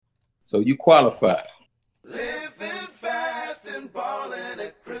So you qualify. Living fast and balling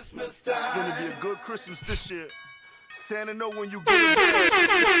at Christmas time. It's gonna be a good Christmas this year. Santa know when you get it.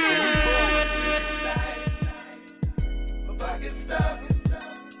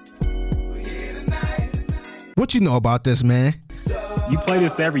 What you know about this, man? You play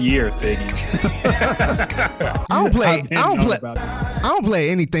this every year, Figgy. I don't play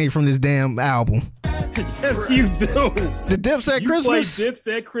anything from this damn album. Yes, you do. The Dipset Christmas? You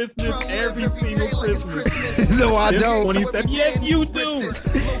play Dipset Christmas every single Christmas. No, I don't. Yes, you do.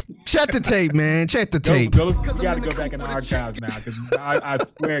 Check the tape, man. Check the tape. You got to go back in the archives now, because I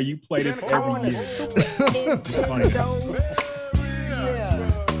swear you play this every year.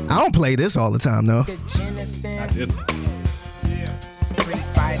 I don't play this all the time, though. Not this one. Street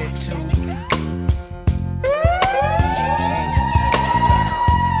Fighter 2.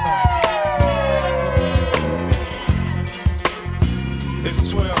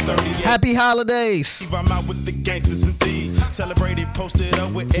 It's 12:30. Happy holidays. I'm out with the gangsters and thieves. Celebrated, posted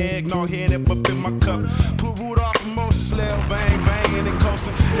up with eggnog, hand it up in my cup. Put Rudolph and Moses, Lil bang, banging and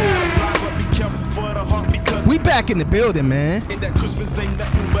coasting. But be careful for the heart because we back in the building, man. that Christmas ain't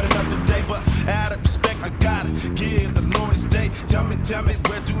nothing but another day. But out of respect, I gotta give the Lord his day. Tell me,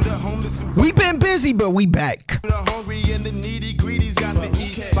 where do the homeless and We been busy, but we back. the hungry and the needy, greedy's got to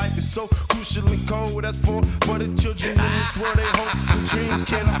eat. Life is so crucial and cold. That's for the children in this world. They hopes and dreams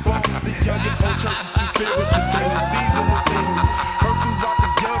can't afford. The young and old churches is spiritual training season with things. Heard throughout the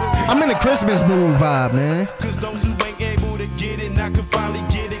ghetto. I'm in the Christmas mood vibe, man. Cause those who ain't able to get it now can finally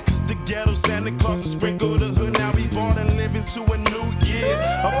get it. Cause the ghetto Santa Claus will sprinkle the hood. Now we born and living to a new year.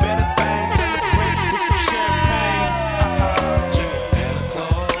 A better thing. Celebrate with some champagne.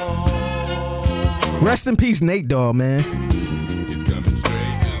 Rest in peace, Nate Dogg, man. It's coming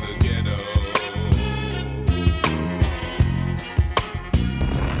straight to the ghetto.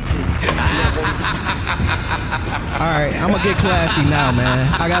 All right, I'm gonna get classy now,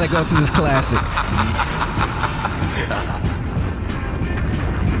 man. I gotta go to this classic.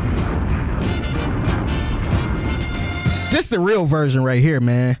 This the real version right here,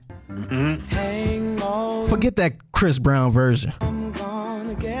 man. Hang on, Forget that Chris Brown version. I'm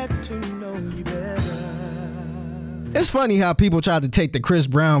gonna get to know you better. It's funny how people try to take the Chris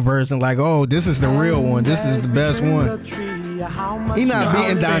Brown version like, oh, this is the real one. This is the best one. He not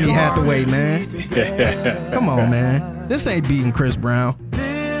beating Donny Hathaway, man. Come on, man. This ain't beating Chris Brown.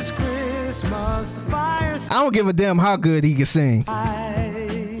 This Christmas, the fire's I don't give a damn how good he can sing. Now,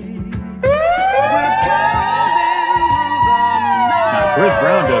 Chris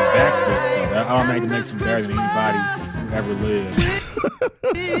Brown does backflips, though. That automatically makes him better than anybody who ever lived.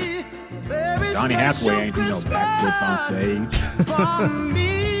 Donny Hathaway ain't do no backflips on stage.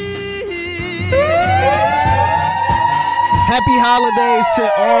 Happy holidays to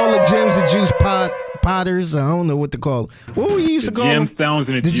all the Gems and Juice potters. I don't know what to call them. What we used The to call them? gemstones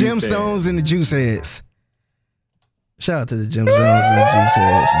and the The juice gemstones heads. and the juice heads. Shout out to the gemstones and the juice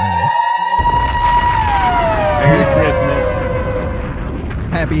heads, man. Merry Christmas.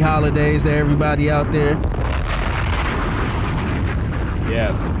 Happy holidays to everybody out there.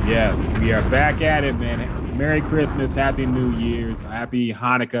 Yes, we are back at it, man. Merry Christmas, Happy New Year's, Happy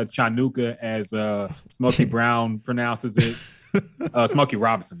Hanukkah, Chanukah, as Smokey Brown pronounces it. Smokey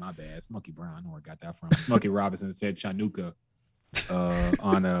Robinson, my bad. Smokey Brown, I know where I got that from. Smokey Robinson said Chanukah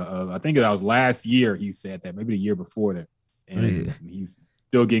on I think that was last year he said that, maybe the year before that. And he's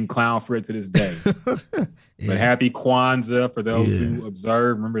still getting clowned for it to this day. But happy Kwanzaa for those who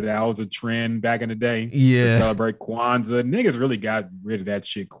observe. Remember that was a trend back in the day to celebrate Kwanzaa. Niggas really got rid of that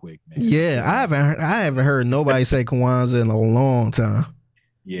shit quick, man. Yeah, I haven't heard nobody say Kwanzaa in a long time.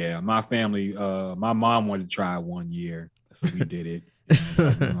 Yeah, my family, my mom wanted to try it one year, so we did it.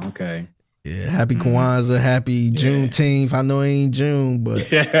 Okay. Yeah, happy Kwanzaa, happy Juneteenth. I know it ain't June, but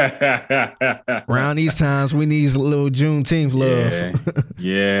around these times we need a little Juneteenth love.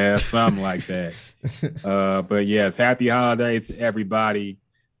 Yeah, something like that. But yes, happy holidays to everybody.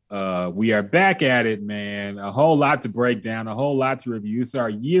 We are back at it, man. A whole lot to break down, a whole lot to review. It's our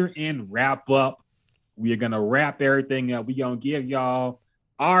year-end wrap-up. We are going to wrap everything up. We're going to give y'all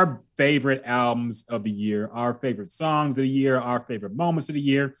our favorite albums of the year, our favorite songs of the year, our favorite moments of the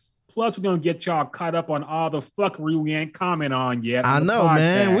year. Plus, we're going to get y'all caught up on all the fuckery we ain't comment on yet. I know,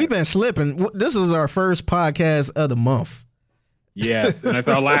 man. We've been slipping. This is our first podcast of the month. Yes, and that's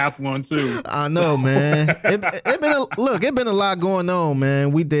our last one, too. I know, man. It been a lot going on,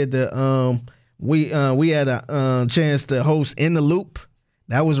 man. We did the we had a chance to host In the Loop,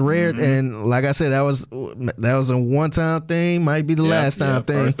 That was rare, and like I said, that was a one-time thing. Might be the last time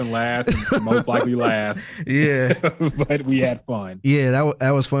thing. First and last, and most likely last. Yeah, but we had fun. Yeah,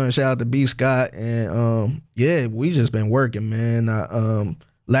 that was fun. Shout out to B Scott, and yeah, we just been working, man.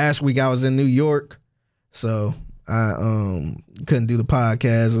 Last week I was in New York, so I couldn't do the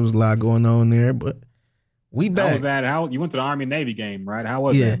podcast. There was a lot going on there, but we back. How was that? How you went to the Army Navy game, right? How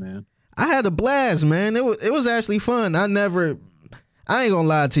was that, man? I had a blast, man. It was actually fun. I ain't gonna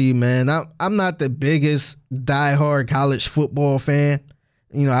lie to you, man. I'm not the biggest diehard college football fan.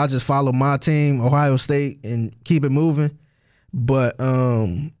 You know, I'll just follow my team, Ohio State, and keep it moving. But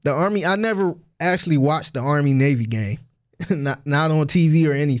the Army, I never actually watched the Army Navy game, not on TV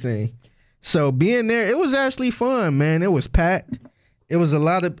or anything. So being there, it was actually fun, man. It was packed. It was a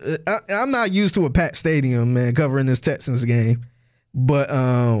lot of. I'm not used to a packed stadium, man, covering this Texans game, but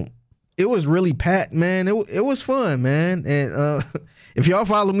it was really packed, man. It was fun, man. And if y'all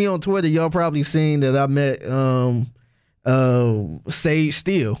follow me on Twitter, y'all probably seen that I met Sage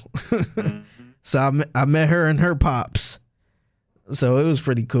Steele. So I met her and her pops. So it was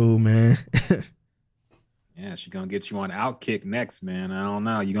pretty cool, man. Yeah, she's gonna get you on Outkick next, man. I don't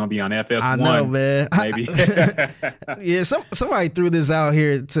know. You're gonna be on FS1. I know, man. Maybe. Yeah, somebody threw this out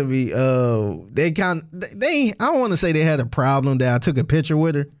here to me. I don't want to say they had a problem that I took a picture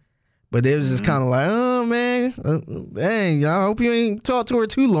with her, but they was just kind of like, oh man, dang, I hope you ain't talked to her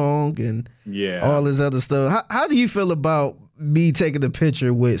too long and all this other stuff. How do you feel about me taking a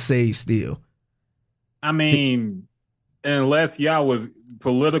picture with Sage Steele? I mean, unless y'all was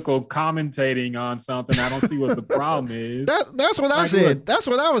political commentating on something, I don't see what the problem is. That's what I said. Look, that's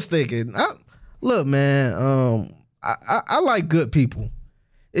what I was thinking. Look, man, I like good people.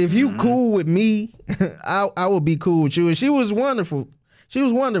 If you cool with me, I will be cool with you. And she was wonderful. She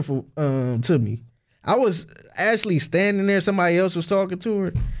was wonderful to me. I was actually standing there. Somebody else was talking to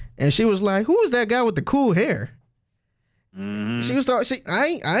her, and she was like, "Who is that guy with the cool hair?" She was talking.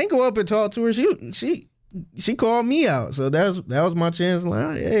 I ain't go up and talk to her. She called me out, so that was my chance.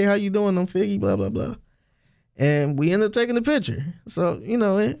 Like, hey, how you doing? I'm Figgy, blah blah blah, and we ended up taking the picture. So we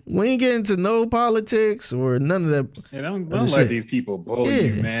ain't getting into no politics or none of that. Yeah, don't let these people bully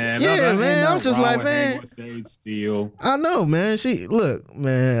you, man. Yeah, man. I'm just like, man. Sage Steele. I know, man. Look,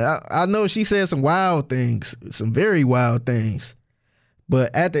 man. I know she said some wild things, some very wild things.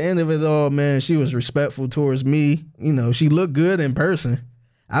 But at the end of it all, man, she was respectful towards me. She looked good in person.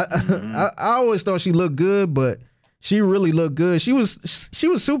 I always thought she looked good, but she really looked good. She was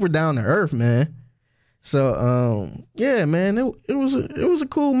super down to earth, man. So yeah, man, it was a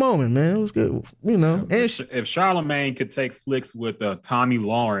cool moment, man. It was good, And if Charlamagne could take flicks with Tommy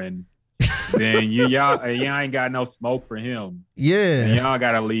Lauren, then y'all ain't got no smoke for him. Yeah, and y'all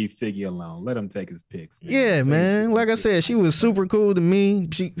gotta leave Figgy alone. Let him take his picks. Man. Yeah, man. Like I said, she was super cool to me.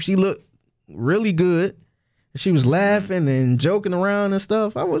 She looked really good. She was laughing and joking around and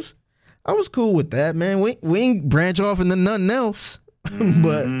stuff. I was cool with that, man. We ain't branch off into nothing else,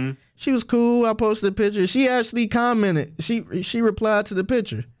 but she was cool. I posted a picture. She actually commented. She replied to the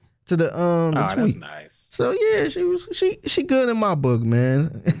picture, to the tweet. That's nice. So yeah, she good in my book,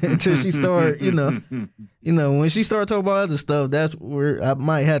 man. Until she started, when she started talking about other stuff, that's where I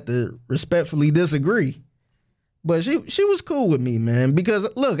might have to respectfully disagree. But she was cool with me, man. Because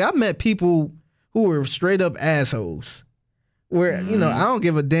look, I met people who were straight up assholes. Where, I don't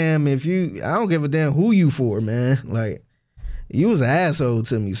give a damn I don't give a damn who you for, man. Like, you was an asshole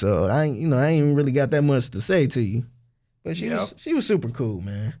to me, so I ain't really got that much to say to you. But she was super cool,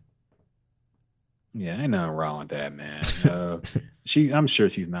 man. Yeah, ain't nothing wrong with that, man. I'm sure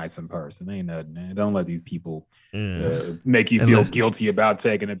she's nice in person. Ain't nothing, man. Don't let these people make you feel guilty about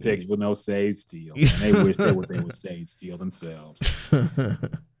taking a picture with no Sage Steele. Man. They wish they was able to Sage Steele themselves.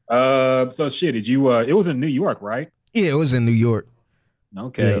 So shit, did you it was in New York, right? Yeah, it was in New York.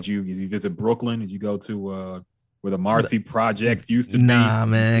 Okay. Yep. Did you visit Brooklyn? Did you go to where the Marcy Projects used to be? Nah,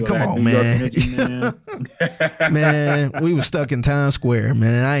 man. Come on, man. Man, we was stuck in Times Square,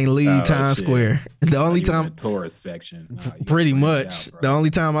 man. I ain't leave Times Square. The only time in the tourist section. Pretty much. The only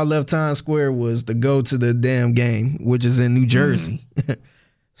time I left Times Square was to go to the damn game, which is in New Jersey.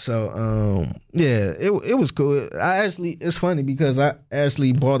 So yeah, it was cool. It's funny because I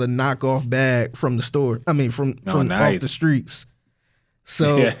actually bought a knockoff bag from the store. I mean from off the streets.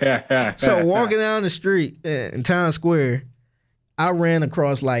 So so walking down the street in Times Square, I ran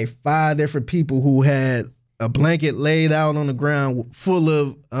across like 5 different people who had a blanket laid out on the ground full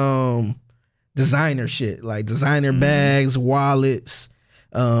of designer shit, like designer bags, wallets,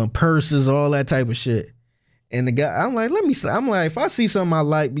 purses, all that type of shit. And the guy, I'm like, if I see something I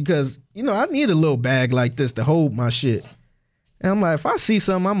like, because, I need a little bag like this to hold my shit. And I'm like, if I see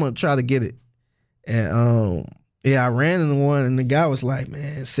something, I'm gonna try to get it. And I ran into one, and the guy was like,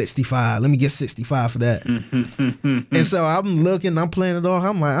 man, 65. Let me get 65 for that. And so I'm looking, I'm playing it off.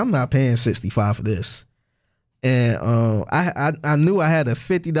 I'm like, I'm not paying 65 for this. And I knew I had a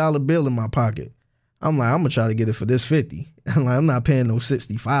 $50 bill in my pocket. I'm like, I'm gonna try to get it for this 50. I'm like, I'm not paying no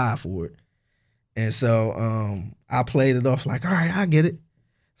 65 for it. And so I played it off like, all right, I get it.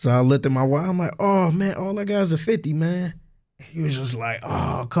 So I looked at my wife. I'm like, oh man, all I got is a 50, man. He was just like,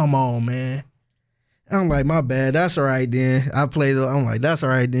 oh, come on, man. I'm like, my bad. That's all right then. I played it. I'm like, that's all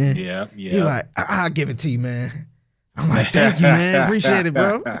right then. Yeah. He's like, I'll give it to you, man. I'm like, thank you, man. Appreciate it,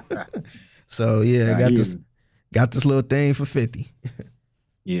 bro. So yeah, got this little thing for 50.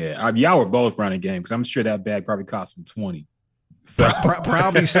 Yeah, y'all were both running game because I'm sure that bag probably cost him 20. So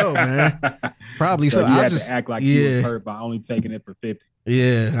probably so, man. Probably so. You I had just to act like he was hurt by only taking it for 50.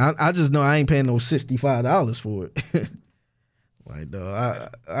 Yeah, I just know I ain't paying no $65 for it. Like, though,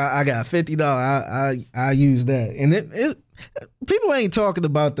 I got $50. I use that, and it people ain't talking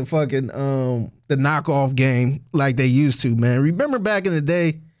about the fucking the knockoff game like they used to, man. Remember back in the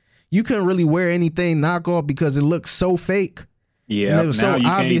day, you couldn't really wear anything knockoff because it looked so fake. Yeah, now so you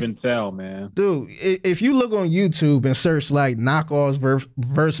can't even tell, man. Dude, if you look on YouTube and search like knockoffs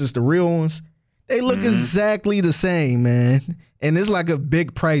versus the real ones, they look exactly the same, man. And it's like a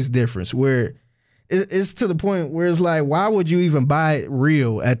big price difference where it's to the point where it's like, why would you even buy it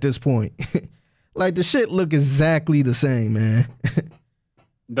real at this point? Like the shit look exactly the same, man.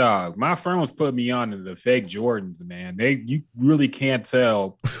 Dog, my friend was putting me on to the fake Jordans, man. You really can't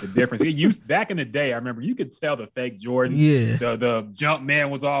tell the difference. It used back in the day, I remember you could tell the fake Jordans. Yeah. The jump man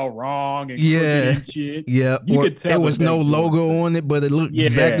was all wrong and crooked and shit. Yeah. You could tell there was no logo on it, but it looked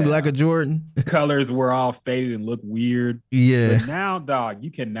exactly like a Jordan. Colors were all faded and looked weird. Yeah. But now, dog,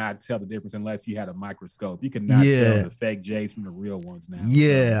 you cannot tell the difference unless you had a microscope. You cannot tell the fake J's from the real ones now.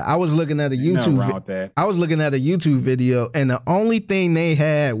 Yeah. So, I was looking at a YouTube I was looking at a YouTube video, and the only thing they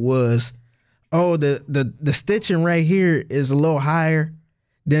had was, the stitching right here is a little higher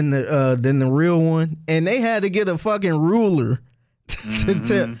than the real one, and they had to get a fucking ruler to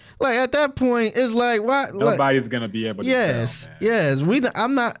tell. Like at that point, it's like, why? Nobody's gonna be able to tell. Yes. I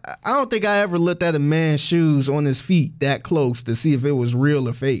don't think I ever looked at a man's shoes on his feet that close to see if it was real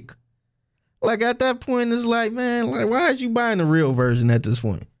or fake. Like at that point, it's like, man, like why is you buying the real version at this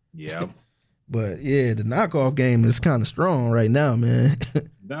point? Yep. But yeah, the knockoff game is kind of strong right now, man.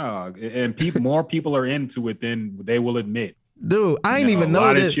 Dog, and more people are into it than they will admit. Dude, I ain't even know a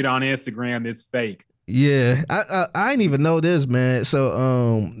lot this of shit on Instagram. It's fake. Yeah, I didn't even know this, man.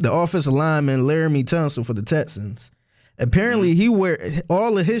 So, the offensive lineman Laramie Tunsil for the Texans, apparently he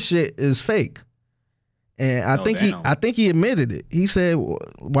all of his shit is fake, and I think he admitted it. He said,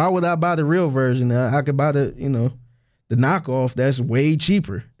 "Why would I buy the real version? I could buy the knockoff that's way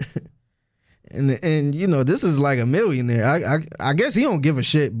cheaper." And this is like a millionaire. I guess he don't give a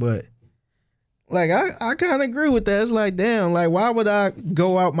shit, but like I kind of agree with that. It's like, damn, like why would I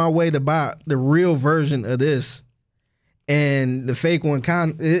go out my way to buy the real version of this, and the fake one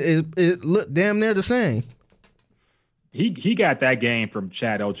it looked damn near the same. He got that game from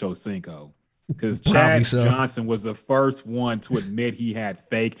Chad Ochocinco because Chad Johnson was the first one to admit he had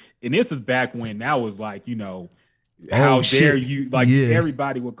fake, and this is back when that was like how dare you? Like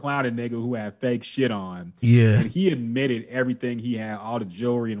everybody would clown a nigga who had fake shit on. Yeah. And he admitted everything he had, all the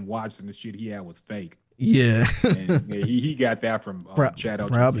jewelry and watches and the shit he had was fake. Yeah. And he got that from Chad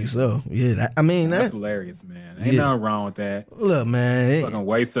Ochocinco. Probably so. Yeah. That's hilarious, man. Ain't nothing wrong with that. Look, man. Fucking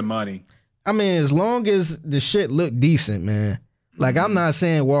waste of money. I mean, as long as the shit look decent, man. Like I'm not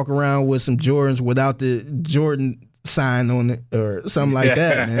saying walk around with some Jordans without the Jordan sign on it or something like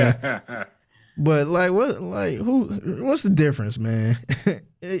that, man. But what's the difference, man?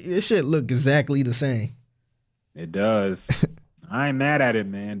 It shit look exactly the same. It does. I ain't mad at it,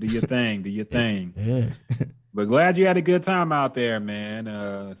 man. Do your thing. Do your thing. Yeah. But glad you had a good time out there, man.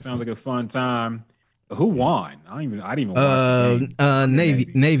 Sounds like a fun time. Who won? I didn't even watch the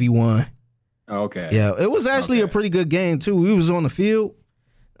game. Navy won. Okay. Yeah, it was actually a pretty good game too. We was on the field.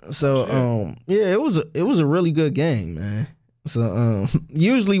 So it was a really good game, man. So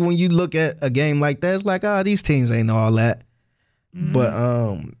usually when you look at a game like that, it's like, these teams ain't all that.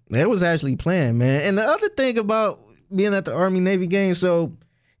 But they was actually playing, man. And the other thing about being at the Army Navy game, so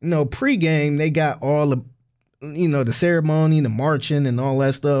pregame they got all the the ceremony, the marching and all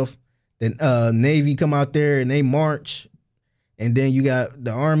that stuff. Then Navy come out there and they march. And then you got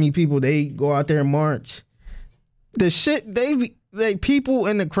the Army people, they go out there and march. The shit they people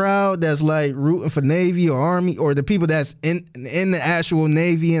in the crowd that's like rooting for Navy or Army, or the people that's in the actual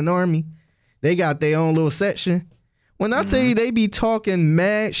Navy and Army, they got their own little section. When I tell you they be talking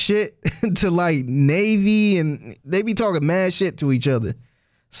mad shit to like Navy, and they be talking mad shit to each other.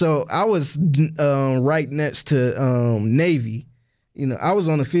 So I was right next to Navy. You know, I was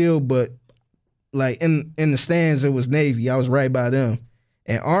on the field, but like in the stands, it was Navy. I was right by them.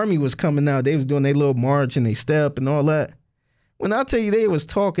 And Army was coming out. They was doing their little march and they step and all that. When I tell you they was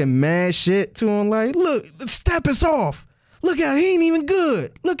talking mad shit to him, like, look, the step is off. Look at him, he ain't even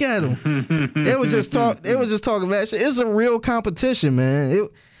good. Look at him. They was just talking mad shit. It's a real competition, man.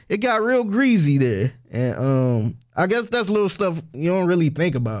 It got real greasy there. And I guess that's little stuff you don't really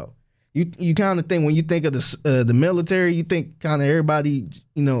think about. You kind of think when you think of the military, you think kind of everybody,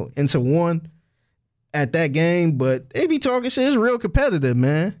 you know, into one at that game, but they be talking shit. It's real competitive,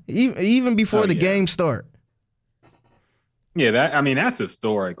 man. Even before the game start. Yeah, that's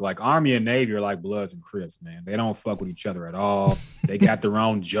historic. Like Army and Navy are like Bloods and Crips, man. They don't fuck with each other at all. They got their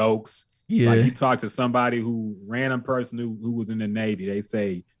own jokes. Yeah. Like you talk to somebody random person who was in the Navy, they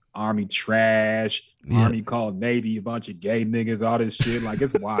say Army trash. Yeah. Army called Navy a bunch of gay niggas, all this shit. Like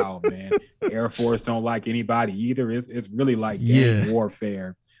it's wild, man. Air Force don't like anybody either. It's really like gang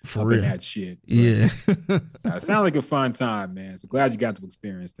warfare. For real. That shit. Yeah. It sounds like a fun time, man. So glad you got to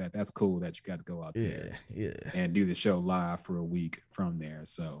experience that. That's cool that you got to go out there and do the show live for a week from there.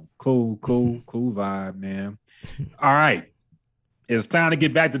 So cool vibe, man. All right. It's time to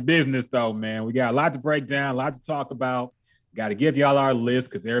get back to business though, man. We got a lot to break down, a lot to talk about. Got to give y'all our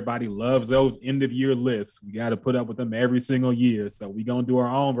list because everybody loves those end of year lists. We got to put up with them every single year. So we going to do our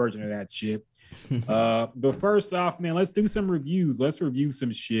own version of that shit. But first off, man, let's do some reviews. Let's review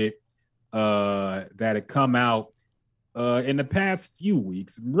some shit that had come out in the past few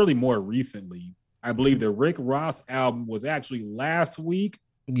weeks, really more recently. I believe the Rick Ross album was actually last week.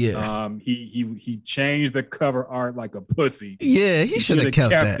 Yeah. He changed the cover art like a pussy. Yeah, he should have kept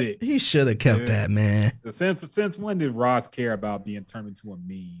that. It. He should have kept that, man. Since when did Ross care about being turned into a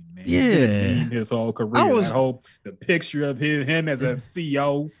meme, man? Yeah. His whole career. The picture of him as a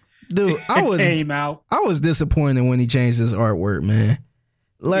CEO. Dude, came out. I was disappointed when he changed his artwork, man.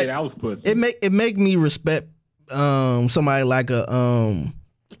 Like that was pussy. It make me respect somebody like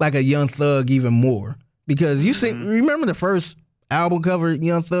a Young Thug even more, because you see, remember the first album cover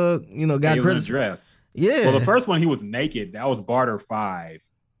Young Thug, got he was in a dress. Yeah. Well, the first one he was naked. That was Barter 5.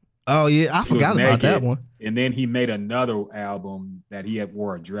 Oh yeah, I forgot about that one. And then he made another album that he had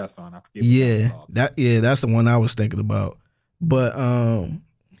wore a dress on. I forget. That's the one I was thinking about. But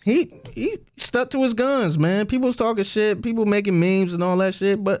he stuck to his guns, man. People was talking shit, people making memes and all that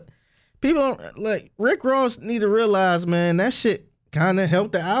shit, but people don't, like, Rick Ross need to realize, man, that shit kind of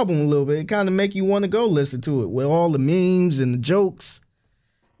helped the album a little bit. It kind of make you want to go listen to it with all the memes and the jokes.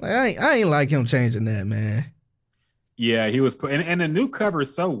 Like I ain't like him changing that, man. Yeah, he was, and the new cover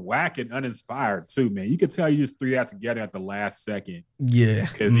is so whack and uninspired too, man. You could tell you just threw that together at the last second. Yeah,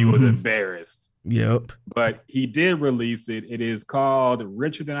 because he was embarrassed. Yep. But he did release it. It is called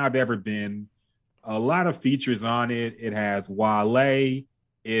Richer Than I've Ever Been. A lot of features on it. It has Wale.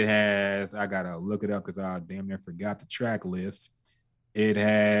 It has, I gotta look it up because I damn near forgot the track list. It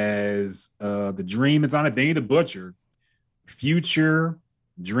has The Dream is on it, Benny the Butcher, Future,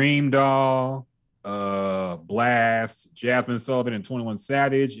 Dream Doll, Blast, Jasmine Sullivan and 21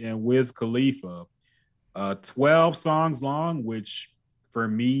 Savage, and Wiz Khalifa. 12 songs long, which for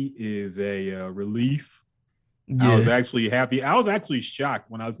me is a relief. Yeah. I was actually happy. I was actually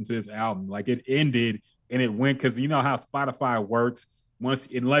shocked when I listened to this album. Like, it ended and it went, because you know how Spotify works.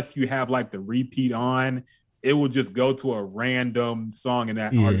 Unless you have like the repeat on, it will just go to a random song in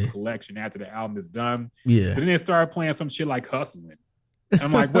that artist collection after the album is done. Yeah. So then they started playing some shit like Hustling.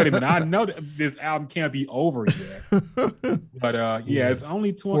 I'm like, wait a minute, I know that this album can't be over yet. But it's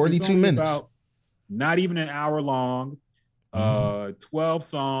only 42 minutes. About not even an hour long. 12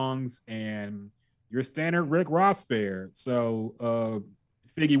 songs and your standard Rick Ross fare. So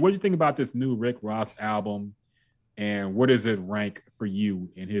Figgy, what do you think about this new Rick Ross album, and where does it rank for you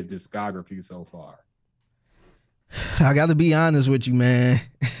in his discography so far? I got to be honest with you, man.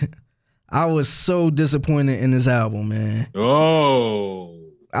 I was so disappointed in this album, man. Oh.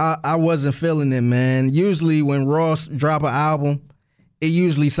 I wasn't feeling it, man. Usually when Ross drop an album, it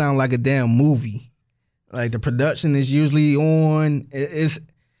usually sounds like a damn movie. Like, the production is usually on.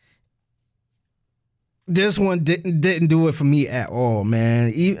 This one didn't do it for me at all,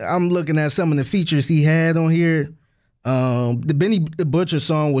 man. I'm looking at some of the features he had on here. The Benny the Butcher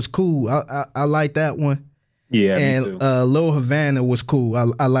song was cool. I like that one. Yeah, and me too. Lil Havana was cool.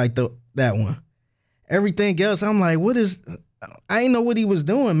 I liked that one. Everything else, I'm like, what is? I didn't know what he was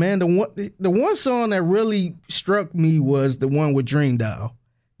doing, man. The one song that really struck me was the one with Dream Doll,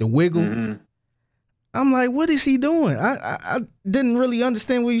 the Wiggle. Mm-hmm. I'm like, what is he doing? I didn't really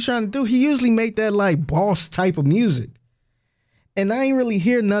understand what he's trying to do. He usually make that like boss type of music. And I ain't really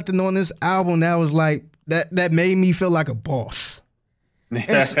hear nothing on this album that was like that made me feel like a boss.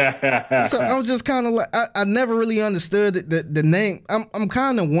 So I'm just kind of like I never really understood the name. I'm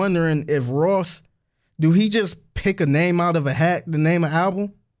kind of wondering if Ross, do he just pick a name out of a hat to name an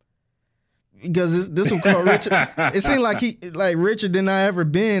album? Because this was called Richard. It seemed like he like richer than I ever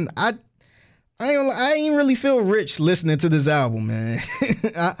been. I ain't really feel rich listening to this album, man.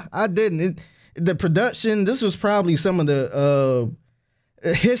 I didn't. The production, this was probably some of the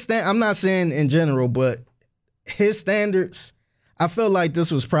I'm not saying in general, but his standards, I felt like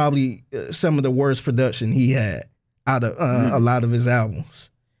this was probably some of the worst production he had out of a lot of his albums.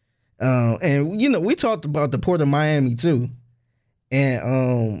 And you know, we talked about the Port of Miami too.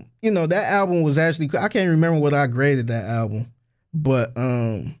 And you know, that album was actually, I can't remember what I graded that album, but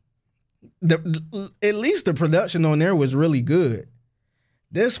at least the production on there was really good.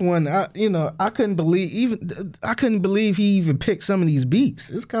 This one, I couldn't believe he even picked some of these beats.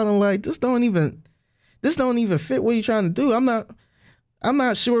 It's kind of like this don't even fit what he's trying to do. I'm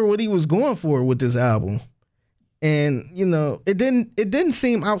not sure what he was going for with this album. And you know, it didn't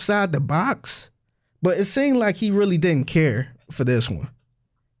seem outside the box, but it seemed like he really didn't care for this one.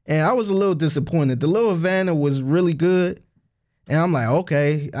 And I was a little disappointed. The Lil Havana was really good. And I'm like,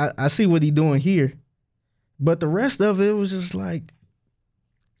 okay, I see what he's doing here. But the rest of it was just like,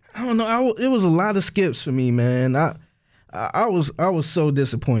 I don't know. It was a lot of skips for me, man. I was so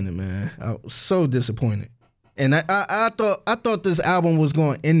disappointed, man. I was so disappointed. And I thought this album was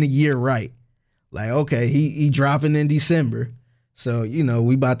going to end the year right. Like, okay, he dropping in December. So, you know,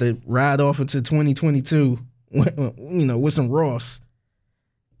 we about to ride off into 2022, you know, with some Ross.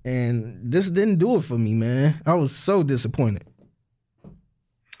 And this didn't do it for me, man. I was so disappointed.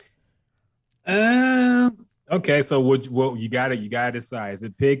 Okay, so what you gotta decide. Is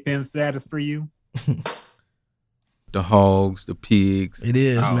it Pigpen status for you? The hogs, the pigs. It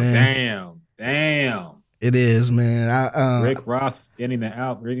is, man. Damn. It is, man. Rick Ross ending the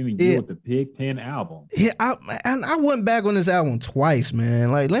album, ending deal with the Pigpen album. Yeah, I went back on this album twice,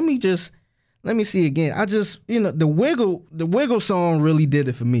 man. Like, let me see again. I just, you know, the Wiggle song really did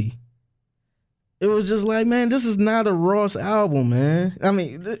it for me. It was just like, man, this is not a Ross album, man. I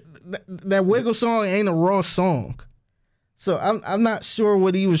mean, that Wiggle song ain't a Ross song. So I'm not sure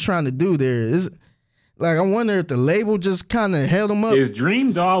what he was trying to do there. Is like, I wonder if the label just kind of held him up. Is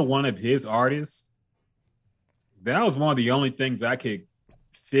Dream Doll one of his artists? That was one of the only things I could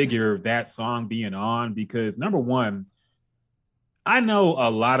figure that song being on, because number one, I know a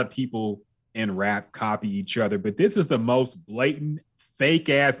lot of people in rap copy each other, but this is the most blatant fake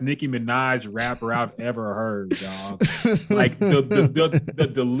ass Nicki Minaj rapper I've ever heard, dog. Like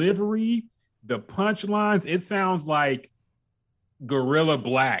the delivery, the punchlines, it sounds like Gorilla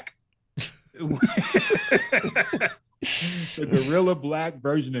Black. The Gorilla Black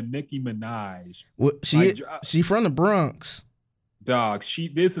version of Nicki Minaj. Well, she from the Bronx. Dog,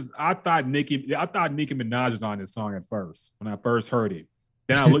 I thought Nicki Minaj was on this song at first when I first heard it.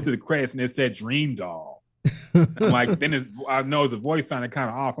 Then I looked at the credits and it said Dream Doll. I'm like, I know the voice sounded kind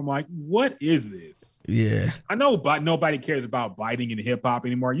of off. I'm like, what is this? Yeah. I know, but nobody cares about biting in hip hop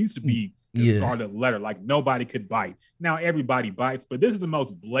anymore. It used to be the scarlet letter, like nobody could bite. Now everybody bites, but this is the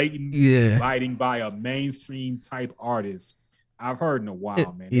most blatant biting by a mainstream type artist I've heard in a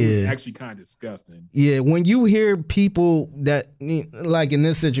while, man. It was actually kind of disgusting. Yeah, when you hear people that, like in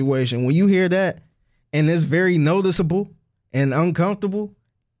this situation, when you hear that and it's very noticeable and uncomfortable,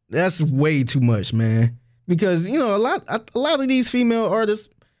 that's way too much, man. Because, you know, a lot of these female artists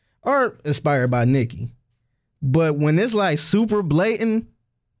are inspired by Nicki. But when it's like super blatant,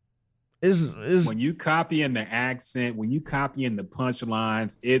 is when you copy in the accent, when you copy in the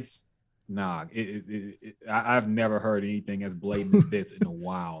punchlines, it's I've never heard anything as blatant as this in a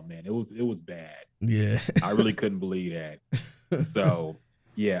while, man. It was bad. Yeah. I really couldn't believe that. So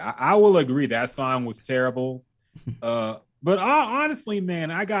yeah, I will agree that song was terrible. But honestly,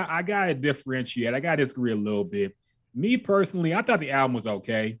 man, I gotta differentiate. I gotta disagree a little bit. Me personally, I thought the album was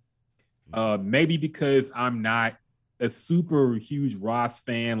okay. Maybe because I'm not a super huge Ross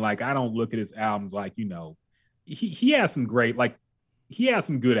fan. Like, I don't look at his albums like, you know, he has some great, like, he has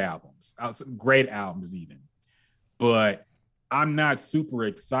some good albums, some great albums even. But I'm not super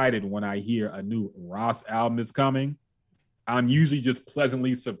excited when I hear a new Ross album is coming. I'm usually just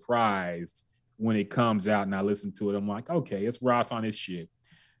pleasantly surprised when it comes out and I listen to it. I'm like, okay, it's Ross on his shit.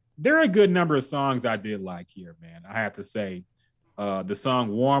 There are a good number of songs I did like here, man. I have to say, the song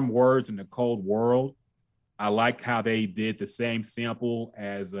Warm Words in the Cold World, I like how they did the same sample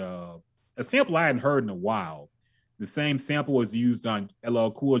as a sample I hadn't heard in a while. The same sample was used on LL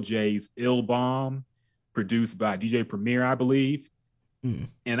Cool J's Ill Bomb, produced by DJ Premier, I believe.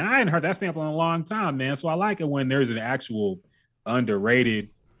 And I hadn't heard that sample in a long time, man. So I like it when there's an actual underrated,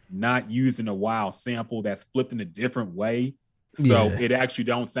 not used in a while sample that's flipped in a different way. So it actually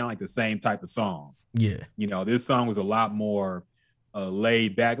don't sound like the same type of song. Yeah. You know, this song was a lot more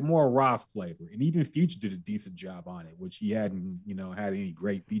laid back, more Ross flavor. And even Future did a decent job on it, which he hadn't, had any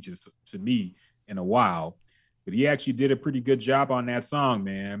great features to me in a while. But he actually did a pretty good job on that song,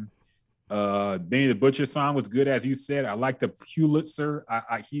 man. Benny the Butcher song was good, as you said. I like the Pulitzer.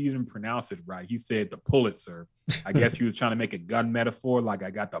 He didn't pronounce it right. He said the Pulitzer. I guess he was trying to make a gun metaphor, like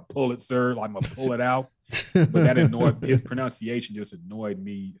I got the Pulitzer, like I'm gonna pull it out. But that annoyed his pronunciation. Just annoyed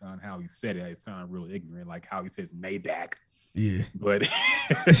me on how he said it. It sounded really ignorant, like how he says Maybach. Yeah, but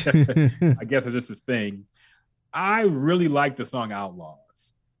I guess it's just his thing. I really like the song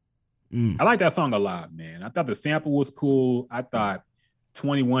Outlaws. I like that song a lot, man. I thought the sample was cool. I thought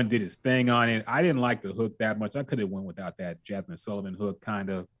 21 did his thing on it. I didn't like the hook that much. I could have went without that Jasmine Sullivan hook, kind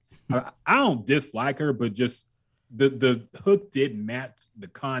of. I don't dislike her, but just the hook didn't match the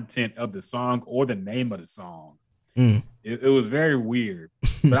content of the song or the name of the song. It was very weird.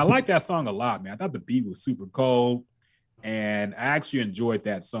 But I like that song a lot, man. I thought the beat was super cold, and I actually enjoyed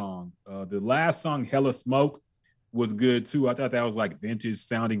that song. The last song, Hella Smoke, was good too. I thought that was like vintage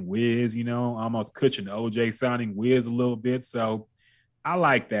sounding Wiz, almost Cushion OJ sounding Wiz a little bit. So I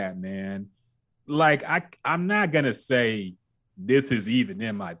like that, man. Like, I'm not going to say this is even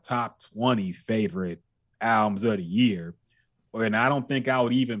in my top 20 favorite albums of the year. And I don't think I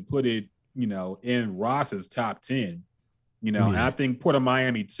would even put it, in Ross's top 10. And I think Port of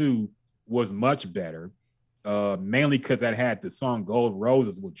Miami 2 was much better, mainly because that had the song Gold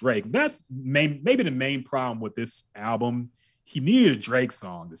Roses with Drake. That's maybe the main problem with this album. He needed a Drake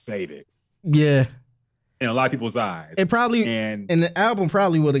song to save it. Yeah. In a lot of people's eyes. It probably and the album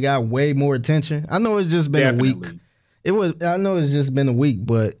probably would have got way more attention. I know it's just been a week. I know it's just been a week,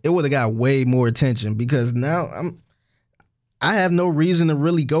 but it would have got way more attention because now I have no reason to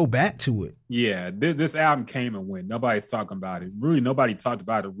really go back to it. Yeah, this album came and went. Nobody's talking about it. Really, nobody talked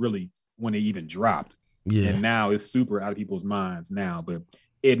about it really when it even dropped. Yeah. And now it's super out of people's minds now. But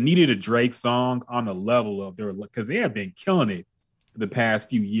it needed a Drake song on the level of because they have been killing it the past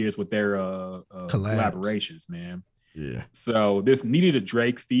few years with their collaborations, man. Yeah. So this needed a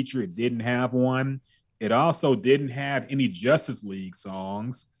Drake feature. It didn't have one. It also didn't have any Justice League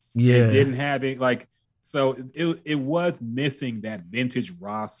songs. Yeah. It didn't have it so it was missing that vintage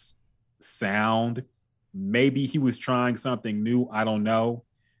Ross sound. Maybe he was trying something new. I don't know.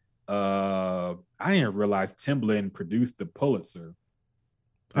 I didn't realize Timbaland produced the Pulitzer.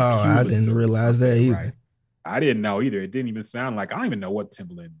 I didn't realize that either. Right. I didn't know either. It didn't even sound like, I don't even know what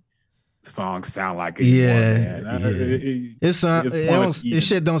Timbaland songs sound like anymore, man. His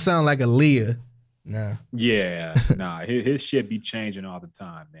shit don't sound like Aaliyah. Nah. Yeah, his shit be changing all the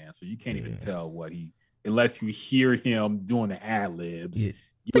time, man. So you can't even tell unless you hear him doing the ad libs, you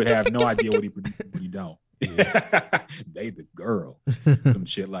would have no idea what he produced when you don't. Yeah. They the girl, some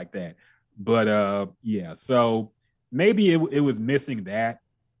shit like that. But so maybe it was missing that,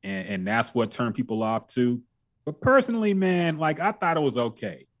 and that's what turned people off too. But personally, man, I thought it was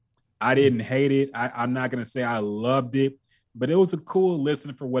okay. I didn't hate it. I'm not going to say I loved it, but it was a cool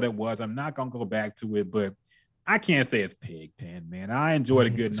listen for what it was. I'm not going to go back to it, but I can't say it's Pigpen, man. I enjoyed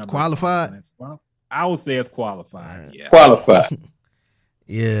a good number. Qualified? I would say it's qualified. Yeah. Qualified.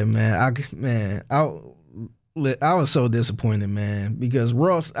 Yeah, man. I was so disappointed, man, because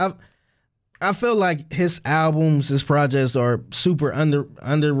Ross, I feel like his albums, his projects are super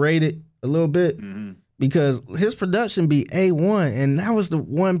underrated a little bit. Mm-hmm. Because his production be A1, and that was the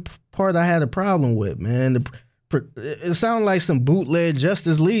one part I had a problem with, man. It sounded like some bootleg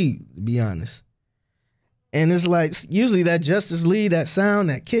Justice League, to be honest. And it's like, usually that Justice League, that sound,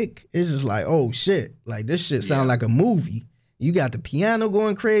 that kick, it's just like, oh shit. Like, this shit sound like a movie. You got the piano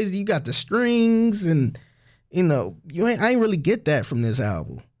going crazy, you got the strings, and, I ain't really get that from this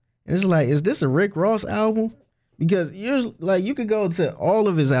album. And it's like, is this a Rick Ross album? Because you could go to all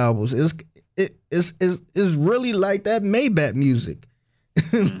of his albums. It's really like that Maybach music.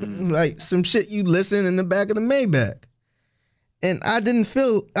 Like some shit you listen in the back of the Maybach. And I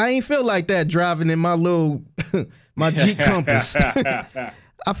ain't feel like that driving in my little my Jeep Compass.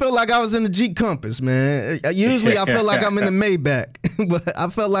 I felt like I was in the Jeep Compass, man. Usually I feel like I'm in the Maybach, but I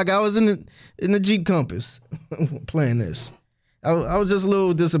felt like I was in the Jeep Compass playing this. I was just a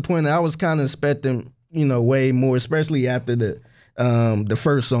little disappointed. I was kind of expecting, way more, especially after the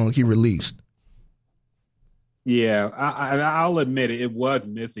first song he released. Yeah, I'll admit it. It was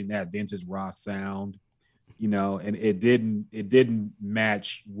missing that vintage Ross sound, and it didn't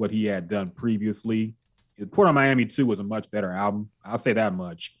match what he had done previously. Port of Miami 2 was a much better album. I'll say that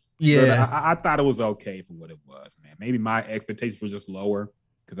much. Yeah. But I thought it was okay for what it was, man. Maybe my expectations were just lower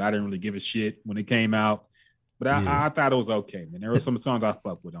because I didn't really give a shit when it came out. But I thought it was okay, man. There were some songs I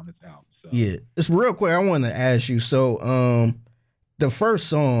fucked with on this album. So Yeah. It's real quick. I want to ask you. So the first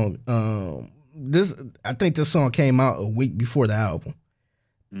song, I think this song came out a week before the album.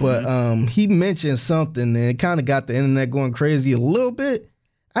 But he mentioned something and it kind of got the internet going crazy a little bit.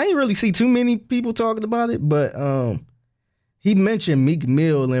 I didn't really see too many people talking about it, but he mentioned Meek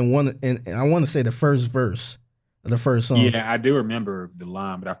Mill and I want to say the first verse of the first song. Yeah, I do remember the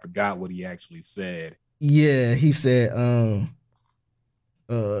line, but I forgot what he actually said. Yeah, he said,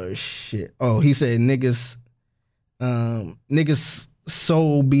 shit. Oh, he said niggas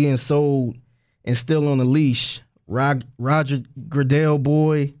soul being sold and still on the leash. Roger Goodell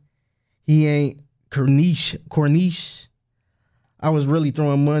boy, he ain't Corniche. I was really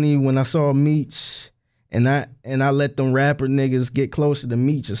throwing money when I saw Meech, and I let them rapper niggas get closer to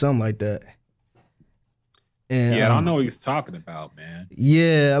Meech or something like that. And, I don't know what he's talking about, man.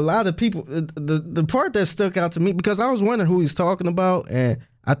 Yeah, a lot of people. The part that stuck out to me, because I was wondering who he's talking about, and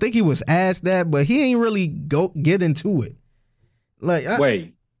I think he was asked that, but he ain't really get into it.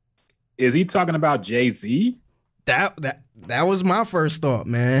 Wait, is he talking about Jay-Z? That was my first thought,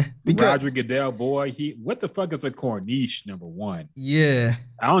 man. Because Roger Goodell boy, what the fuck is a corniche? Number one, yeah,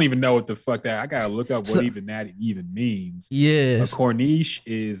 I don't even know what the fuck that. I gotta look up what that even means. Yeah, a corniche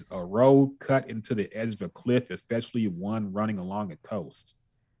is a road cut into the edge of a cliff, especially one running along a coast.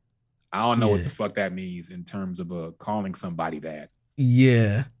 I don't know what the fuck that means in terms of calling somebody that.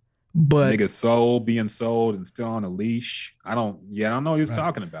 Yeah, but niggas being sold and still on a leash. I don't know what he's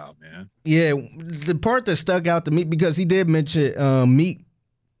talking about, man. Yeah, the part that stuck out to me, because he did mention Meek,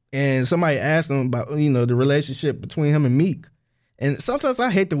 and somebody asked him about the relationship between him and Meek, and sometimes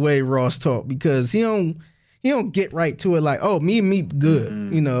I hate the way Ross talk because he don't get right to it. Like, oh, me and Meek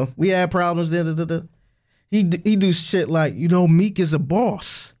good, we had problems. He do shit like Meek is a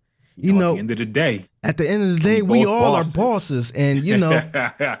boss. At the end of the day, we all are bosses, and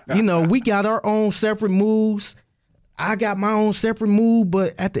we got our own separate moves. I got my own separate move,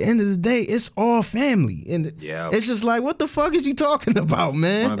 but at the end of the day, it's all family, and it's just like, what the fuck is you talking about,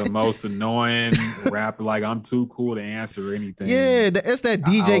 man? One of the most annoying rap. Like, I'm too cool to answer anything. Yeah, it's that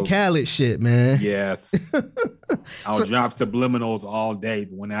DJ Khaled shit, man. Yes, I'll drop subliminals all day,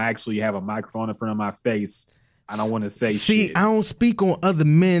 but when I actually have a microphone in front of my face, I don't want to say shit. I don't speak on other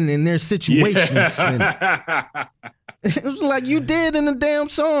men and their situations. And it was like you did in the damn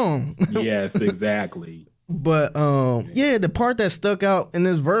song. Yes, exactly. But the part that stuck out in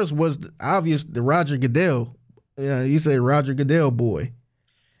this verse was the Roger Goodell. He said Roger Goodell boy.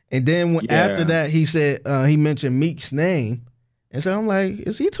 And then after that, he said he mentioned Meek's name. And so I'm like,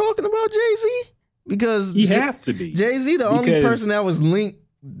 is he talking about Jay-Z? Because he has to be. Jay-Z, the only person that was linked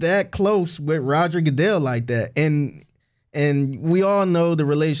that close with Roger Goodell like that, and we all know the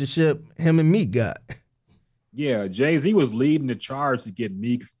relationship him and Meek got. Yeah, Jay-Z was leading the charge to get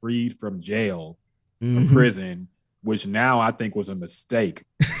Meek freed from jail, from prison, which now I think was a mistake.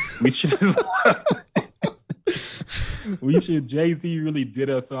 Jay-Z really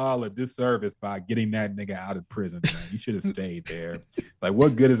did us all a disservice by getting that nigga out of prison, man. He should have stayed there. Like,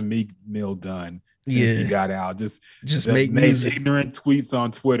 what good has Meek Mill done since he got out? Just make music. Ignorant tweets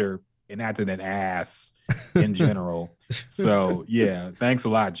on Twitter and acting an ass in general. So thanks a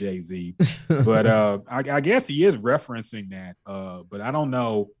lot, Jay-Z. But I guess he is referencing that. But I don't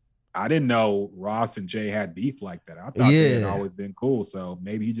know. I didn't know Ross and Jay had beef like that. I thought they had always been cool. So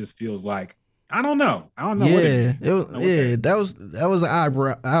maybe he just feels like, I don't know. Yeah, that was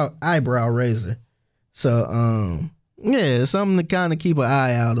an eyebrow raiser. So something to kind of keep an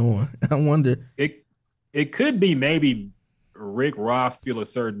eye out on. I wonder. It could be maybe Rick Ross feel a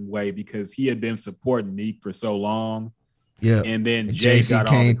certain way because he had been supporting Meek for so long. Yeah, and then Jay got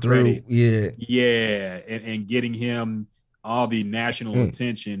all the credit. Yeah, and getting him all the national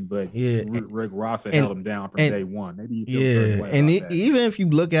attention, but Rick Ross had held him down from day one. Maybe he feels a certain way about that. Even if you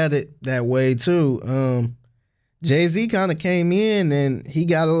look at it that way too, Jay-Z kind of came in and he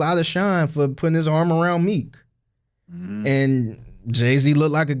got a lot of shine for putting his arm around Meek. Mm-hmm. And Jay-Z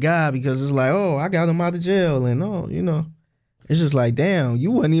looked like a guy because it's like, oh, I got him out of jail, and it's just like, damn, you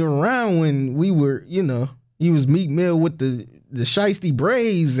wasn't even around when we were, he was Meek Mill with the shiesty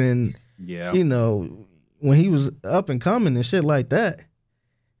braids and when he was up and coming and shit like that.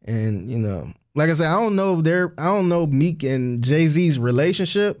 And like I said, I don't know Meek and Jay-Z's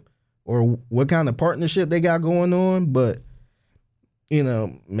relationship, or what kind of partnership they got going on, but you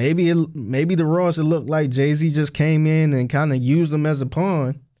know, maybe the Ross, it looked like Jay-Z just came in and kind of used them as a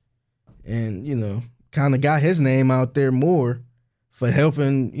pawn, and you know, kind of got his name out there more for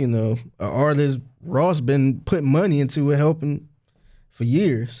helping, you know, an artist Ross been putting money into it, helping for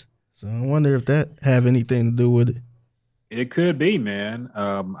years. So I wonder if that have anything to do with it. It could be, man.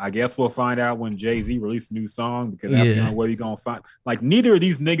 I guess we'll find out when Jay-Z releases a new song, because that's the only way you're gonna find. Like, neither of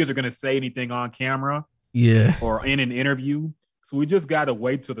these niggas are gonna say anything on camera, or in an interview. So we just gotta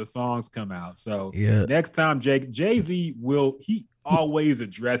wait till the songs come out. So next time Jay-Z he always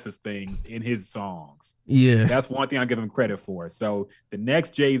addresses things in his songs. Yeah, that's one thing I give him credit for. So the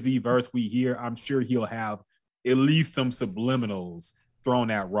next Jay-Z verse we hear, I'm sure he'll have at least some subliminals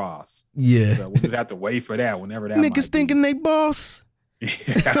thrown at Ross. Yeah, so we'll just have to wait for that whenever that niggas thinking they boss.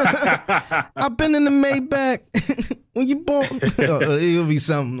 I've been in the Maybach when you bought. It'll be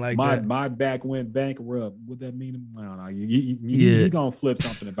something like that. My back went bankrupt. What that mean? I don't know. You gonna flip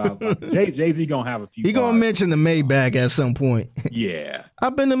something about Jay-Z gonna have a few. He gonna mention the Maybach at some point. Yeah,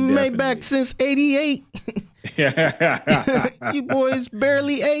 I've been in the Maybach since '88. You boys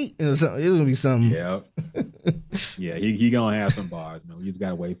barely 8. It's gonna be something. Yeah, yeah. He gonna have some bars. No, you just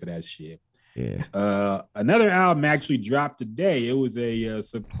gotta wait for that shit. Yeah. Another album actually dropped today. It was a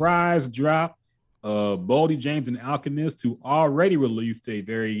surprise drop. Boldy James and Alchemist, who already released a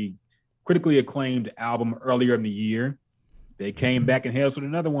very critically acclaimed album earlier in the year, they came back and hit us with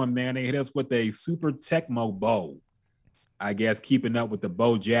another one, man. They hit us with a Super Tecmo Bow. I guess keeping up with the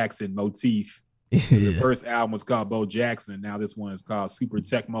Bo Jackson motif. The first album was called Bo Jackson, and now this one is called Super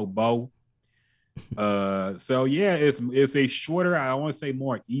Tecmo Bow. So yeah, it's a shorter, I want to say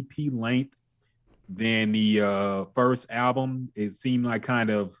more EP length than the first album. It seemed like kind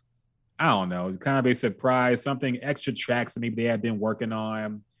of a surprise, something extra tracks that maybe they had been working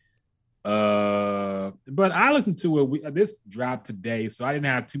on. But I listened to it. This dropped today, so I didn't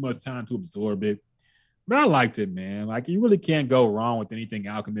have too much time to absorb it. But I liked it, man. Like, you really can't go wrong with anything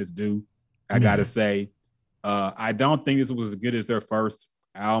Alchemist do. I gotta say, I don't think this was as good as their first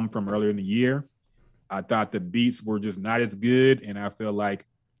album from earlier in the year. I thought the beats were just not as good, and I feel like,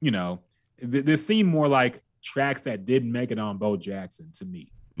 you know, this seemed more like tracks that didn't make it on Bo Jackson to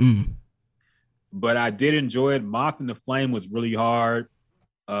me. But I did enjoy it. Moth in the Flame was really hard.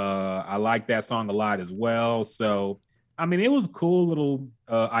 I like that song a lot as well. So, I mean, it was cool little.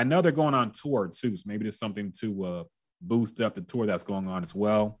 I know they're going on tour too, so maybe there's something to boost up the tour that's going on as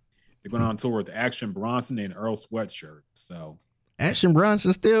well. They're going on tour with Action Bronson and Earl Sweatshirt. So. Action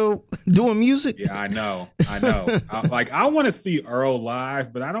Bronson still doing music? Yeah, I know. I want to see Earl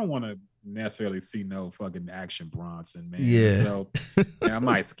live, but I don't want to necessarily see no fucking Action Bronson, man. Yeah. So I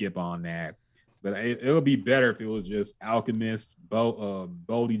might skip on that. But it would be better if it was just Alchemist,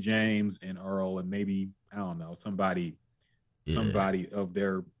 Boldy James, and Earl, and maybe, I don't know, somebody of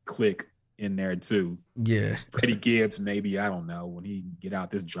their clique in there too. Yeah. Freddie Gibbs, maybe, I don't know, when he get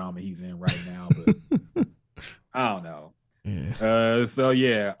out this drama he's in right now. But I don't know. Yeah.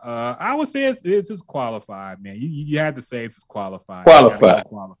 I would say it's just qualified, man. You have to say it's just qualified. Qualified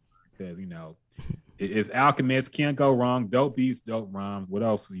because, you know, it's Alchemist, can't go wrong. Dope beats, dope rhymes. What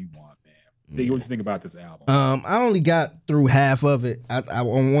else do you want, man? What you think about this album? I only got through half of it. I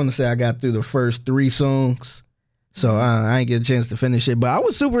want to say I got through the first 3 songs, so I ain't get a chance to finish it. But I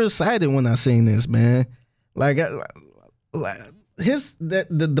was super excited when I seen this, man. Like the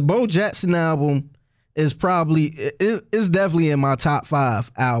Bo Jackson album is definitely in my top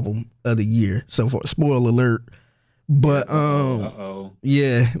 5 album of the year. So for spoiler alert, but I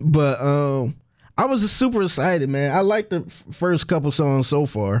was just super excited, man. I like the first couple songs so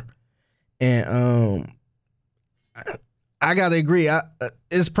far, and I gotta agree.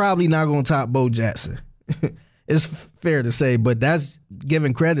 It's probably not gonna top Bo Jackson. It's fair to say, but that's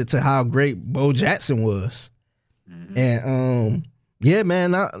giving credit to how great Bo Jackson was, and yeah,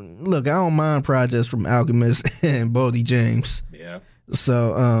 man. I don't mind projects from Alchemist and Boldy James. Yeah.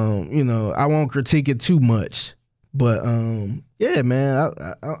 So, you know, I won't critique it too much, but yeah, man.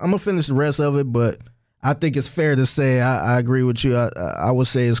 I'm gonna finish the rest of it, but I think it's fair to say I agree with you. I would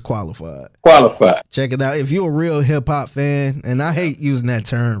say it's qualified. Qualified. Check it out. If you're a real hip hop fan, and I hate using that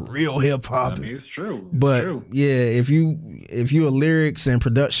term, real hip hop. I mean, it's true. Yeah, if you're a lyrics and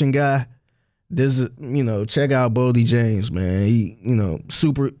production guy, check out Boldy James, man.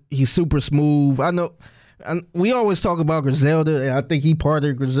 He's super smooth. I know. We always talk about Griselda, and I think he part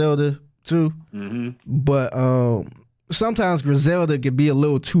of Griselda too. But sometimes Griselda can be a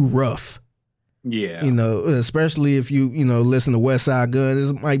little too rough. Yeah. You know, especially if you listen to West Side Gun,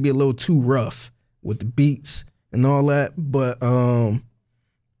 this might be a little too rough with the beats and all that. But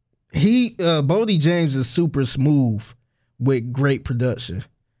Bodie James is super smooth with great production.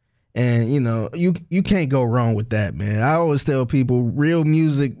 And you can't go wrong with that, man. I always tell people real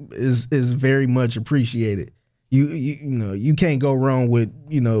music is very much appreciated. You can't go wrong with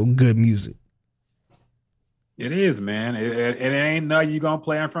good music. It is, man. It ain't nothing you gonna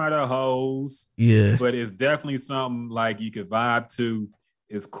play in front of the hoes. Yeah, but it's definitely something like you could vibe to.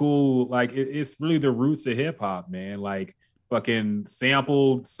 It's cool. Like it's really the roots of hip hop, man. Like fucking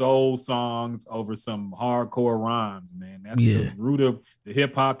sampled soul songs over some hardcore rhymes, man. That's the root of the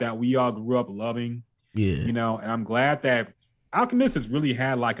hip hop that we all grew up loving. Yeah. And I'm glad that Alchemist has really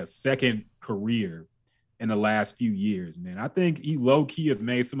had like a second career in the last few years, man. I think he low-key has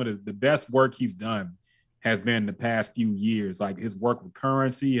made some of the best work he's done has been in the past few years. Like his work with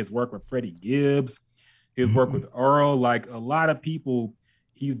Currency, his work with Freddie Gibbs, his work with Earl, like a lot of people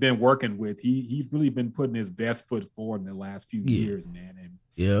he's been working with. He's really been putting his best foot forward in the last few years, man. And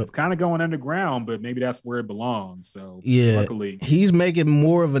it's kind of going underground, but maybe that's where it belongs. So luckily he's making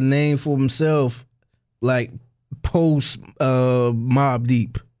more of a name for himself, like post Mobb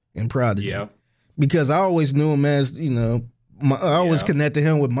Deep and Prodigy. Yeah. Because I always knew him as, I always connected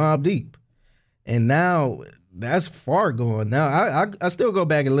him with Mobb Deep. And now that's far gone. Now I still go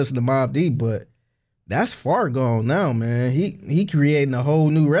back and listen to Mobb Deep, but that's far gone now, man. He creating a whole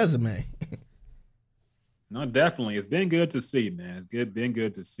new resume. No, definitely. It's been good to see, man. Been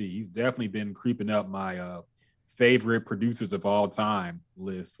good to see. He's definitely been creeping up my favorite producers of all time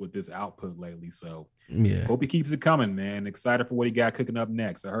list with this output lately. So hope he keeps it coming, man. Excited for what he got cooking up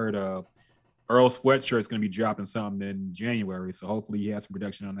next. I heard Earl Sweatshirt is going to be dropping something in January, so hopefully he has some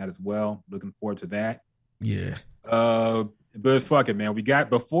production on that as well. Looking forward to that. Yeah. But fuck it, man.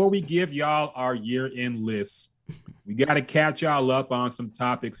 Before we give y'all our year-end list, we got to catch y'all up on some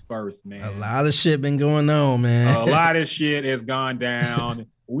topics first, man. A lot of shit been going on, man. A lot of shit has gone down.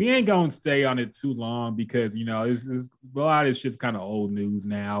 We ain't going to stay on it too long because, a lot of this shit's kind of old news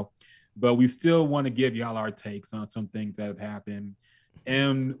now. But we still want to give y'all our takes on some things that have happened.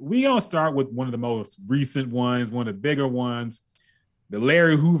 And we going to start with one of the most recent ones, one of the bigger ones, the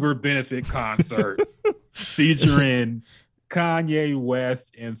Larry Hoover benefit concert featuring Kanye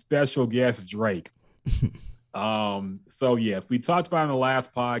West and special guest Drake. So yes, we talked about in the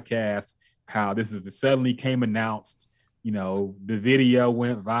last podcast how this suddenly came announced. The video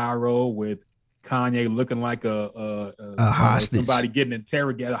went viral with Kanye looking like a hostage, somebody getting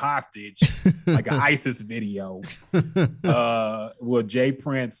interrogated, hostage, like an ISIS video with Jay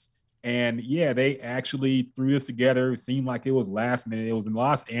Prince. And they actually threw this together. It seemed like it was last minute. It was in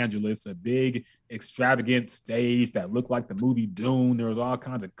Los Angeles, a big extravagant stage that looked like the movie Dune. There was all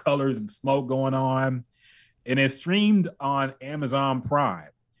kinds of colors and smoke going on. And it streamed on Amazon Prime.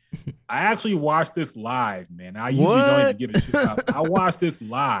 I actually watched this live, man. I usually don't even give a shit out. I watched this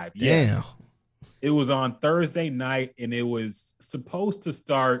live. Yes. Damn. It was on Thursday night, and it was supposed to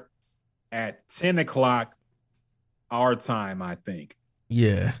start at 10 o'clock our time, I think.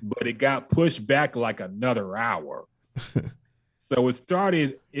 Yeah. But it got pushed back like another hour. So it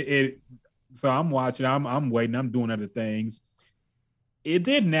started, so I'm watching, I'm waiting, I'm doing other things. It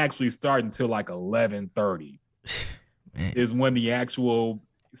didn't actually start until like 11:30 is when the actual,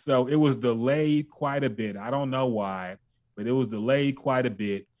 so it was delayed quite a bit. I don't know why, but it was delayed quite a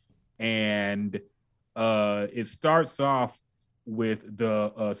bit. And it starts off with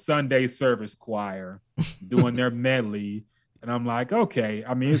the Sunday Service Choir doing their medley. And I'm like, okay,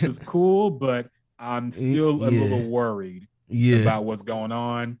 I mean, this is cool, but I'm still a little worried about what's going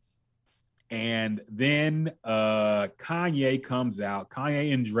on. And then Kanye comes out.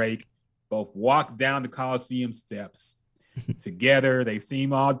 Kanye and Drake both walk down the Coliseum steps together. They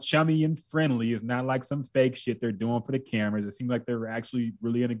seem all chummy and friendly. It's not like some fake shit they're doing for the cameras. It seems like they're actually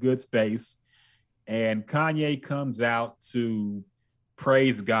really in a good space. And Kanye comes out to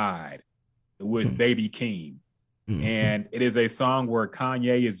Praise God with Baby Keem. And it is a song where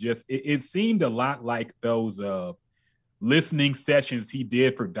Kanye is just, it seemed a lot like those listening sessions he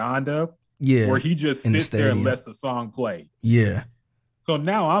did for Donda, where he just sits there and lets the song play. Yeah. So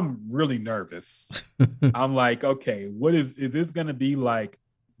now I'm really nervous. I'm like, okay, is this going to be like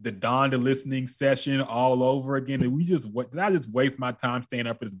the Donda listening session all over again? Did I just waste my time staying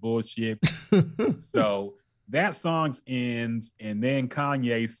up for this bullshit? So that song ends, and then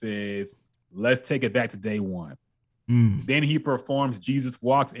Kanye says, let's take it back to day one. Then he performs Jesus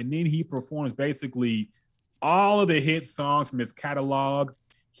Walks, and then he performs basically all of the hit songs from his catalog.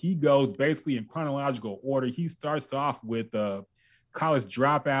 He goes basically in chronological order. He starts off with College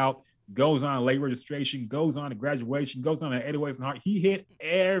Dropout, goes on Late Registration, goes on to Graduation, goes on to 808s and Heart. He hit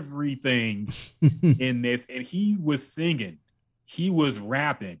everything in this, and he was singing. He was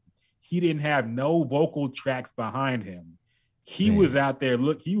rapping. he didn't have no vocal tracks behind him. He was out there.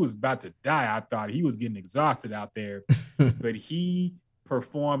 Look, he was about to die. I thought he was getting exhausted out there, but he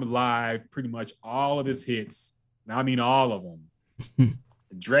performed live pretty much all of his hits. And I mean, all of them.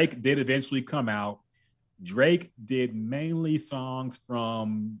 Drake did eventually come out. Drake did mainly songs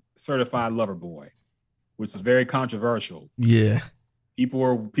from Certified Lover Boy, which is very controversial. Yeah.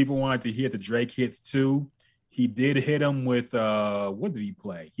 People wanted to hear the Drake hits too. He did hit him with what did he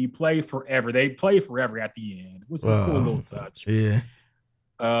play? He played Forever. They played Forever at the end, which is a cool little touch. Yeah.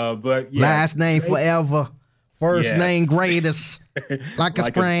 But yeah, last name Drake, forever. First yes. name greatest. Like a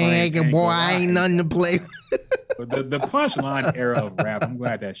spring aching boy, I ain't nothing to play with. The punchline era of rap, I'm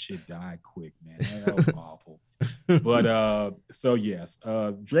glad that shit died quick, man. That was awful. But so yes,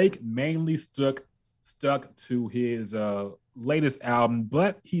 Drake mainly stuck to his latest album,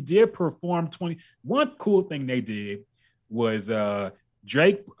 but he did perform 20. One cool thing they did was Kanye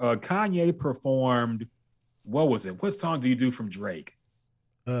performed, what was it? What song do you do from Drake?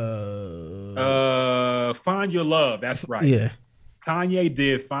 Find Your Love. That's right. Yeah. Kanye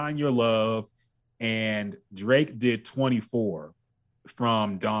did Find Your Love, and Drake did 24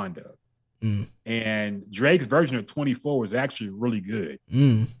 from Donda. And Drake's version of 24 was actually really good.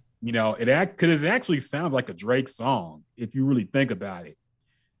 You know, it actually sounds like a Drake song if you really think about it.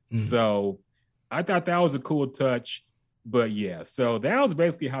 So I thought that was a cool touch. But yeah, so that was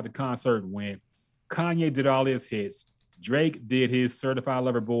basically how the concert went. Kanye did all his hits. Drake did his Certified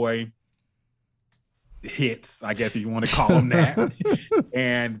Lover Boy hits, I guess if you want to call them that.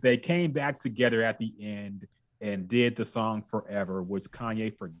 And they came back together at the end and did the song Forever, which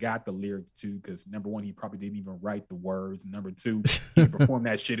Kanye forgot the lyrics to because number one, he probably didn't even write the words. Number two, he performed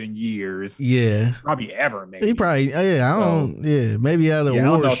that shit in years. Yeah. Probably ever, maybe. He probably, maybe at a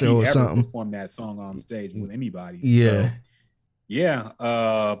award show or something. Performed that song on stage with anybody. Yeah.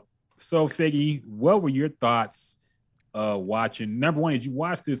 So Figgy, what were your thoughts watching? Number one, did you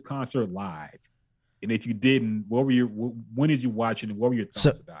watch this concert live? And if you didn't, when did you watch it and what were your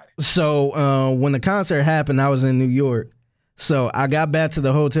thoughts about it? So when the concert happened, I was in New York. So I got back to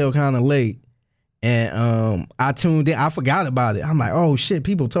the hotel kind of late and I tuned in. I forgot about it. I'm like, oh shit,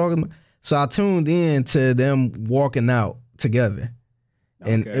 people talking. So I tuned in to them walking out together.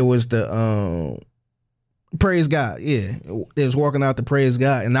 And it was the Praise God. Yeah. It was walking out to Praise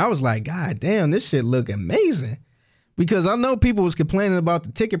God. And I was like, God damn, this shit look amazing. Because I know people was complaining about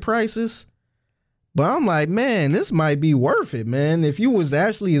the ticket prices. But I'm like, man, this might be worth it, man. If you was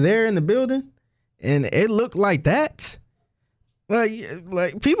actually there in the building and it looked like that,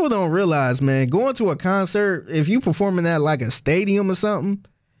 like people don't realize, man, going to a concert, if you performing at like a stadium or something,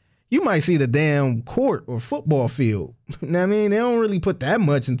 you might see the damn court or football field. You know what I mean? They don't really put that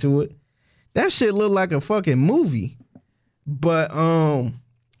much into it. That shit look like a fucking movie. But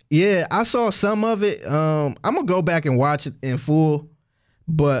yeah, I saw some of it. I'm gonna go back and watch it in full.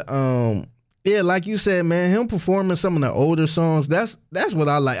 But yeah, like you said, man, him performing some of the older songs, that's what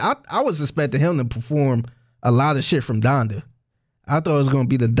I like. I was expecting him to perform a lot of shit from Donda. I thought it was gonna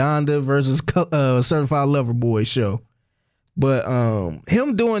be the Donda versus Certified Lover Boy show. But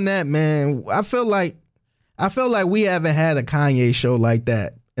him doing that, man, I felt like we haven't had a Kanye show like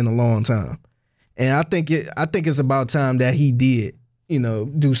that in a long time. And I think it's about time that he did,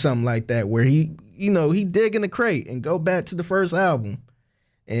 do something like that where he dig in the crate and go back to the first album.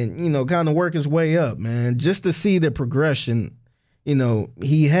 And, kind of work his way up, man, just to see the progression,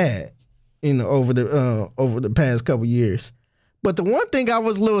 he had, over the past couple years. But the one thing I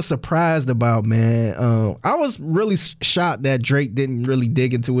was a little surprised about, man, I was really shocked that Drake didn't really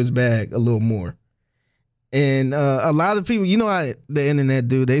dig into his bag a little more. And a lot of people, how the internet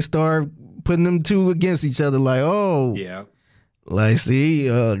do, they start putting them two against each other like, oh, yeah. Like, see,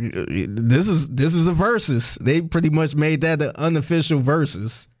 this is a versus. They pretty much made that an unofficial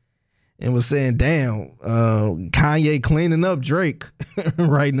versus and was saying, damn, Kanye cleaning up Drake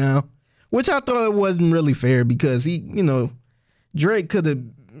right now, which I thought it wasn't really fair because Drake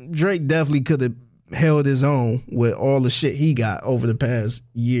definitely could have held his own with all the shit he got over the past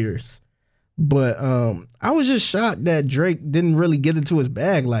years. But I was just shocked that Drake didn't really get into his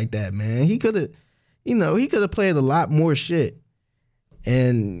bag like that, man. He could have played a lot more shit.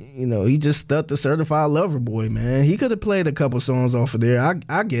 And, he just stuck to Certified Lover Boy, man. He could have played a couple songs off of there.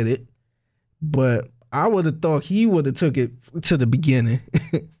 I get it. But I would have thought he would have took it to the beginning.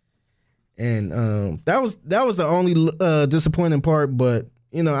 And that was the only disappointing part. But,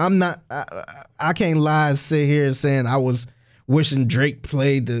 I can't lie, sit here saying I was wishing Drake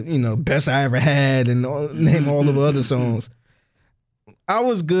played the, Best I Ever Had and name all of the other songs. I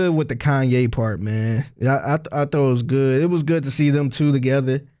was good with the Kanye part, man. I thought it was good. It was good to see them two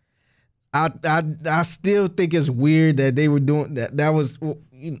together. I still think it's weird that they were doing that. That was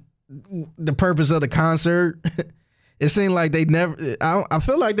the purpose of the concert. It seemed like they never. I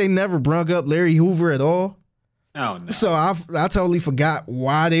feel like they never brung up Larry Hoover at all. Oh no! So I totally forgot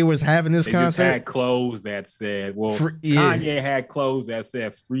why they was having this they concert. Just had clothes that said, Kanye had clothes that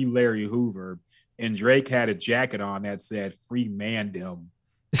said "Free Larry Hoover," and Drake had a jacket on that said "Free Mandem."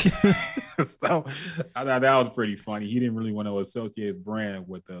 So I thought that was pretty funny. He didn't really want to associate his brand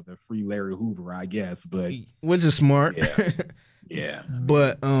with the Free Larry Hoover, I guess, but which is smart. Yeah.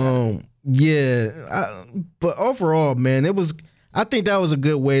 But but overall, man, I think that was a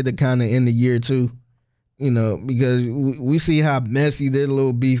good way to kind of end the year too. Because we see how messy their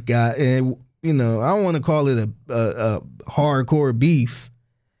little beef got, and I don't want to call it a hardcore beef,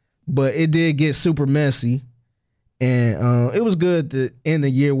 but it did get super messy, and it was good to end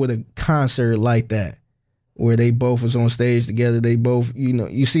the year with a concert like that, where they both was on stage together. They both,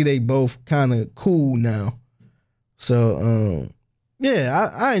 you see they both kind of cool now. So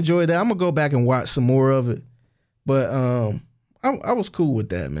I enjoyed that. I'm gonna go back and watch some more of it, but I was cool with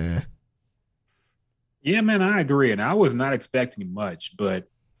that, man. Yeah, man, I agree. And I was not expecting much, but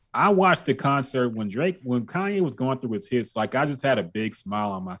I watched the concert when Kanye was going through his hits, like I just had a big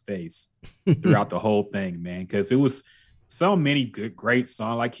smile on my face throughout the whole thing, man, because it was so many great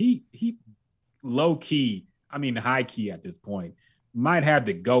songs. Like he low key, high key at this point, might have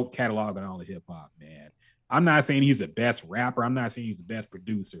the GOAT catalog on all of hip hop, man. I'm not saying he's the best rapper. I'm not saying he's the best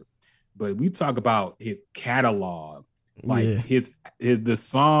producer, but we talk about his catalog, like the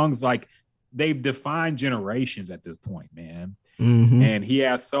songs, like they've defined generations at this point, man. Mm-hmm. And he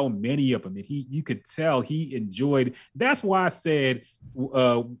has so many of them. And you could tell he enjoyed. That's why I said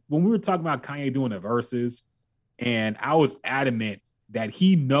when we were talking about Kanye doing the verses, and I was adamant that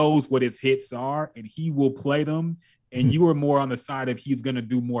he knows what his hits are and he will play them. And you were more on the side of he's gonna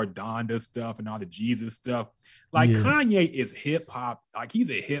do more Donda stuff and all the Jesus stuff. Like Kanye is hip hop. Like he's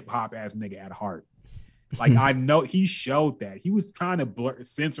a hip hop ass nigga at heart. Like I know he showed that. He was trying to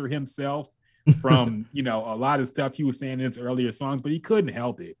censor himself from a lot of stuff he was saying in his earlier songs, but he couldn't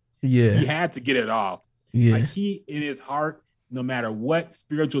help it. Yeah, he had to get it off. Yeah, like he in his heart, no matter what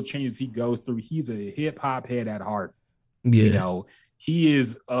spiritual changes he goes through, he's a hip hop head at heart. Yeah, he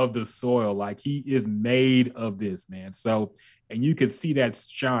is of the soil. Like he is made of this, man. So, and you could see that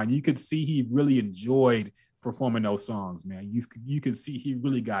shine. You could see he really enjoyed performing those songs, man. You could see he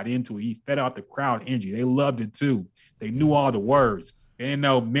really got into it. He fed out the crowd energy. They loved it too. They knew all the words. They didn't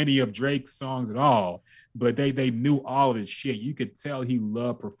know many of Drake's songs at all, but they knew all of his shit. You could tell he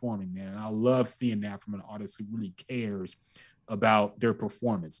loved performing, man. And I love seeing that from an artist who really cares about their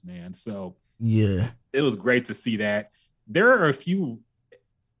performance, man. So yeah, it was great to see that. There are a few,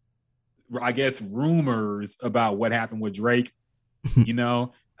 I guess, rumors about what happened with Drake.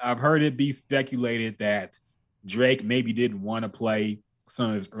 I've heard it be speculated that Drake maybe didn't want to play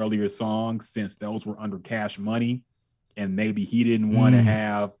some of his earlier songs since those were under Cash Money. And maybe he didn't want to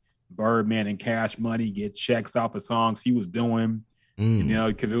have Birdman and Cash Money get checks off of songs he was doing,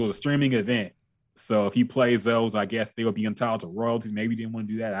 because it was a streaming event. So if he plays those, I guess they will be entitled to royalties. Maybe he didn't want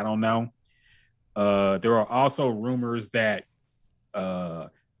to do that. I don't know. There are also rumors that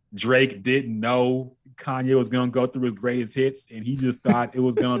Drake didn't know Kanye was going to go through his greatest hits, and he just thought it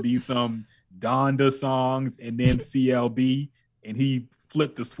was going to be some Donda songs and then CLB, and he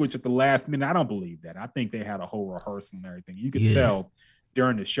flipped the switch at the last minute. I don't believe that. I think they had a whole rehearsal and everything. You could tell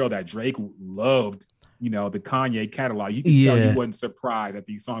during the show that Drake loved, the Kanye catalog. You could tell he wasn't surprised that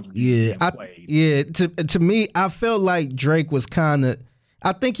these songs were being played. To me, I felt like Drake was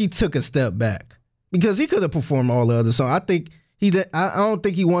I think he took a step back because he could have performed all the other songs. I think I don't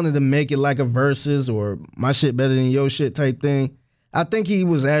think he wanted to make it like a versus or my shit better than your shit type thing. I think he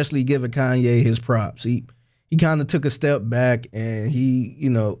was actually giving Kanye his props. He kind of took a step back and he,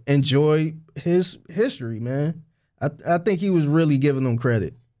 enjoyed his history, man. I think he was really giving them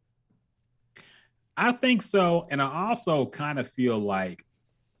credit. I think so. And I also kind of feel like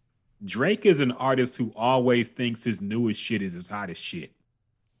Drake is an artist who always thinks his newest shit is his hottest shit.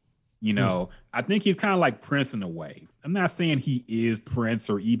 I think he's kind of like Prince in a way. I'm not saying he is Prince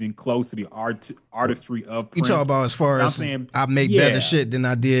or even close to the artistry of Prince. You talk about as far as I make better shit than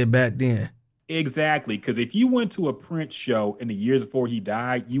I did back then. Exactly. Because if you went to a Prince show in the years before he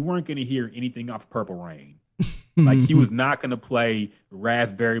died, you weren't going to hear anything off Purple Rain. Like he was not going to play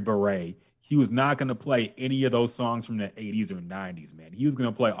Raspberry Beret. He was not going to play any of those songs from the 80s or 90s, man. He was going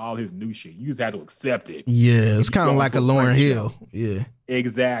to play all his new shit. You just had to accept it. Yeah, it's kind of like a Lauryn Hill. Show. Yeah.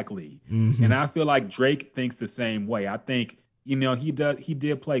 Exactly. Mm-hmm. And I feel like Drake thinks the same way. I think, he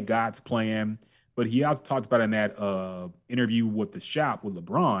did play God's Plan, but he also talked about in that interview with The Shop with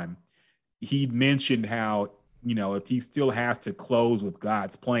LeBron he mentioned how, if he still has to close with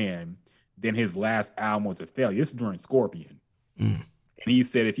God's plan, then his last album was a failure. This is during Scorpion. And he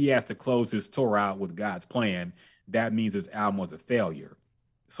said if he has to close his tour out with God's plan, that means his album was a failure.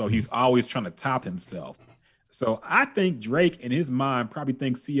 So he's always trying to top himself. So I think Drake, in his mind, probably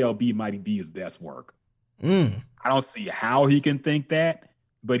thinks CLB might be his best work. I don't see how he can think that,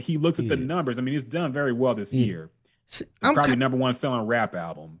 but he looks at the numbers. I mean, it's done very well this year. It's probably number one selling rap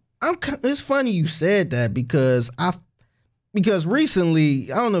album. It's funny you said that because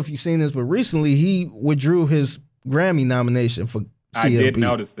recently, I don't know if you've seen this, but recently he withdrew his Grammy nomination for CLB. I did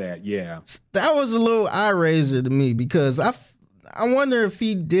notice that, yeah. That was a little eye raiser to me because I wonder if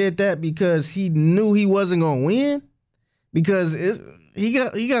he did that because he knew he wasn't gonna win, because he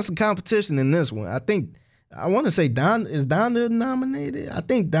got some competition in this one. I want to say Donda nominated. I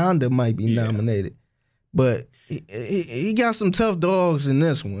think Donda might be nominated, but he got some tough dogs in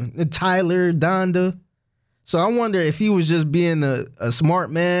this one. Tyler, Donda. So I wonder if he was just being a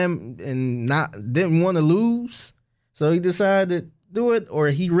smart man and didn't want to lose, so he decided to do it, or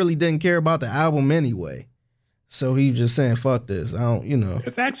he really didn't care about the album anyway. So he just saying, fuck this. I don't,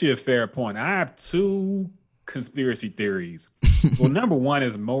 It's actually a fair point. I have two conspiracy theories. Well, number one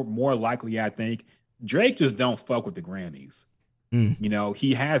is more likely, I think, Drake just don't fuck with the Grammys.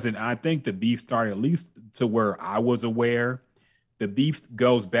 He hasn't. I think the beef started, at least to where I was aware. The beef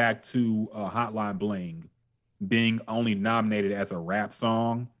goes back to Hotline Bling being only nominated as a rap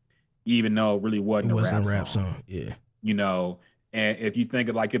song, even though it really wasn't a rap song. Yeah. And if you think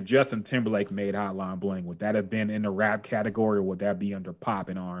of if Justin Timberlake made Hotline Bling, would that have been in the rap category, or would that be under pop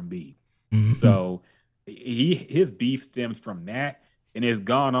and R&B? So his beef stems from that, and it's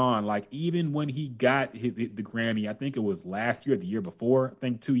gone on. Even when he got the Grammy, I think it was last year or the year before, I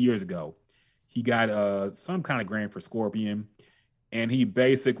think 2 years ago, he got some kind of Grammy for Scorpion, and he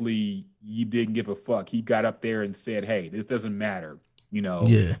didn't give a fuck. He got up there and said, hey, this doesn't matter.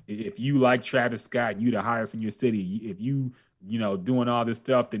 If you like Travis Scott, you the highest in your city. If you doing all this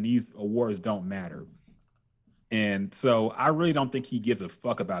stuff, then these awards don't matter. And so I really don't think he gives a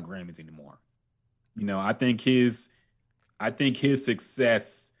fuck about Grammys anymore. I think his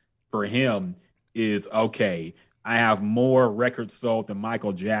success for him is, okay, I have more records sold than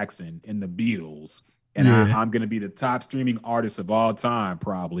Michael Jackson and the Beatles, and I'm going to be the top streaming artist of all time,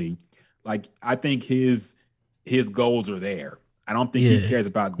 probably. I think his goals are there. I don't think he cares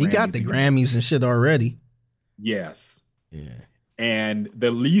about Grammys. He got the Grammys and shit already. Yes. Yeah. And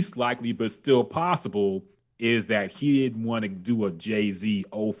the least likely, but still possible, is that he didn't want to do a Jay-Z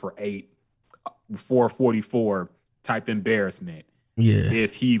 0 for 8, 444 type embarrassment. Yeah.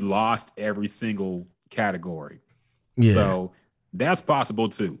 If he lost every single category. Yeah. So that's possible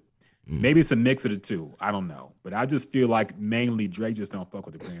too. Maybe it's a mix of the two. I don't know. But I just feel like mainly Drake just don't fuck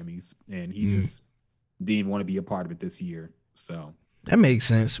with the Grammys, and he just didn't want to be a part of it this year. So that makes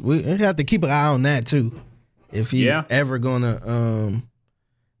sense. We have to keep an eye on that too. If he ever gonna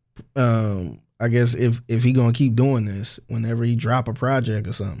I guess if he gonna keep doing this whenever he drop a project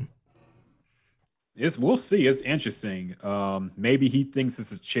or something. We'll see. It's interesting. Maybe he thinks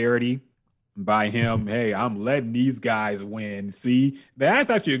this is charity by him. Hey, I'm letting these guys win. See, that's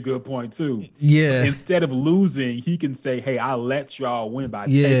actually a good point too. Yeah. Instead of losing, he can say, hey, I'll let y'all win by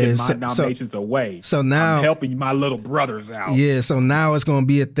taking my nominations away. So now I'm helping my little brothers out. Yeah. So now it's going to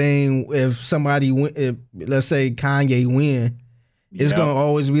be a thing. If somebody if let's say Kanye win, it's going to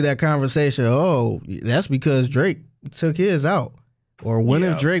always be that conversation. Oh, that's because Drake took his out. Or when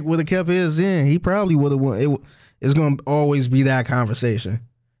if Drake would have kept his in, he probably would have won. It's going to always be that conversation.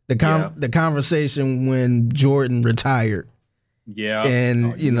 The conversation when Jordan retired. Yeah.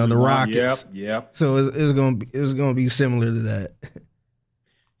 And the Rockets. Yep. So it's gonna be similar to that.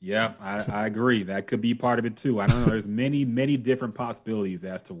 Yeah, I agree. That could be part of it too. I don't know. There's many different possibilities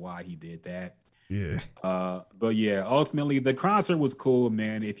as to why he did that. Yeah. But yeah, ultimately the concert was cool,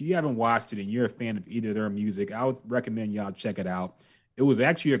 man. If you haven't watched it and you're a fan of either of their music, I would recommend y'all check it out. It was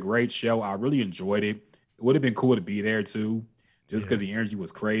actually a great show. I really enjoyed it. It would have been cool to be there too, just because the energy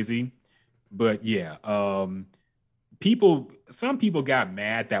was crazy. But yeah, some people got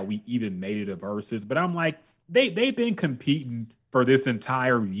mad that we even made it a versus, but I'm like, they've been competing for this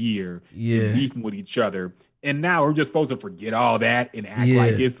entire year, beefing with each other, and now we're just supposed to forget all that and act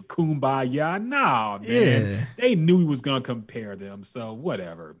like it's kumbaya. No, man, they knew we was gonna compare them, so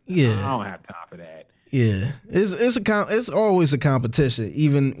whatever. I don't have time for that. Yeah, it's always a competition,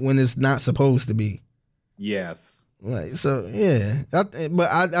 even when it's not supposed to be. Yes. Like, so yeah,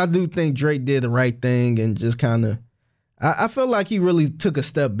 but I do think Drake did the right thing and just kind of, I feel like he really took a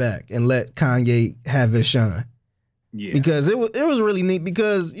step back and let Kanye have his shine. Yeah. Because it was really neat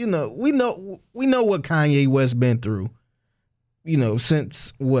because, we know what Kanye West been through,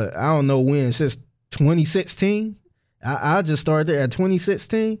 since what, I don't know when, since 2016. I just started there at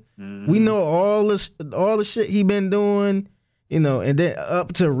 2016. We know all the shit he been doing, and then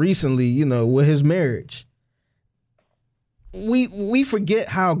up to recently, with his marriage. We forget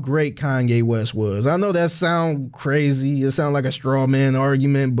how great Kanye West was. I know that sound crazy. It sounds like a straw man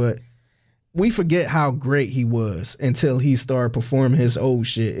argument, but we forget how great he was until he started performing his old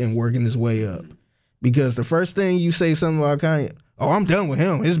shit and working his way up. Because the first thing you say something about Kanye, oh, I'm done with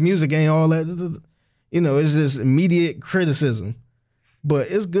him. His music ain't all that. It's just immediate criticism.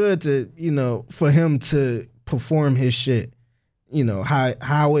 But it's good to, for him to perform his shit,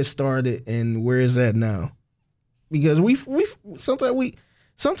 how it started and where it's at now. Because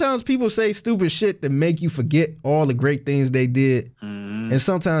sometimes people say stupid shit that make you forget all the great things they did. And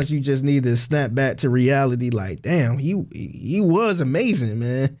sometimes you just need to snap back to reality like, damn, he was amazing,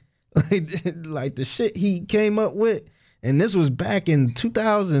 man. Like the shit he came up with. And this was back in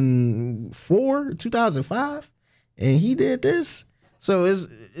 2004, 2005. And he did this. So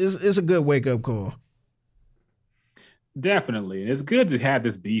it's a good wake-up call. Definitely. And it's good to have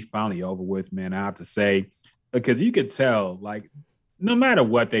this beef finally over with, man, I have to say. Because you could tell, like, no matter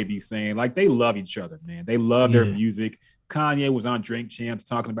what they be saying, like, they love each other, man. They love their music. Kanye was on Drink Champs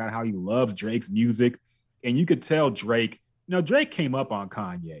talking about how he loves Drake's music. And you could tell Drake, Drake came up on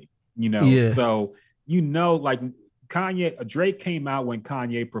Kanye, So, like, Drake came out when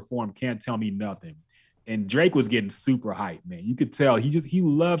Kanye performed Can't Tell Me Nothing. And Drake was getting super hyped, man. You could tell he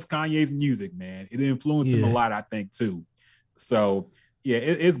loves Kanye's music, man. It influenced him a lot, I think, too. So, yeah,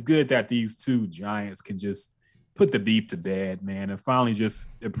 it's good that these two giants can just put the beef to bed, man, and finally just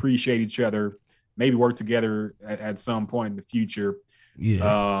appreciate each other, maybe work together at some point in the future.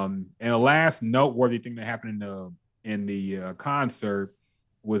 Yeah. And the last noteworthy thing that happened in the concert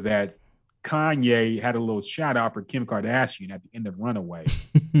was that Kanye had a little shout out for Kim Kardashian at the end of Runaway,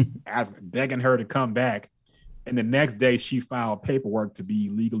 begging her to come back. And the next day she filed paperwork to be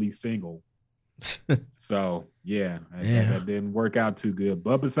legally single. So yeah, that didn't work out too good.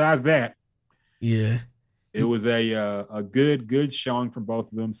 But besides that, it was a good showing from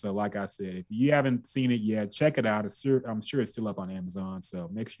both of them. So like I said, if you haven't seen it yet, check it out. I'm sure it's still up on Amazon. So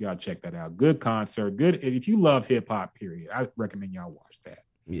make sure y'all check that out. Good concert. Good. If you love hip hop, period, I recommend y'all watch that.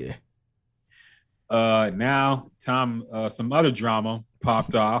 Yeah. Now, Tom, some other drama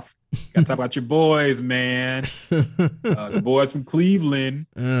popped off. Got to talk about your boys, man. The boys from Cleveland.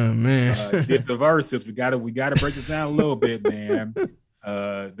 Oh man, did the verses. We gotta break this down a little bit, man.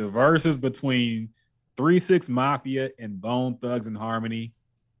 The verses between 3 6 Mafia and Bone Thugs and Harmony.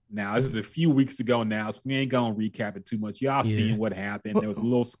 Now, this is a few weeks ago now, so we ain't gonna recap it too much. Y'all seen what happened. There was a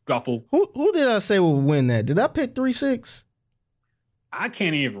little scuffle. Who did I say will win that? Did I pick 3 6? I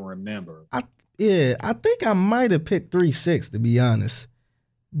can't even remember. I think I might have picked 3 6 to be honest.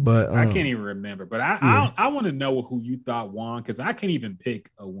 But I can't even remember. But I want to know who you thought won, because I can't even pick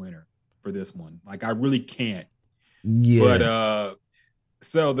a winner for this one. Like, I really can't. Yeah. But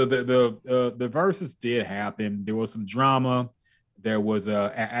so the verses did happen. There was some drama. There was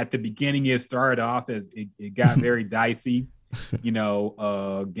at the beginning it started off as it got very dicey.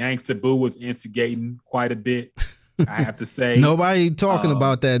 Gangsta Boo was instigating quite a bit, I have to say. Nobody talking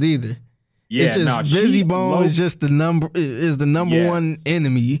about that either. Yeah, it's just Bizzy Bone is just the number one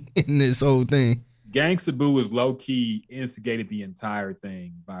enemy in this whole thing. Gangsta Boo was low key instigated the entire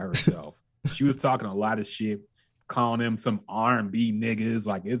thing by herself. She was talking a lot of shit, calling them some R&B niggas.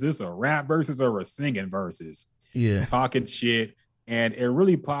 Like, is this a rap versus or a singing versus? Yeah, talking shit, and it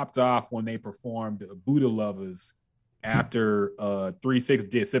really popped off when they performed Buddha Lovers after 3 6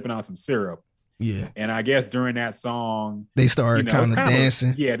 did Sipping on Some Syrup. Yeah. And I guess during that song, they started kind of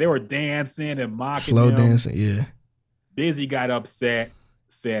dancing. They were dancing and mocking slow them. Dancing, yeah. Bizzy got upset,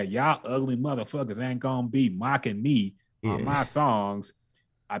 said, y'all ugly motherfuckers ain't gonna be mocking me on my songs.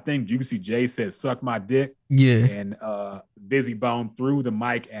 I think Juicy J said, suck my dick. Yeah. And Bizzy Bone threw the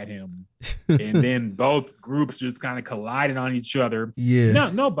mic at him. And then both groups just kind of collided on each other. Yeah.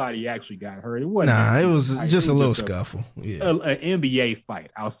 No, nobody actually got hurt. It wasn't. It was just a little scuffle. Yeah. An NBA fight.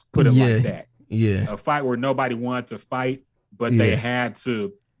 I'll put it like that. Yeah. A fight where nobody wanted to fight, but they had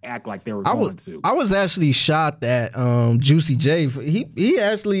to act like they were going to. I was actually shocked that Juicy J, he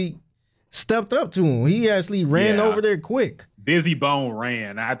actually stepped up to him. He actually ran over there quick. Bizzy Bone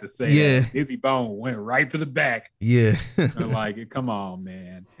ran, I have to say. Yeah. Bizzy Bone went right to the back. Yeah. Like, come on,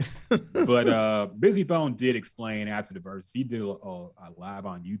 man. But Bizzy Bone did explain after the verse. He did a live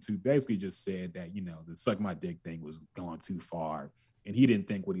on YouTube, basically just said that, the suck my dick thing was going too far. and he didn't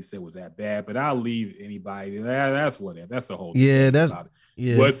think what he said was that bad. But I'll leave anybody. That's whatever. That's the whole Yeah, thing that's about it.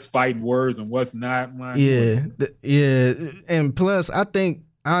 yeah. What's fighting words and what's not. Yeah, yeah, and plus, I think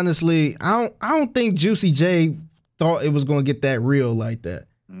honestly, I don't think Juicy J thought it was gonna get that real like that,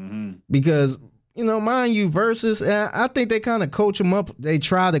 because mind you, Versus, I think they kind of coach him up. They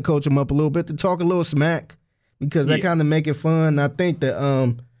try to coach him up a little bit to talk a little smack, because they kind of make it fun. I think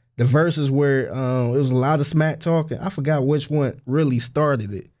the Verses where it was a lot of smack talking. I forgot which one really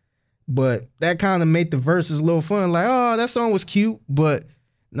started it, but that kind of made the Verses a little fun. Like, oh, that song was cute, but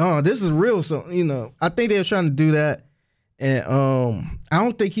no, this is real. So I think they were trying to do that, and I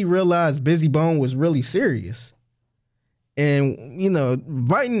don't think he realized Busy Bone was really serious. And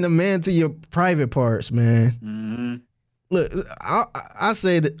inviting the man to your private parts, man. Look, I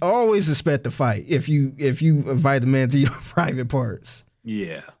say that always expect to fight if you invite the man to your private parts.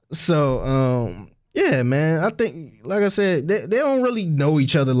 Yeah. So yeah, man. I think, like I said, they don't really know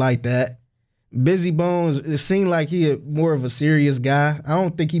each other like that. Busy Bones, it seemed like he more of a serious guy. I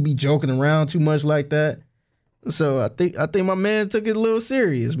don't think he be joking around too much like that. So I think my man took it a little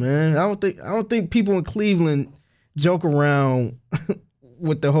serious, man. I don't think people in Cleveland joke around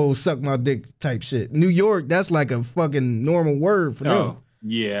with the whole suck my dick type shit. New York, that's like a fucking normal word for them.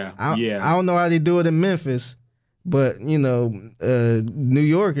 Yeah. I don't know how they do it in Memphis, but New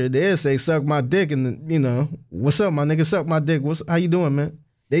Yorker, they'll say suck my dick, and what's up, my nigga, suck my dick. How you doing, man?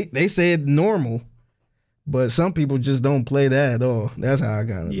 They say it normal, but some people just don't play that at all. That's how I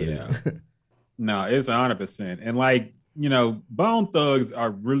got it. Yeah. No, it's 100%. And like, Bone Thugs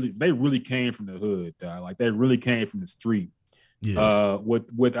they really came from the hood, like they really came from the street. Yeah.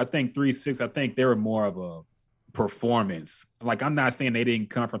 With I think 3-6, I think they were more of a performance. Like, I'm not saying they didn't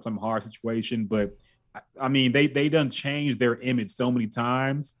come from some hard situation, but I mean they done changed their image so many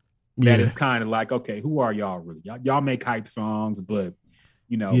times that it's kind of like, okay, who are y'all really? Y'all make hype songs, but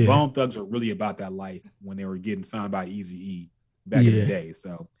Bone Thugs are really about that life when they were getting signed by Eazy-E back in the day.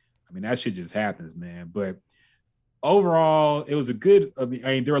 So I mean, that shit just happens, man. But overall, it was a good. I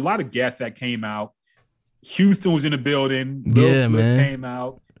mean, there were a lot of guests that came out. Houston was in the building. Lil Flip came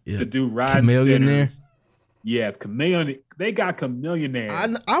out to do Ride Spinners. Yes, Chameleon. They got Chameleon there.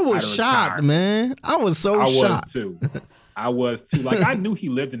 I was shocked, man. I was so shocked. I was too. Like, I knew he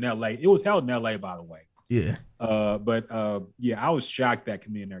lived in L.A. It was held in L.A., by the way. Yeah. But I was shocked that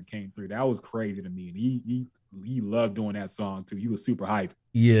Chameleon there came through. That was crazy to me. And he loved doing that song too. He was super hyped.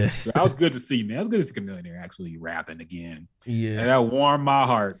 Yeah. So that was good to see, man. It was good to see Chameleon there actually rapping again. Yeah. And that warmed my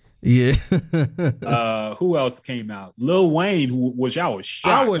heart. Yeah. Who else came out? Lil Wayne, which I was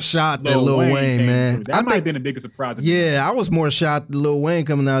shocked. I was shocked that Lil Wayne, man. That might have been the biggest surprise. Yeah, I was more shocked that Lil Wayne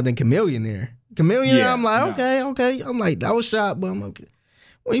coming out than Chameleon there. Chameleon, I'm like, okay. I'm like, I was shocked, but I'm okay.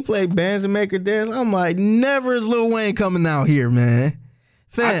 When he played Bands and Maker Dance, I'm like, never is Lil Wayne coming out here, man.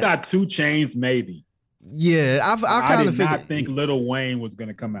 I thought 2 Chainz maybe. Yeah, I kind of did not think Lil Wayne was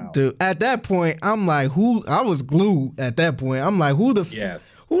gonna come out. Dude, at that point, I'm like, who? I was glued at that point. I'm like, who the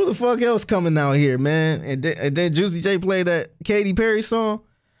fuck else coming out here, man? And then Juicy J played that Katy Perry song.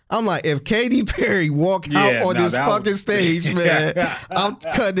 I'm like, if Katy Perry walk out on this fucking stage, man, I'm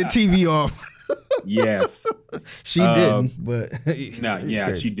cutting the TV off. Yes, she didn't, but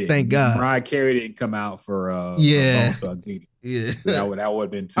she did. Thank God. Mariah Carey didn't come out for Bone Thugs either. Yeah, that would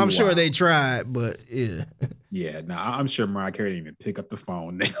have been too. I'm sure they tried, but I'm sure Mariah Carey didn't even pick up the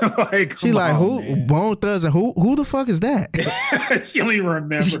phone. Like, she like, who? Man. Bone Thugs and who the fuck is that? She don't even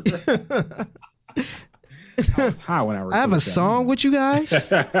remember. I was high when I have a song with you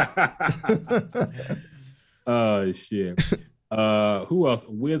guys. Oh shit. Who else?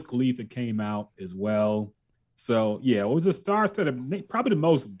 Wiz Khalifa came out as well. So yeah, it was a star-studded, probably the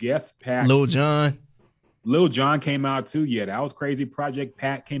most guest-packed. Lil Jon came out too. Yeah, that was crazy. Project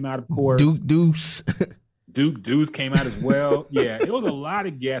Pat came out, of course. Duke Deuce came out as well. Yeah, it was a lot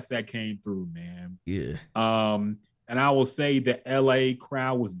of guests that came through, man. Yeah. And I will say the LA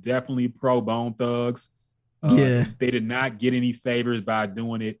crowd was definitely pro Bone Thugs. They did not get any favors by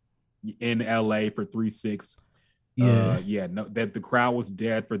doing it in LA for 3-6. That the crowd was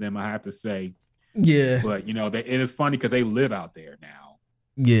dead for them, I have to say. Yeah. But and it's funny because they live out there now.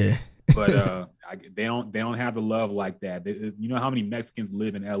 Yeah. But they don't have the love like that. You know how many Mexicans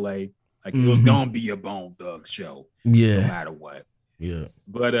live in LA? Like, it was gonna be a Bone Thugs show, no matter what. Yeah.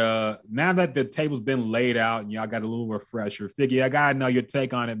 But now that the table's been laid out and y'all got a little refresher, Figgy, I gotta know your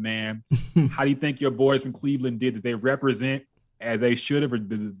take on it, man. How do you think your boys from Cleveland did? Did they represent as they should have, or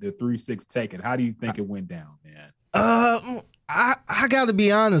did the 3-6 take it? How do you think it went down, man? I gotta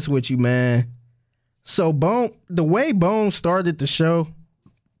be honest with you, man. So the way Bone started the show,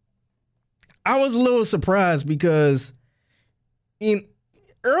 I was a little surprised because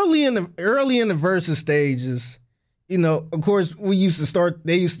early in the versus stages, you know, of course they used to start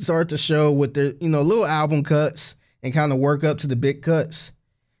the show with their, you know, little album cuts and kind of work up to the big cuts.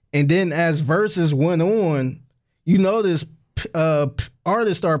 And then as verses went on, you notice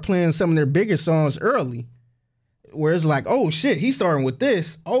artists start playing some of their bigger songs early, where it's like, oh shit, he's starting with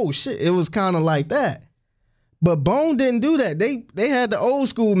this. Oh shit, it was kind of like that. But Bone didn't do that. They had the old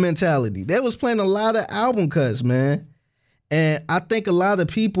school mentality. They was playing a lot of album cuts, man. And I think a lot of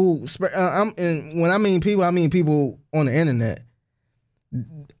people, and when I mean people on the internet,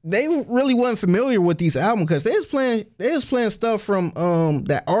 they really wasn't familiar with these album cuts. They was playing stuff from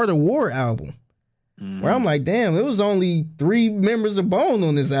that Art of War album. Where I'm like, damn, it was only 3 members of Bone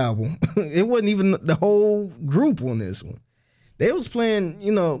on this album. It wasn't even the whole group on this one. They was playing,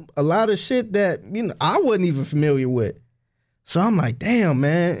 you know, a lot of shit that, you know, I wasn't even familiar with. So I'm like, damn,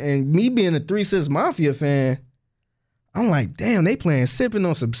 man. And me being a 3 6 Mafia fan, I'm like, damn, they playing Sipping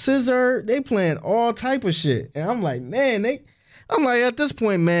on some scissor. They playing all type of shit. And I'm like, man, I'm like, at this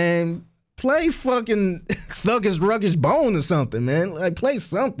point, man, play fucking Thuggish Ruggish Bone or something, man. Like, play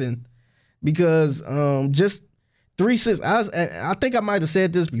something. Because just 3 6, I think I might have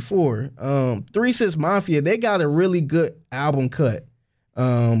said this before. 3 6 Mafia, they got a really good album cut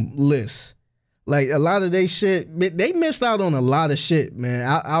list. Like, a lot of they shit, they missed out on a lot of shit, man.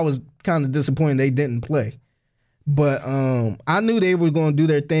 I was kind of disappointed they didn't play. But I knew they were going to do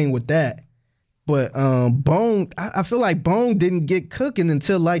their thing with that. But Bone, I feel like Bone didn't get cooking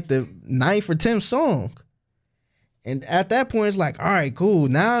until like the 9th or 10th song. And at that point, it's like, all right, cool.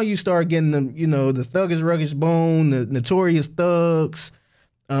 Now you start getting the, you know, the Thuggish Ruggish Bone, the Notorious Thugs,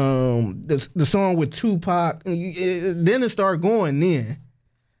 the song with Tupac. Then it started going then.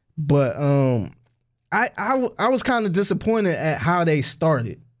 But I was kind of disappointed at how they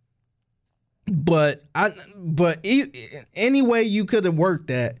started. But any way you could have worked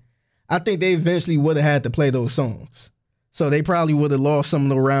that, I think they eventually would have had to play those songs. So they probably would have lost some of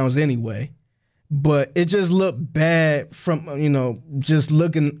the rounds anyway. But it just looked bad from, you know, just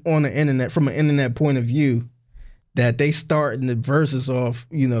looking on the internet, from an internet point of view, that they starting the verses off,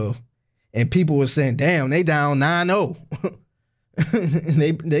 you know, and people were saying, damn, they down 9-0.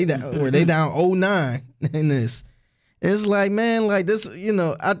 they down 0-9 in this. It's like, man, like this, you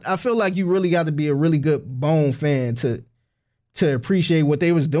know, I feel like you really got to be a really good Bone fan to appreciate what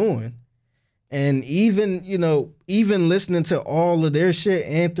they was doing. And even, you know, even listening to all of their shit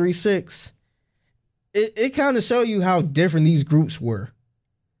and 3 6, it kind of show you how different these groups were,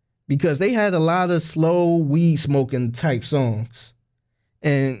 because they had a lot of slow weed smoking type songs,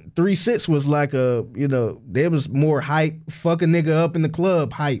 and 3 6 was like a, you know, there was more hype, fuck a nigga up in the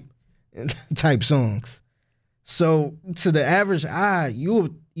club hype type songs. So to the average eye,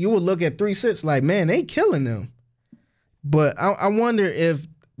 you would look at 3 6 like, man, they killing them. But I wonder if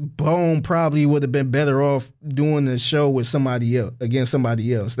Bone probably would have been better off doing the show with somebody else, against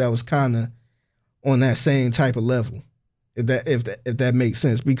somebody else that was kind of on that same type of level, if that makes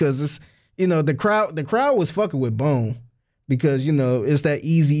sense, because it's, you know, the crowd was fucking with Bone because, you know, it's that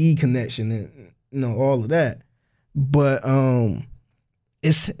Eazy-E connection and, you know, all of that. But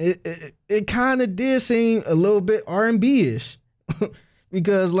it kind of did seem a little bit R&B-ish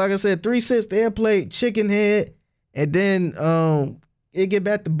because, like I said, 3 6 they had played Chicken Head, and then it get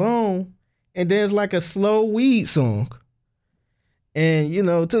back to Bone, and there's like a slow weed song. And, you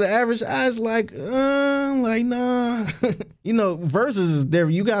know, to the average eye, it's like nah. You know, verses is there.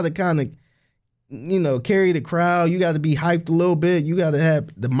 You got to kind of, you know, carry the crowd. You got to be hyped a little bit. You got to have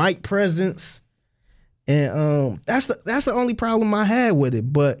the mic presence. And that's the only problem I had with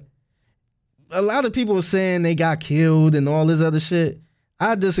it. But a lot of people were saying they got killed and all this other shit.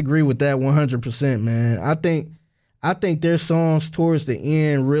 I disagree with that 100%, man. I think their songs towards the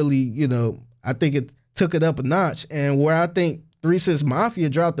end really, you know, I think it took it up a notch. And where I think 3 6 Mafia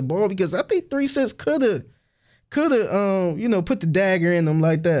dropped the ball, because I think 3 6 could have you know, put the dagger in them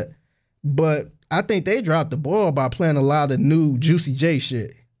like that. But I think they dropped the ball by playing a lot of new Juicy J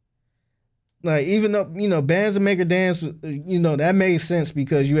shit. Like, even though, you know, Bands That Make Her Dance, you know, that made sense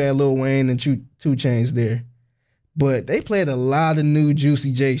because you had Lil Wayne and 2 Chainz there. But they played a lot of new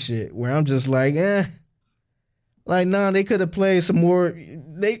Juicy J shit where I'm just like, like, nah, they could have played some more.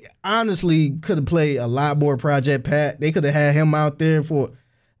 They honestly could have played a lot more Project Pat. They could have had him out there for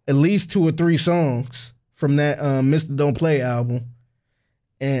at least 2 or 3 songs from that Mr. Don't Play album.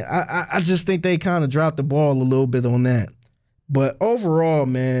 And I just think they kind of dropped the ball a little bit on that. But overall,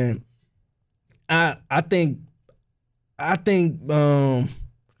 man, I think I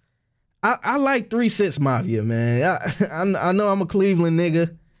like 3 6 Mafia, man. I know I'm a Cleveland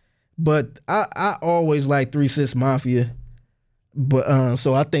nigga, but I always like 3 6 Mafia. But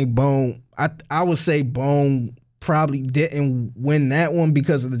so I think Bone. I would say Bone probably didn't win that one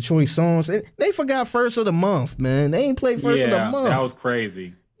because of the choice songs. They forgot first of the month, man. They ain't played first of the month. That was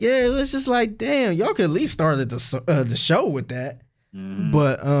crazy. Yeah, it's just like, damn, y'all could at least started the show with that. Mhm.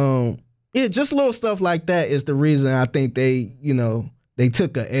 But yeah, just little stuff like that is the reason I think they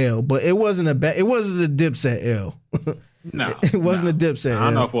took a L. But it wasn't it wasn't a Dipset L. No, It wasn't a Dipset. I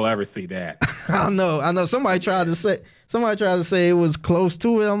don't know L. if we'll ever see that. I know. Somebody tried to say it was close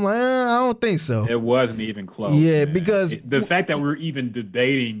to it. I'm like, I don't think so. It wasn't even close. Yeah, man. because the fact that we're even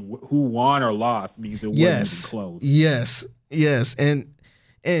debating who won or lost means it wasn't even close. Yes,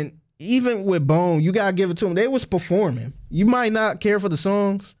 and even with Bone, you gotta give it to them. They was performing. You might not care for the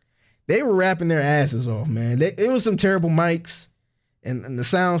songs. They were rapping their asses off, man. It was some terrible mics, and the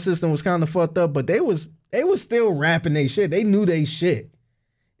sound system was kind of fucked up, but they was still rapping their shit. They knew they shit.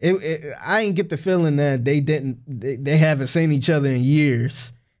 I ain't get the feeling that they haven't seen each other in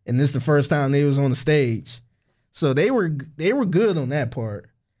years, and this is the first time they was on the stage. So they were good on that part.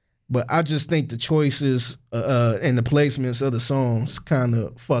 But I just think the choices and the placements of the songs kind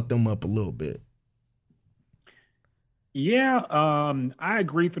of fucked them up a little bit. Yeah, I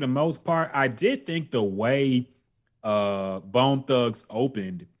agree for the most part. I did think the way Bone Thugs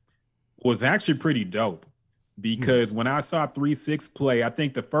opened was actually pretty dope because when I saw 3-6 play, I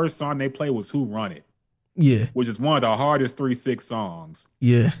think the first song they played was Who Run It, Yeah, which is one of the hardest 3-6 songs.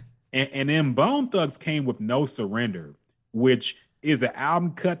 yeah, And then Bone Thugs came with No Surrender, which is an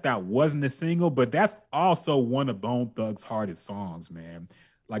album cut that wasn't a single, but that's also one of Bone Thugs' hardest songs, man.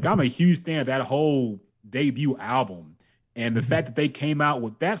 Like, I'm a huge fan of that whole debut album. And the fact that they came out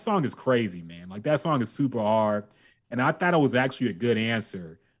with that song is crazy, man. Like, that song is super hard. And I thought it was actually a good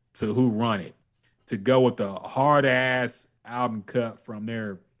answer to Who Run It, to go with the hard-ass album cut from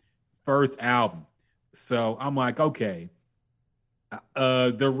their first album. So I'm like, okay.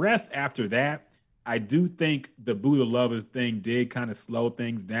 The rest after that, I do think the Buddha Lovers thing did kind of slow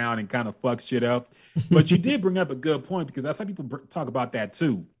things down and kind of fuck shit up. But you did bring up a good point because that's how people talk about that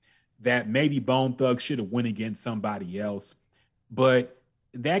too, that maybe Bone Thugs should have went against somebody else. But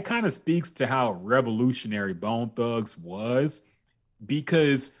that kind of speaks to how revolutionary Bone Thugs was,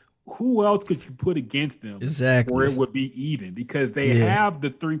 because who else could you put against them exactly. where it would be even? Because they have the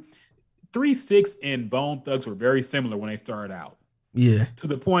 3-6 and Bone Thugs were very similar when they started out. Yeah. To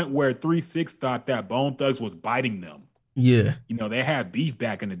the point where 3-6 thought that Bone Thugs was biting them. Yeah. You know, they had beef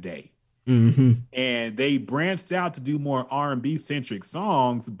back in the day. Mm-hmm. And they branched out to do more R&B centric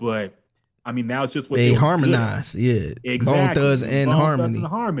songs, but I mean, now it's just what they were harmonized. good. Yeah. Exactly. Bone Thugs and Bone Harmony. Thugs and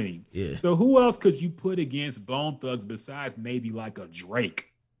Harmony. Yeah. So who else could you put against Bone Thugs besides maybe like a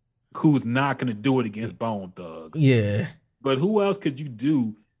Drake, who's not going to do it against Bone Thugs? Yeah. But who else could you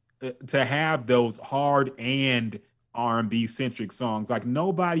do to have those hard and R&B centric songs? Like,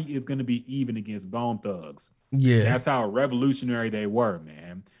 nobody is going to be even against Bone Thugs. Yeah. That's how revolutionary they were,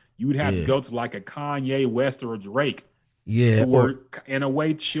 man. You would have to go to like a Kanye West or a Drake. Yeah. Or in a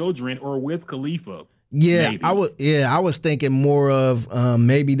way, Children or Wiz Khalifa. Yeah, maybe. I was thinking more of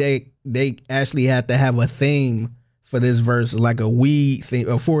maybe they actually had to have a theme for this verse, like a weed theme,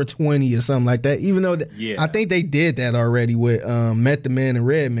 a 420 or something like that. Even though I think they did that already with Method Man and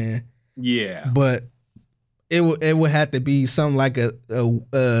Redman. Yeah, but it would have to be something like a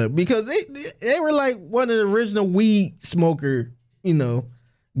because they were like one of the original weed smoker,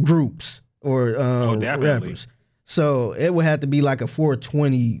 groups or rappers. So it would have to be like a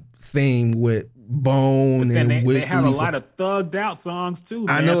 420 theme with Bone but then and they Wiz have Khalifa. a lot of thugged out songs too.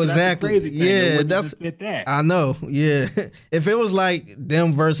 Man. I know So exactly. That's the crazy thing. It Yeah, wouldn't that's even fit that. I know. Yeah, if it was like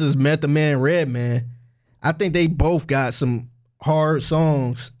them versus Method Man, Redman, I think they both got some hard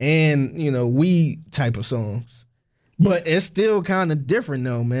songs and weed type of songs. But it's still kind of different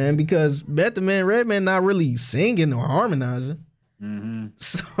though, man, because Method Man, Redman not really singing or harmonizing. Mm-hmm.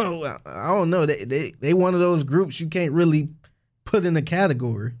 So I don't know. They one of those groups you can't really put in a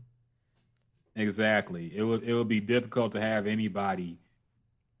category. Exactly. It would be difficult to have anybody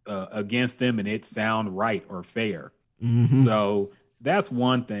against them and it sound right or fair. Mm-hmm. So that's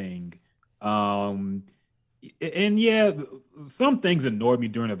one thing. And yeah, some things annoyed me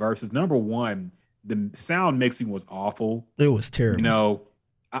during the verses. Number one, the sound mixing was awful. It was terrible.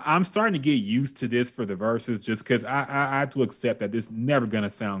 I'm starting to get used to this for the verses just because I have to accept that this is never going to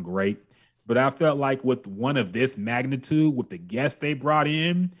sound great. But I felt like with one of this magnitude, with the guests they brought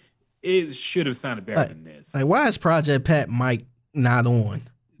in, it should have sounded better than this. Like, why is Project Pat mic not on?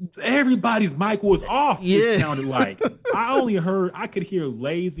 Everybody's mic was off. Yeah. It sounded like I could hear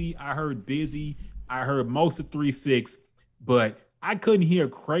Lazy, I heard Busy, I heard most of 3-6, but I couldn't hear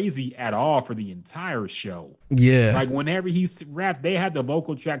Crazy at all for the entire show. Yeah. Like whenever he rapped, they had the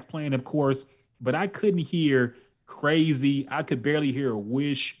vocal tracks playing, of course, but I couldn't hear Crazy. I could barely hear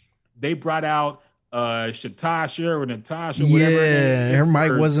Wish. They brought out Shatasha or Natasha, whatever. Yeah, her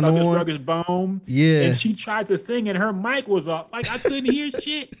mic wasn't on. Sluggish Bone. Yeah. And she tried to sing and her mic was off. Like I couldn't hear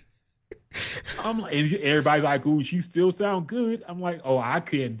shit. I'm like, and everybody's like, ooh, she still sound good. I'm like, oh, I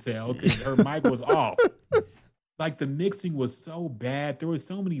couldn't tell because her mic was off. Like the mixing was so bad. There were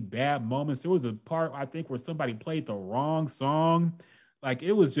so many bad moments. There was a part, I think, where somebody played the wrong song. Like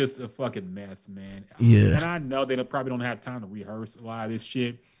it was just a fucking mess, man. Yeah. And I know they probably don't have time to rehearse a lot of this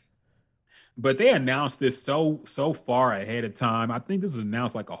shit. But they announced this so far ahead of time. I think this was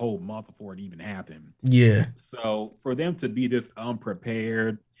announced like a whole month before it even happened. Yeah. So for them to be this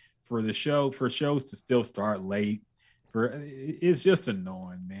unprepared, for shows to still start late, it's just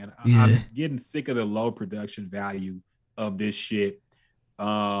annoying, man. Yeah. I'm getting sick of the low production value of this shit.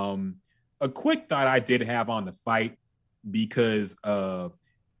 A quick thought I did have on the fight because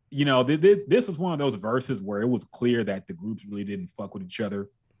this was one of those verses where it was clear that the groups really didn't fuck with each other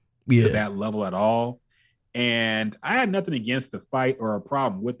to that level at all. And I had nothing against the fight or a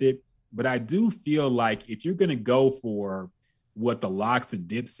problem with it, but I do feel like if you're gonna go for what the Lox and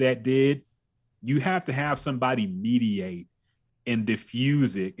Dipset did, you have to have somebody mediate and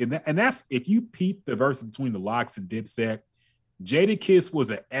diffuse it. And that's, if you peep the verse between the Lox and Dipset, Jadakiss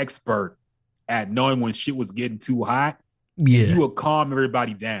was an expert at knowing when shit was getting too hot. Yeah. He would calm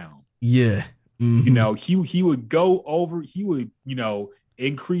everybody down. Yeah. Mm-hmm. He would go over, he would,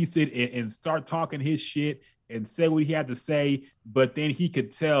 increase it and start talking his shit and say what he had to say. But then he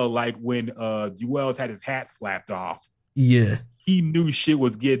could tell, like when Juelz had his hat slapped off. Yeah. He knew shit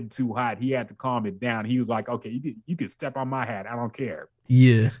was getting too hot. He had to calm it down. He was like, okay, you can step on my hat. I don't care.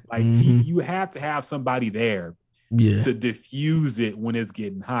 Yeah. Like you have to have somebody there to diffuse it when it's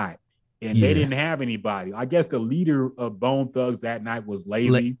getting hot. And they didn't have anybody. I guess the leader of Bone Thugs that night was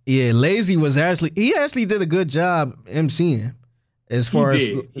Lazy. Lazy was he actually did a good job emceeing as far as,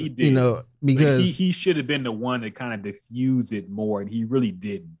 he did. because he should have been the one to kind of diffuse it more, and he really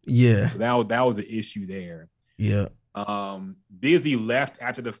didn't. Yeah. So that was an issue there. Yeah. Busy left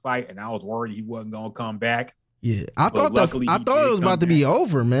after the fight, and I was worried he wasn't gonna come back. Yeah, I thought it was about to be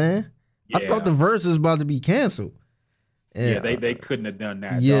over, man. Yeah. I thought the verse was about to be canceled. Yeah, they couldn't have done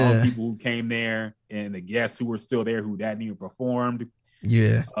that. Yeah, all the people who came there and the guests who were still there who hadn't even performed.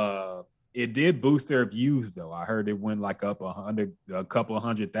 Yeah, it did boost their views though. I heard it went like up a couple of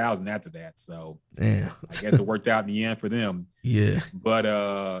 100,000 after that. So damn, I guess it worked out in the end for them. Yeah, but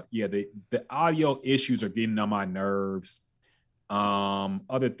the audio issues are getting on my nerves.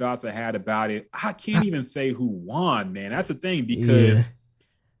 Other thoughts I had about it, I can't even say who won, man. That's the thing, because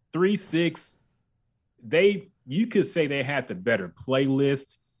 3-6, you could say they had the better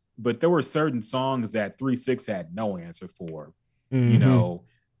playlist, but there were certain songs that 3-6 had no answer for. Mm-hmm.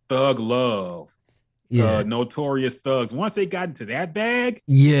 Thug Love, Notorious Thugs. Once they got into that bag,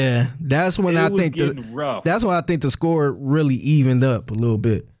 that's when I think rough. That's when I think the score really evened up a little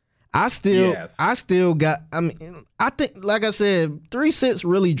bit. I still got. I mean, I think, like I said, 3-6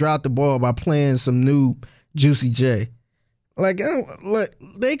 really dropped the ball by playing some new Juicy J. Like, look,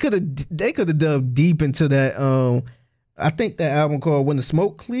 they could have dug deep into that. I think that album called When the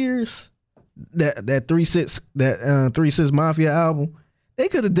Smoke Clears, that 3-6 3-6 Mafia album. They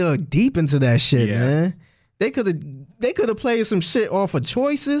could have dug deep into that shit, man. They could have played some shit off of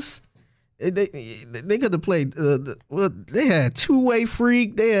Choices. They could have played. They had Two-Way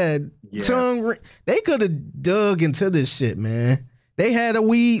Freak. They had Tongue. They could have dug into this shit, man. They had a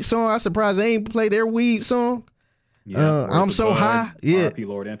weed song. I'm surprised they ain't play their weed song. I'm So High. R.I.P.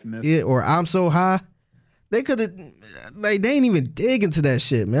 Lord Infamous. Yeah, or I'm So High. They could have. Like, they ain't even dig into that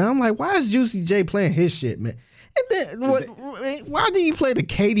shit, man. I'm like, why is Juicy J playing his shit, man? And then, why do you play the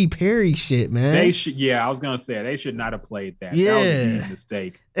Katy Perry shit, man? They should. Yeah, I was gonna say they should not have played that. Yeah, that was a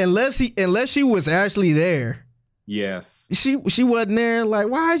mistake. Unless she was actually there. Yes, she wasn't there. Like,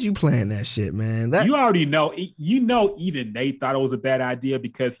 why is you playing that shit, man? You already know. Even Nate thought it was a bad idea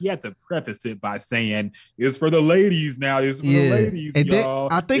because he had to preface it by saying it's for the ladies now. It's for the ladies, and y'all.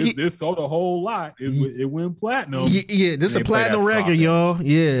 I think this sold a whole lot. It went platinum. Yeah, this is a platinum record, y'all.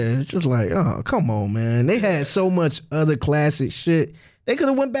 Yeah, it's just like, oh, come on, man. They had so much other classic shit. They could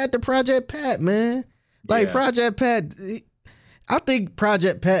have went back to Project Pat, man. Like Project Pat. I think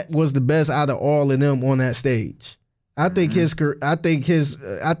Project Pat was the best out of all of them on that stage. I think I think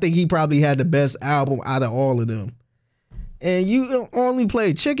he probably had the best album out of all of them. And you only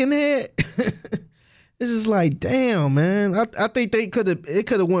played Chicken Head. It's just like, damn, man. I think it could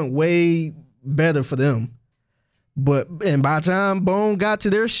have went way better for them. But and by the time Bone got to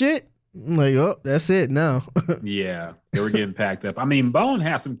their shit, I'm like, oh, that's it now. Yeah, they were getting packed up. I mean, Bone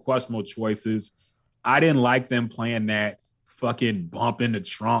has some questionable choices. I didn't like them playing that fucking Bump in the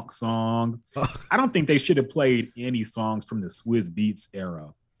Trunk song. I don't think they should have played any songs from the Swizz Beatz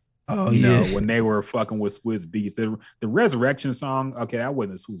era. Oh, you yeah. know, when they were fucking with Swizz Beatz. The Resurrection song, okay, that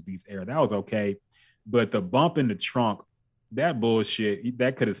wasn't the Swizz Beatz era. That was okay. But the Bump in the Trunk, that bullshit,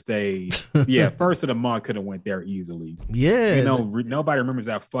 that could have stayed. Yeah, first of the month could have went there easily. Yeah. You know, nobody remembers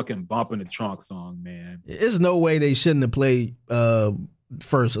that fucking Bump in the Trunk song, man. There's no way they shouldn't have played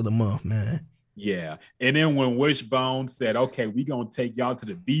first of the month, man. Yeah. And then when Wishbone said, okay, we gonna take y'all to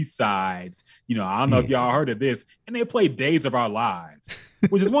the B-sides, you know, I don't know if y'all heard of this, and they played Days of Our Lives,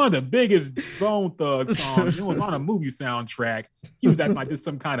 which is one of the biggest Bone Thug songs. It was on a movie soundtrack. He was acting like this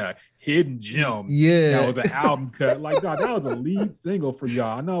some kind of hidden gem. Yeah. That was an album cut. Like, God, that was a lead single for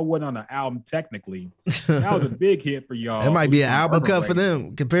y'all. I know it wasn't on an album technically. That was a big hit for y'all. That might be an album Urban cut for Radio.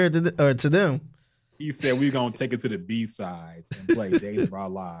 them compared to them. He said, we're going to take it to the B-sides and play Days of Our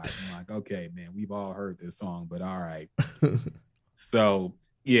Lives. I'm like, okay, man, we've all heard this song, but all right. So,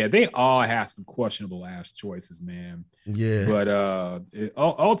 yeah, they all have some questionable ass choices, man. Yeah. But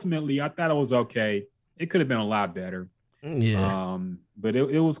ultimately, I thought it was okay. It could have been a lot better. Yeah. But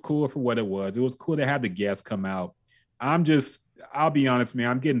it was cool for what it was. It was cool to have the guests come out. I'll be honest, man,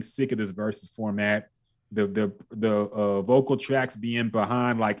 I'm getting sick of this versus format. The vocal tracks being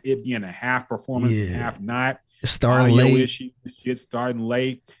behind, like it being a half performance, half not. Starting audio late. issue, shit starting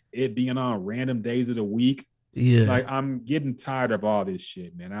late. It being on random days of the week. Yeah. Like I'm getting tired of all this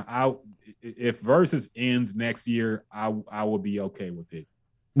shit, man. If Versus ends next year, I will be okay with it.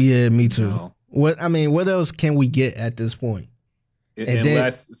 Yeah, me too. You know? What else can we get at this point?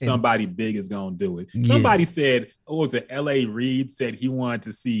 Unless somebody big is gonna do it. Yeah. Somebody said, was it L.A. Reid said he wanted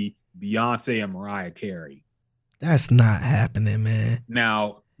to see Beyonce and Mariah Carey. That's not happening, man.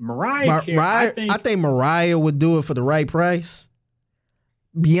 Now, Mariah Carey, I think Mariah would do it for the right price.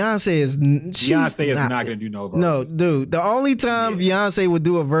 Beyonce is not going to do no verses. No, dude. The only time Beyonce would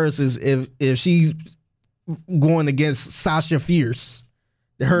do a verse is if she's going against Sasha Fierce,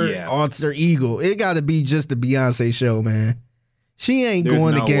 her alter ego. It got to be just the Beyonce show, man. She ain't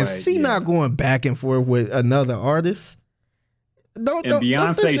going against. She's not going back and forth with another artist. Don't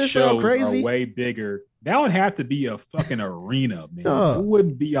Beyonce shows crazy. are way bigger. That would have to be a fucking arena, man. It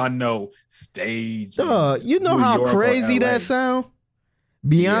wouldn't be on no stage. You know how crazy that sound?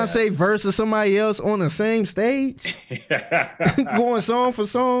 Beyonce versus somebody else on the same stage, going song for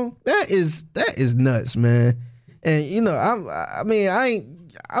song. That is nuts, man. And you know,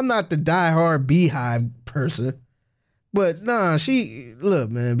 I'm not the diehard Beehive person, but nah, look,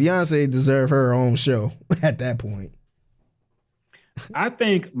 man, Beyonce deserved her own show at that point. I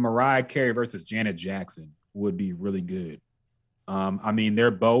think Mariah Carey versus Janet Jackson would be really good. I mean,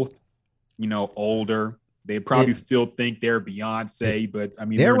 they're both, older. They probably still think they're Beyonce, but I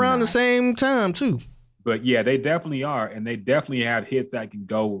mean, they're around the same time too. But yeah, they definitely are. And they definitely have hits that can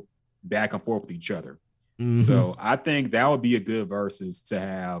go back and forth with each other. Mm-hmm. So I think that would be a good versus to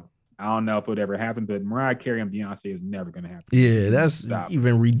have. I don't know if it would ever happen, but Mariah Carey and Beyonce is never going to happen. Yeah, that's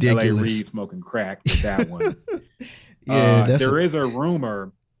even ridiculous. L.A. Reid smoking crack with that one. There is a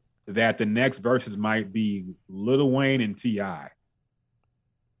rumor that the next verses might be Lil Wayne and T.I.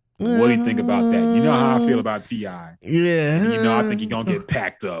 What do you think about that? You know how I feel about T.I. Yeah. I think he's going to get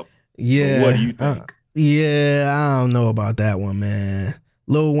packed up. Yeah. But what do you think? I don't know about that one, man.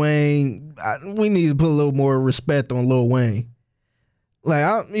 Lil Wayne, we need to put a little more respect on Lil Wayne. Like,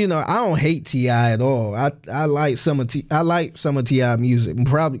 I don't hate T.I. at all. I like some of T.I. music,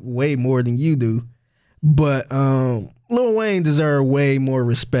 probably way more than you do. But Lil Wayne deserves way more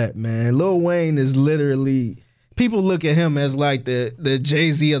respect, man. Lil Wayne is literally, people look at him as like the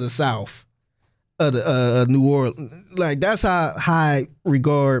Jay-Z of the South, of the New Orleans. Like, that's how high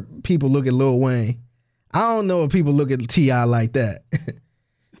regard people look at Lil Wayne. I don't know if people look at T.I. like that.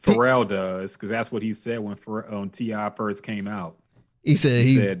 Pharrell does, because that's what he said when T.I. first came out. He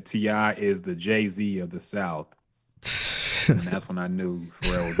said T.I. is the Jay-Z of the South. And that's when I knew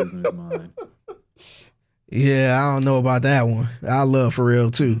Pharrell was losing his mind. Yeah, I don't know about that one. I love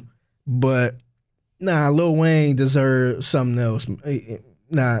Pharrell too. But Lil Wayne deserves something else.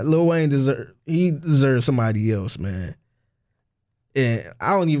 Lil Wayne deserves somebody else, man. And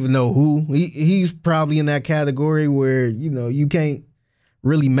I don't even know who. He's probably in that category where, you can't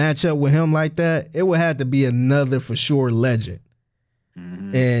really match up with him like that. It would have to be another for sure legend.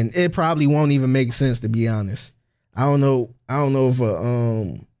 Mm-hmm. And it probably won't even make sense, to be honest. I don't know if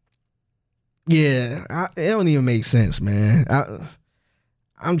it don't even make sense, man.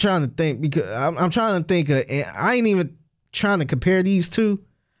 I'm trying to think because I'm trying to think of, and I ain't even trying to compare these two.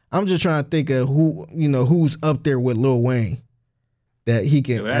 I'm just trying to think of who's up there with Lil Wayne that he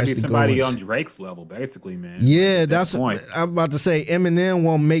can It would have to actually be somebody go on with. Drake's level, basically, man. Yeah, At that that's point. I'm about to say. Eminem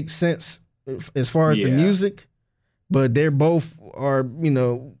won't make sense as far as the Yeah. music, but they're both are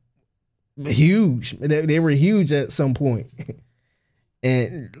huge. They were huge at some point.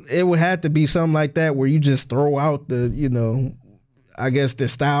 And it would have to be something like that where you just throw out the, I guess the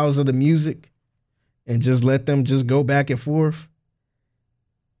styles of the music and just let them just go back and forth.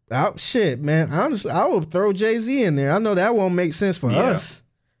 Shit, man. Honestly, I would throw Jay-Z in there. I know that won't make sense for us,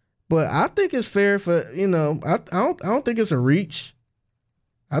 but I think it's fair for, I don't think it's a reach.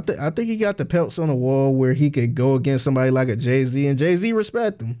 I think he got the pelts on the wall where he could go against somebody like a Jay-Z, and Jay-Z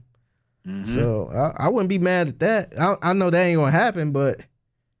respect him. Mhm. So I wouldn't be mad at that. I know that ain't gonna happen, but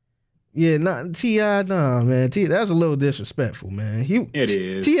yeah, not T.I. Nah, man, that's a little disrespectful, man. It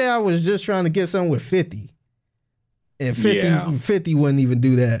is. T.I. was just trying to get something with 50, and 50 wouldn't even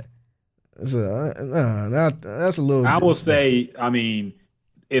do that. So that's a little. I will disrespectful. say, I mean,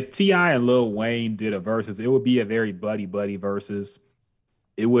 if T.I. and Lil Wayne did a versus, it would be a very buddy versus.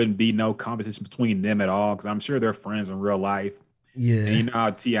 It wouldn't be no competition between them at all because I'm sure they're friends in real life. Yeah, And you know how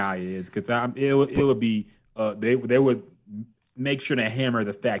T.I. is, because it would be they would make sure to hammer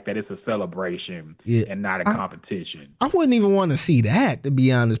the fact that it's a celebration and not a competition. I wouldn't even want to see that, to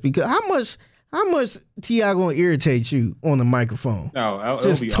be honest, because how much T.I. gonna irritate you on the microphone? No, it'll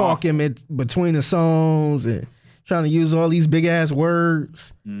Just be talking between the songs and trying to use all these big ass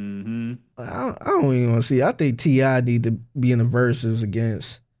words. Mm-hmm. I don't even want to see. I think T.I. need to be in the verses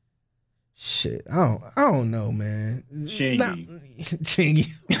against. Shit, I don't know, man. Chingy. Chingy.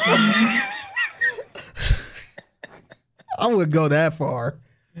 I wouldn't go that far.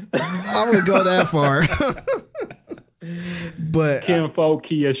 But Kinfo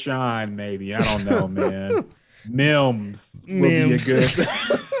Kia Shine, maybe. I don't know, man. Mims would be a good.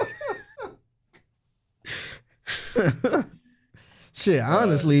 Shit,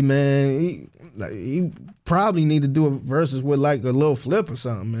 honestly, man, he probably need to do a versus with like a little flip or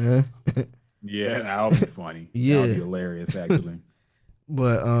something, man. Yeah, that would be funny. Yeah. That would be hilarious, actually.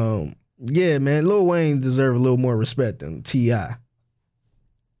 But yeah, man, Lil Wayne deserve a little more respect than T.I.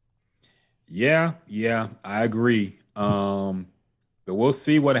 Yeah, I agree. But we'll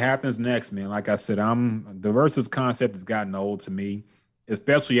see what happens next, man. Like I said, the versus concept has gotten old to me,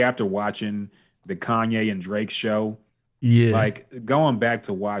 especially after watching the Kanye and Drake show. Yeah. Like going back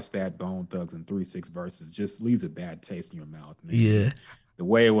to watch that Bone Thugs and 3-6 versus just leaves a bad taste in your mouth, man. Yeah. The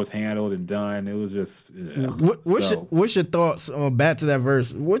way it was handled and done, it was just. What's your thoughts on back to that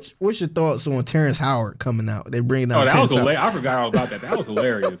verse? What's your thoughts on Terrence Howard coming out? They bringing out. That Terrence was Howard. hilarious. I forgot all about that. That was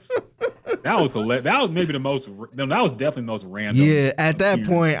hilarious. That was hilarious. That was maybe the most. No, that was definitely the most random. Yeah, at that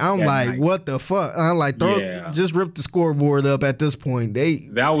point, I'm that like, night. what the fuck? I'm like, just rip the scoreboard up at this point.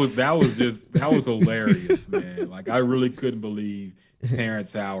 That was hilarious, man. Like I really couldn't believe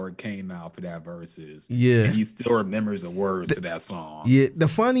Terrence Howard came out for that versus. Yeah. And he still remembers the words to that song. Yeah, the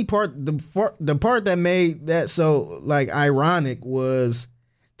funny part, the part that made that so like ironic was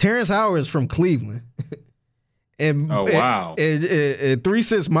Terrence Howard is from Cleveland. And, Oh, wow. And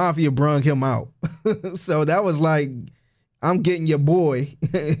 3-6 Mafia brung him out. So that was like, I'm getting your boy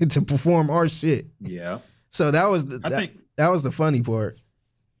to perform our shit. Yeah. So that was that was the funny part.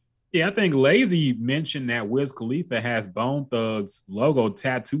 Yeah, I think Lazy mentioned that Wiz Khalifa has Bone Thugs logo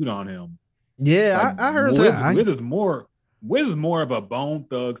tattooed on him. Yeah, Like, I heard Wiz, that. Wiz is more of a Bone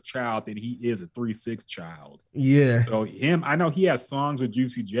Thugs child than he is a 3-6 child. Yeah. So I know he has songs with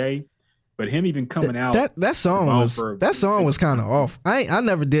Juicy J, but him even coming out That song was kind of off. I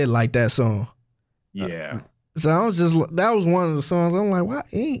never did like that song. Yeah. So I was that was one of the songs. I'm like, why?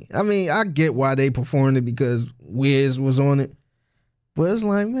 I mean, I get why they performed it because Wiz was on it, but it's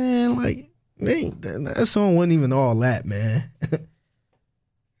like, man, like that song wasn't even all that, man.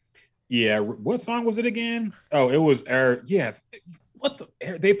 Yeah. What song was it again? Oh, it was yeah.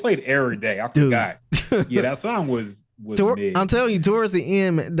 They played every day. I forgot. Yeah, that song was mid. I'm telling you, towards the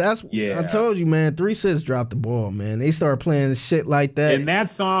end, man, I told you, man, 3-6 dropped the ball, man. They started playing shit like that. And that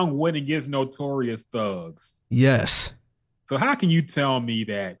song went against Notorious Thugs. Yes. So how can you tell me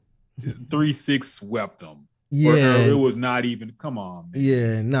that 3-6 swept them? Yeah. Or it was not even. Come on, man.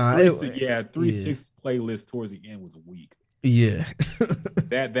 Yeah, nah. 3-6 playlist towards the end was weak. Yeah.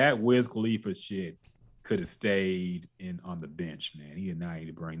 that Wiz Khalifa shit could have stayed on the bench, man. He did not need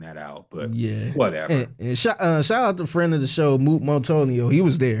to bring that out, but yeah, whatever. And shout out to friend of the show, Moot Motonio. He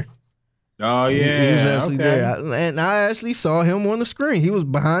was there. Oh yeah, he was actually there, and I actually saw him on the screen. He was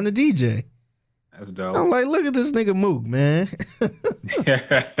behind the DJ. That's dope. I'm like, look at this nigga Mook, man.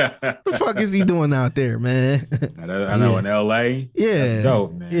 The fuck is he doing out there, man? I know in LA. Yeah. That's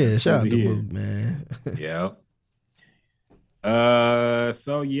dope, man. Yeah, That's shout out good to hear. Mook, man. Yeah.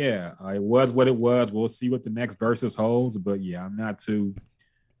 So yeah, it was what it was. We'll see what the next versus holds, but yeah, I'm not too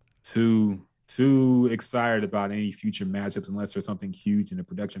excited about any future matchups unless there's something huge and the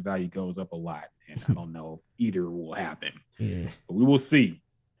production value goes up a lot. And I don't know if either will happen. Yeah. But we will see.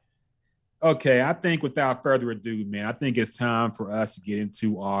 Okay, I think without further ado, man, I think it's time for us to get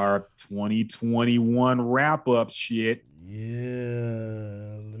into our 2021 wrap-up shit.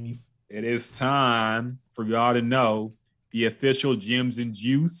 Yeah. It is time for y'all to know the official Gems and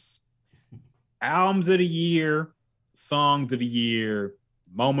Juice albums of the year, songs of the year,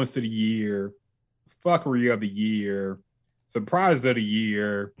 moments of the year, fuckery of the year, surprise of the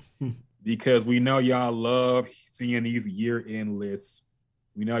year, because we know y'all love seeing these year-end lists.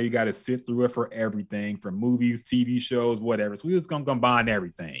 We know you got to sit through it for everything, from movies, TV shows, whatever. So we're just going to combine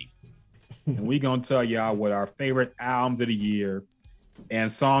everything. And we're going to tell y'all what our favorite albums of the year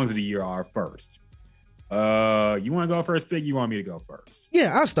and songs of the year are first. You want to go first, Fig? You want me to go first?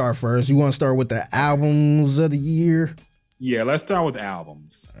 Yeah, I'll start first. You want to start with the albums of the year? Yeah, let's start with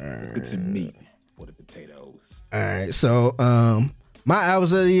albums. Let's get to the meat for the potatoes. All right. So, my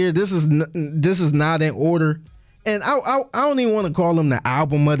albums of the year, this is not in order. And I don't even want to call them the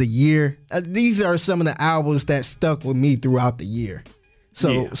album of the year. These are some of the albums that stuck with me throughout the year.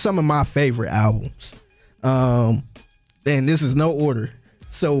 So some of my favorite albums. And this is no order.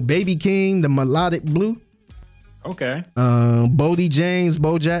 So Baby King, The Melodic Blue. Okay. Bodie James,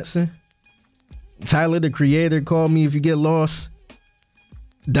 Bo Jackson. Tyler, the Creator, Call Me If You Get Lost.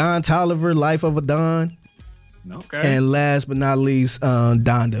 Don Toliver, Life of a Don. Okay. And last but not least,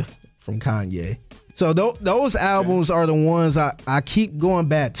 Donda from Kanye. So those albums are the ones I keep going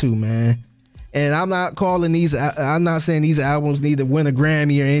back to, man. And I'm not saying these albums need to win a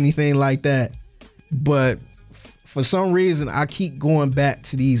Grammy or anything like that. But for some reason, I keep going back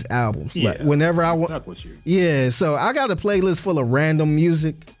to these albums. Yeah, like whenever I want. Stuck with you. Yeah, so I got a playlist full of random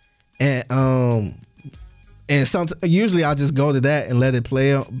music, and usually I just go to that and let it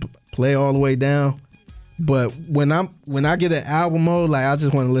play all the way down. But when I get an album mode, like I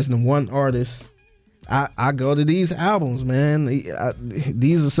just want to listen to one artist, I go to these albums, man.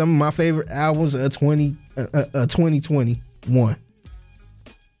 These are some of my favorite albums of 2021.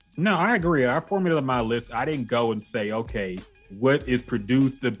 No, I agree. I formulated my list. I didn't go and say, okay, what is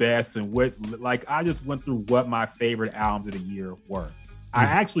produced the best and I just went through what my favorite albums of the year were. I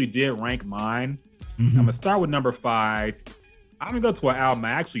actually did rank mine. I'm gonna start with number 5. I'm gonna go to an album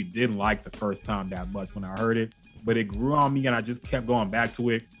I actually didn't like the first time that much when I heard it, but it grew on me and I just kept going back to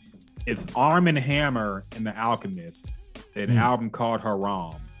it. It's Arm & Hammer and The Alchemist, an album called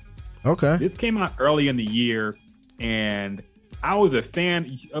Haram. Okay. This came out early in the year, and I was a fan.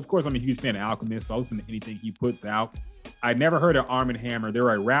 Of course, I'm a huge fan of Alchemist, so I listen to anything he puts out. I'd never heard of Arm & Hammer. They're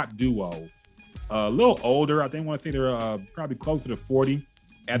a rap duo. A little older. I think I want to say they're probably closer to 40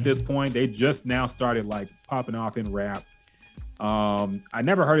 at this point. They just now started like popping off in rap. I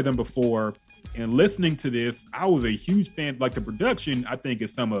never heard of them before. And listening to this, I was a huge fan. Like the production, I think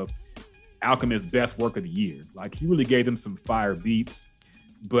is some of Alchemist's best work of the year. Like he really gave them some fire beats.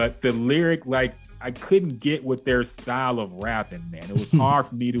 But the lyric, like I couldn't get with their style of rapping, man. It was hard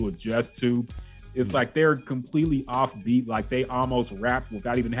for me to adjust to. It's like they're completely offbeat. Like they almost rap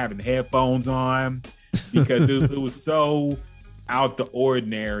without even having headphones on because it was so out the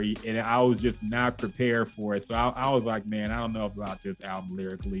ordinary and I was just not prepared for it. So I was like, man, I don't know about this album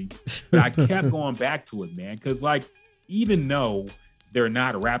lyrically, but I kept going back to it, man. Cause like, even though they're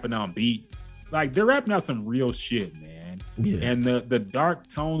not rapping on beat, like they're rapping out some real shit, man. Yeah. And the dark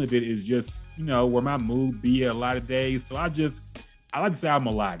tone of it is just, where my mood be a lot of days. So I like this album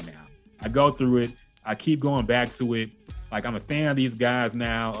a lot now. I go through it. I keep going back to it. Like I'm a fan of these guys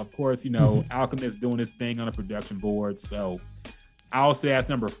now. Of course, Alchemist doing his thing on the production board. So I'll say that's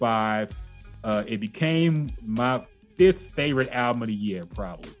number 5. It became my 5th favorite album of the year,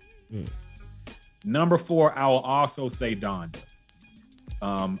 probably. Number 4, I will also say Donda.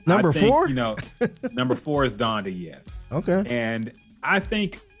 Number 4? Number 4 is Donda, yes. Okay. And I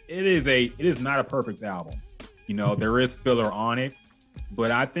think it is not a perfect album. There is filler on it,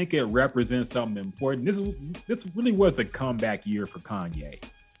 but I think it represents something important. This really was the comeback year for Kanye,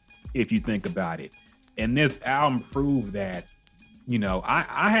 if you think about it. And this album proved that,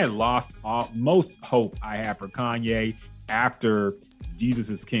 I had lost most hope I had for Kanye after Jesus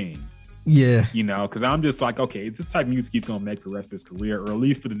is King. Yeah. Because I'm just like, okay, it's the type of music he's going to make for the rest of his career, or at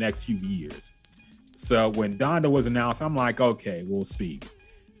least for the next few years. So when Donda was announced, I'm like, okay, we'll see.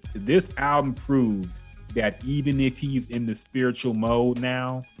 this album proved that even if he's in the spiritual mode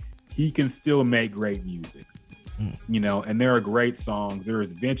now, he can still make great music. You know, and there are great songs. There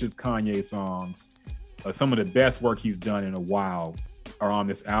is vintage Kanye songs. Some of the best work he's done in a while are on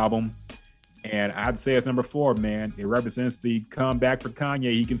this album. And I'd say it's number 4, man. It represents the comeback for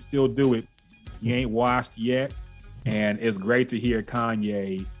Kanye. He can still do it. He ain't washed yet. And it's great to hear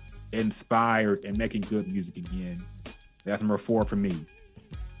Kanye inspired and making good music again. That's number 4 for me.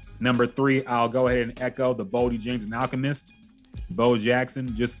 Number 3, I'll go ahead and echo the Boldy James and Alchemist. Bo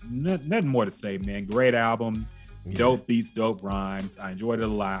Jackson, just nothing more to say, man. Great album. Yeah. Dope beats, dope rhymes. I enjoyed it a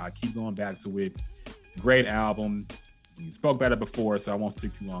lot. I keep going back to it. Great album. We spoke about it before, so I won't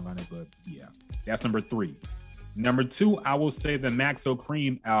stick too long on it, but yeah, that's number 3. Number 2, I will say the Maxo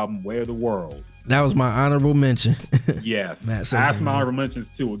Cream album, Way of the World. That was my honorable mention. Yes. I have some honorable mentions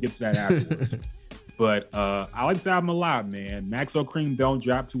too. We'll get to that afterwards. But I like this album a lot, man. Maxo Cream don't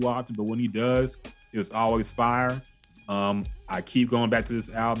drop too often, but when he does, it's always fire. I keep going back to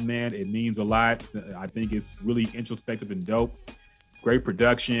this album, man. It means a lot. I think it's really introspective and dope. Great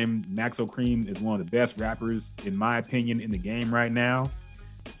production. Maxo Cream is one of the best rappers, in my opinion, in the game right now.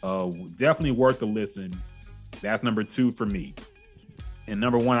 Definitely worth a listen. That's number 2 for me. And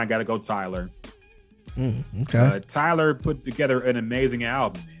number 1, I got to go Tyler. Okay. Tyler put together an amazing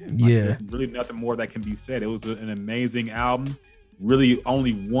album, man. There's really nothing more that can be said. It was an amazing album. Really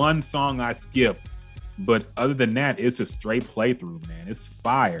only one song I skipped. But other than that, it's a straight playthrough, man. It's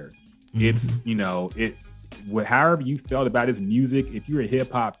fire. It's, you know, however you felt about his music, if you're a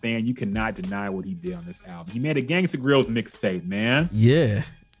hip hop fan, you cannot deny what he did on this album. He made a Gangsta Grillz mixtape, man. Yeah.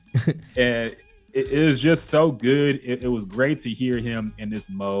 And it is just so good. It was great to hear him in this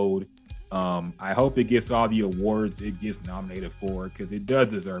mode. I hope it gets all the awards it gets nominated for, because it does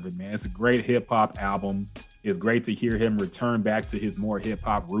deserve it, man. It's a great hip hop album. It's great to hear him return back to his more hip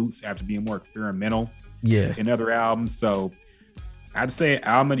hop roots after being more experimental in other albums. So I'd say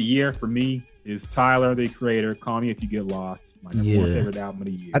album of the year for me is Tyler, the Creator. Call Me If You Get Lost. My number 1 favorite album of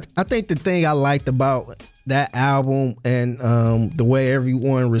the year. I think the thing I liked about that album and the way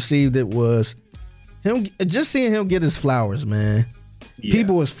everyone received it was him, just seeing him get his flowers, man. Yeah.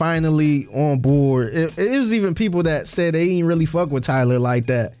 People was finally on board. It was even people that said they didn't really fuck with Tyler like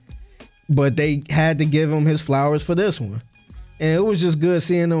that, but they had to give him his flowers for this one. And it was just good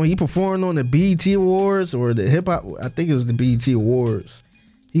seeing him. He performed on the BET Awards or the hip hop. I think it was the BET Awards.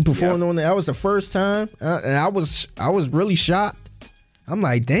 He performed on it. That was the first time, and I was really shocked. I'm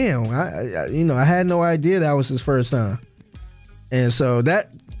like, damn, I had no idea that was his first time. And so that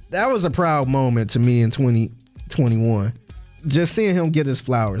was a proud moment to me in 2021. Just seeing him get his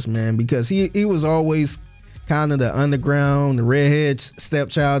flowers, man, because he was always kind of the underground, the redhead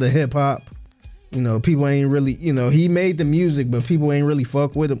stepchild of hip hop. You know, people ain't really, he made the music, but people ain't really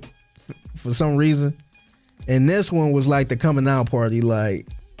fuck with him for some reason. And this one was like the coming out party, like,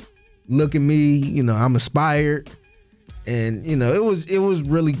 look at me, I'm inspired. And, it was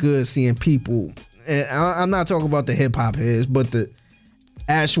really good seeing people. And I'm not talking about the hip hop heads, but the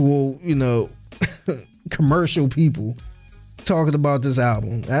actual, commercial people talking about this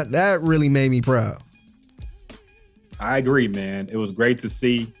album. That really made me proud. I agree, man. It was great to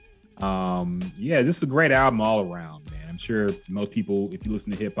see. This is a great album all around, man. I'm sure most people, if you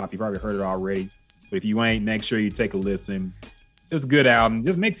listen to hip hop, you've probably heard it already. But if you ain't, make sure you take a listen. It's a good album. It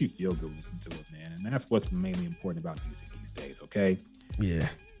just makes you feel good listening to it, man. And that's what's mainly important about music these days, okay? Yeah.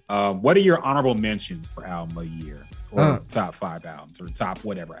 What are your honorable mentions for album of the year? Or top 5 albums or top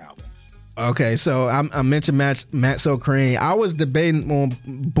whatever albums? Okay, so I mentioned Maxo Cream. I was debating on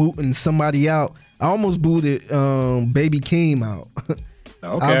booting somebody out. I almost booted Baby Keem out. Okay.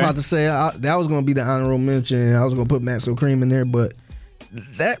 I was about to say that was going to be the honorable mention. I was going to put Maxo Cream in there, but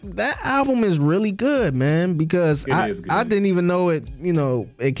that album is really good, man, because I didn't even know it,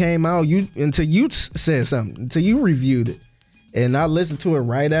 it came out until you said something, until you reviewed it. And I listened to it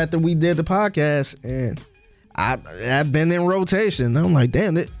right after we did the podcast, and I've been in rotation. I'm like,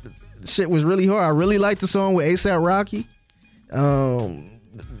 damn, that shit was really hard. I really liked the song with A$AP Rocky.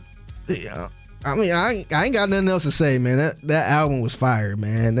 I mean, I ain't got nothing else to say, man. That album was fire,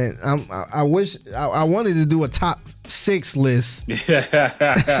 man. I wish I wanted to do a top 6 list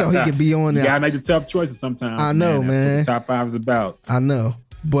so he could be on there. You gotta make the tough choices sometimes. I know, man. That's what the top 5 is about. I know,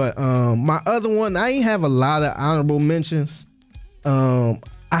 but my other one, I ain't have a lot of honorable mentions. I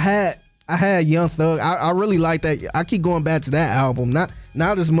had Young Thug. I really like that. I keep going back to that album. Not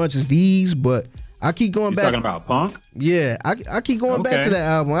as much as these, but I keep going back. You talking about Punk? Yeah, I keep going back to that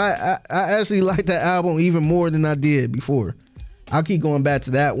album. I actually like that album even more than I did before. I keep going back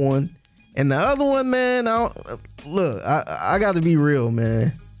to that one. And the other one, man, I got to be real,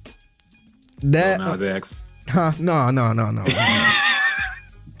 man. That Nas X. huh? No.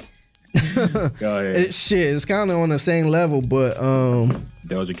 Go ahead. It's kind of on the same level, but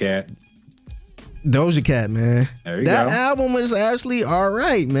Doja Cat. Doja Cat, man. There you That go. album is actually all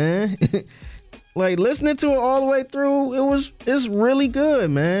right, man. Like listening to it all the way through, it's really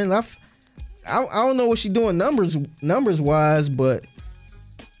good, man. I don't know what she's doing numbers wise, but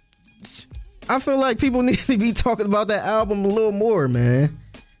I feel like people need to be talking about that album a little more, man.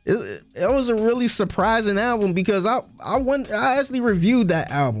 It was a really surprising album because I actually reviewed that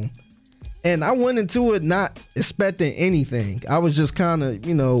album. And I went into it not expecting anything. I was just kind of,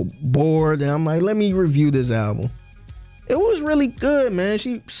 bored. And I'm like, let me review this album. It was really good, man.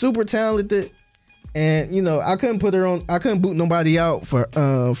 She super talented. And, I couldn't boot nobody out for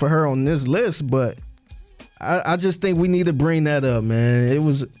her on this list. But I just think we need to bring that up, man. It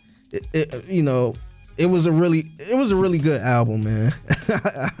was a really good album, man.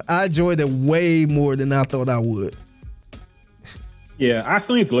 I enjoyed it way more than I thought I would. Yeah, I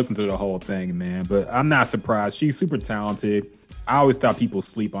still need to listen to the whole thing, man. But I'm not surprised. She's super talented. I always thought people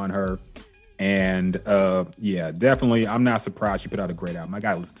sleep on her. And yeah, definitely, I'm not surprised she put out a great album. I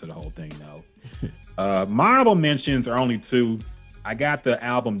got to listen to the whole thing, though. My honorable mentions are only two. I got the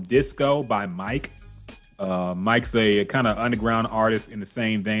album Disco by Mike. Mike's a kind of underground artist in the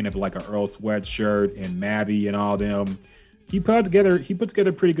same vein of like an Earl Sweatshirt and Maddie and all them. He put together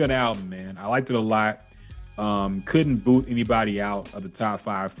a pretty good album, man. I liked it a lot. Couldn't boot anybody out of the top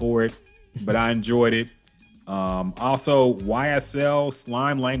 5 for it, but I enjoyed it. Also, YSL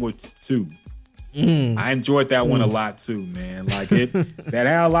Slime Language 2. I enjoyed that one a lot too, man. Like that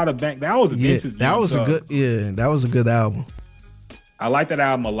had a lot of that was vintage. That was a good album. I like that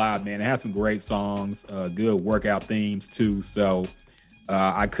album a lot, man. It has some great songs, good workout themes too. So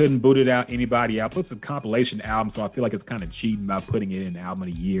I couldn't boot it out anybody out. It's a compilation album, so I feel like it's kind of cheating by putting it in album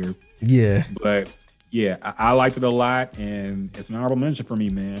of the year. Yeah, but yeah, I liked it a lot, and it's an honorable mention for me,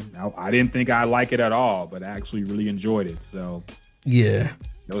 man. I didn't think I'd like it at all, but I actually really enjoyed it. So yeah,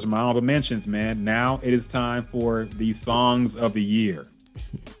 those are my honorable mentions, man. Now it is time for the songs of the year.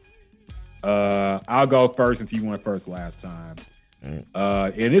 I'll go first since you went first last time.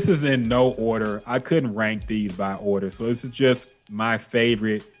 And this is in no order. I couldn't rank these by order, so this is just my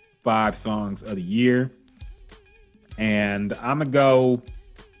favorite 5 songs of the year. And I'm gonna go.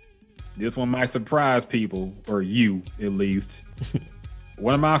 This one might surprise people, or you at least.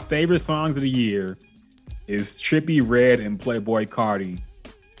 One of my favorite songs of the year is Trippie Redd and Playboi Carti,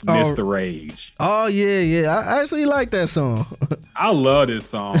 Mr. Rage. Oh yeah. I actually like that song. I love this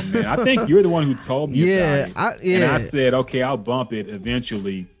song, man. I think you're the one who told me about it. And I said, okay, I'll bump it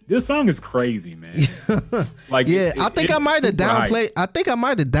eventually. This song is crazy, man. Like, I think I might have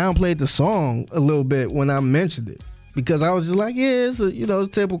downplayed the song a little bit when I mentioned it, because I was just like, yeah, it's it's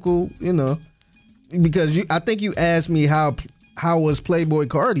typical, because I think you asked me how was Playboi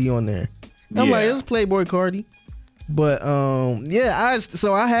Carti on there. I'm like, it's Playboi Carti. But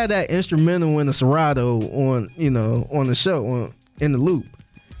I had that instrumental in the Serato on the show in the loop.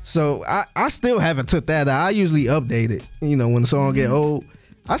 So I still haven't took that out. I usually update it. When the song get old,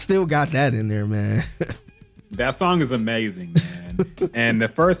 I still got that in there, man. That song is amazing, man. And the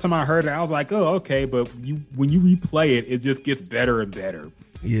first time I heard it, I was like, oh, okay. But when you replay it, it just gets better and better.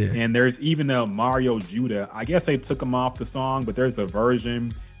 Yeah. And there's even a Mario Judah. I guess they took him off the song, but there's a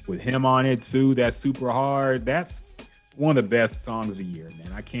version with him on it too. That's super hard. That's one of the best songs of the year,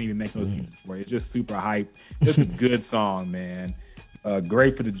 man. I can't even make no excuses for it. It's just super hype. It's a good song, man.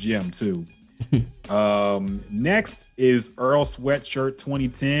 Great for the gym too. Next is Earl Sweatshirt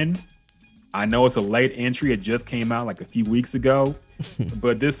 2010. I know it's a late entry. It just came out like a few weeks ago,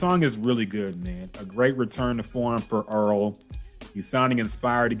 but this song is really good, man. A great return to form for Earl. He's sounding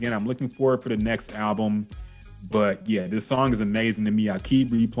inspired again. I'm looking forward for the next album. But yeah, this song is amazing to me. I keep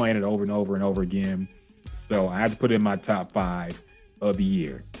replaying it over and over and over again. So I had to put it in my top 5 of the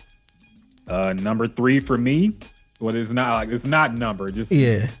year. Number 3 for me. Well, it's not numbered, just my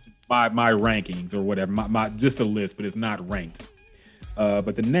rankings or whatever. My just a list, but it's not ranked.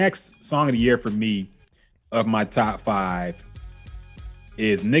 But the next song of the year for me of my top 5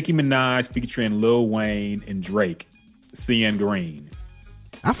 is Nicki Minaj featuring Lil Wayne and Drake, CN Green.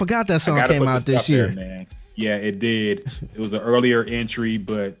 I forgot that song came out this year. There, man. Yeah, it did. It was an earlier entry,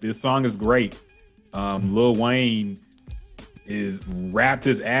 but this song is great. Lil Wayne is rapped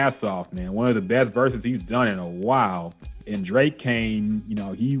his ass off, man. One of the best verses he's done in a while. And Drake came,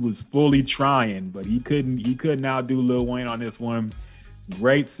 he was fully trying, but he couldn't outdo Lil Wayne on this one.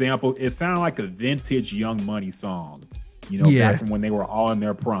 Great sample. It sounded like a vintage Young Money song, back from when they were all in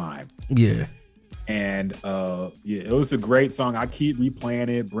their prime. Yeah. And yeah, it was a great song. I keep replaying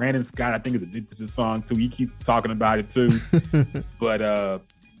it. Brandon Scott, I think, is addicted to the song too. He keeps talking about it too. But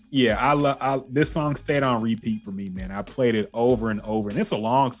yeah, I this song stayed on repeat for me, man. I played it over and over, and it's a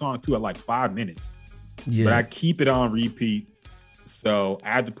long song too, at like 5 minutes. Yeah. But I keep it on repeat, so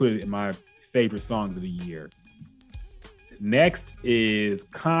I had to put it in my favorite songs of the year. Next is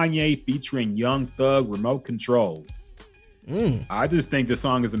Kanye featuring Young Thug, Remote Control. I just think the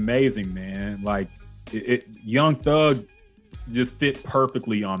song is amazing, man. Like, Young Thug just fit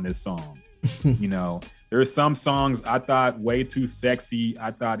perfectly on this song. You know, there are some songs I thought way too sexy.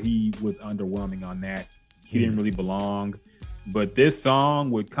 I thought he was underwhelming on that. He didn't really belong. But this song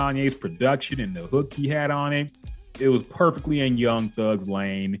with Kanye's production and the hook he had on it, it was perfectly in Young Thug's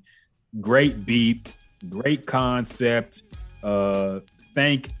lane. Great beat, great concept.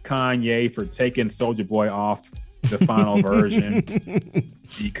 Thank Kanye for taking Soulja Boy off the final version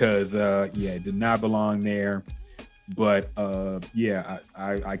because yeah, it did not belong there. But yeah,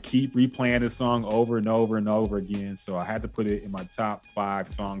 I keep replaying this song over and over and over again, so I had to put it in my top 5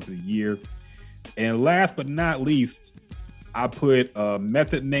 songs of the year. And last but not least, I put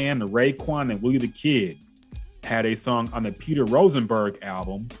Method Man, Raekwon, and Willie the Kid had a song on the Peter Rosenberg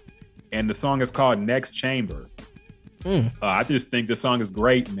album, and the song is called Next Chamber. I just think the song is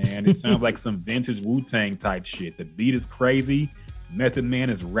great, man. It sounds like some vintage Wu-Tang type shit. The beat is crazy. Method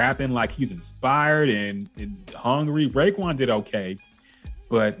Man is rapping like he's inspired and hungry. Raekwon did okay,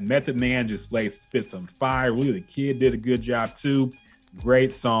 but Method Man just spit some fire. Really, the Kid did a good job too.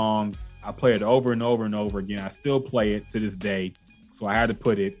 Great song. I play it over and over and over again. I still play it to this day, so I had to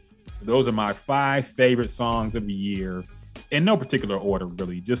put it. Those are my 5 favorite songs of the year, in no particular order,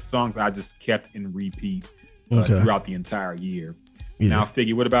 really. Just songs I just kept in repeat throughout the entire year. Yeah. Now,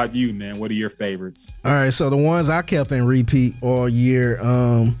 Figgy, what about you, man? What are your favorites? All right, so the ones I kept in repeat all year,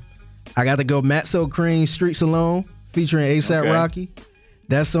 I got to go Matzo Cream, Streets Alone, featuring A$AP Rocky.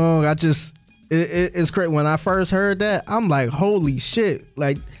 That song, it's crazy. When I first heard that, I'm like, holy shit.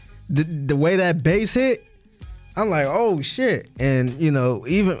 Like, the way that bass hit, I'm like, oh shit. And, you know,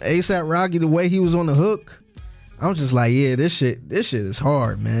 even A$AP Rocky, the way he was on the hook, I'm just like, yeah, this shit is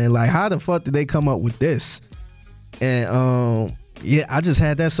hard, man. Like, how the fuck did they come up with this? And yeah, I just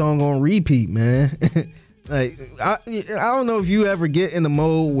had that song on repeat, man. Like, I don't know if you ever get in the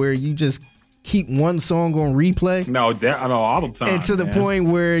mode where you just keep one song on replay. No, I know all the time. And to the point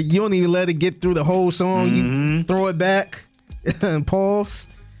where you don't even let it get through the whole song. You throw it back and pause.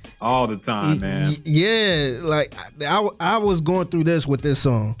 All the time, man. Yeah, like I was going through this with this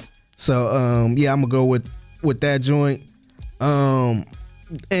song. So yeah, I'm gonna go with that joint. And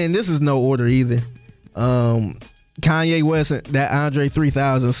this is no order either. Kanye West, that Andre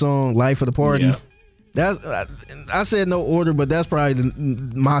 3000 song, Life of the Party. Yeah. That's I said no order, but that's probably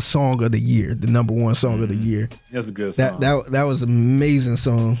my song of the year, the number 1 song of the year. That's a good song. That was an amazing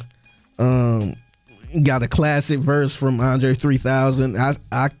song. Got a classic verse from Andre 3000.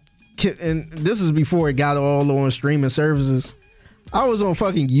 And this is before it got all on streaming services. I was on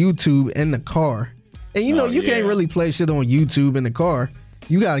fucking YouTube in the car, and you know you can't really play shit on YouTube in the car.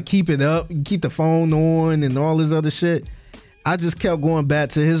 You gotta keep it up, keep the phone on, and all this other shit. I just kept going back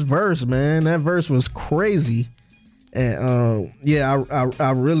to his verse, man. That verse was crazy, and yeah,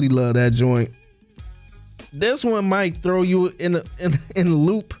 I really love that joint. This one might throw you in the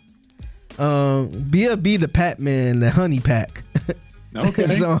loop. B.F.B. the Pat Man, the Honey Pack. Okay,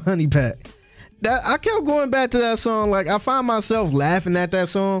 song Honey Pack. That I kept going back to that song. Like, I find myself laughing at that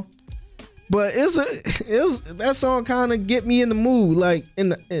song. But that song kind of get me in the mood, like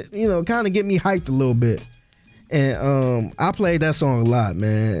kind of get me hyped a little bit. And I played that song a lot,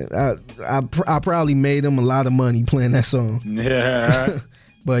 man. I probably made him a lot of money playing that song. Yeah.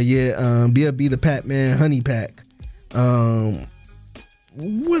 But yeah, B.F.B. the Pat Man, Honey Pack.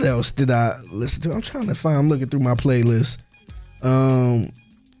 What else did I listen to? I'm looking through my playlist.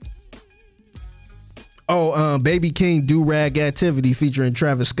 Baby King, Do Rag Activity featuring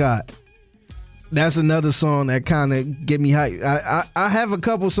Travis Scott. That's another song that kind of get me hyped. I have a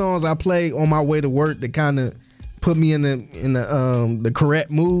couple songs I play on my way to work that kind of put me in the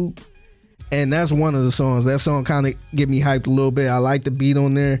correct mood, and that's one of the songs. That song kind of get me hyped a little bit. I like the beat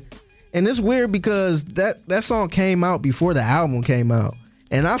on there, and it's weird because that song came out before the album came out,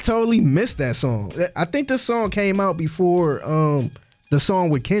 and I totally missed that song. I think this song came out before the song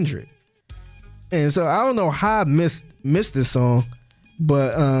with Kendrick, and so I don't know how I missed this song.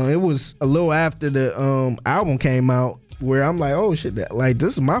 But it was a little after the album came out where I'm like, oh shit,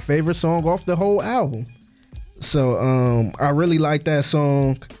 this is my favorite song off the whole album. So I really like that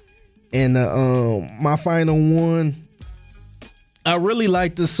song. And my final one, I really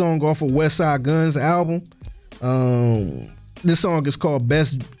like this song off of West Side Gun's album. This song is called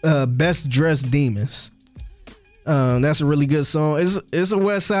Best Dressed Demons. That's a really good song. It's a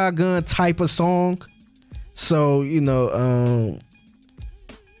West Side Gun type of song. So, this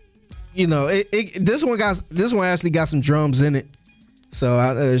one actually got some drums in it.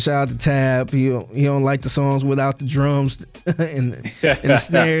 So shout out to Tab. He don't like the songs without the drums and the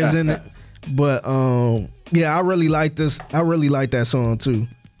snares in it. But yeah, I really like this. I really like that song too.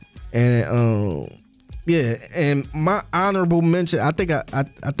 And yeah, and my honorable mention, I think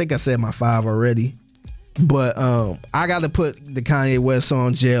I said my 5 already. But I got to put the Kanye West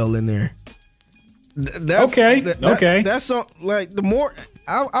song "Jail" in there. Okay. That song, like, the more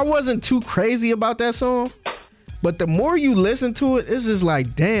I wasn't too crazy about that song, but the more you listen to it, it's just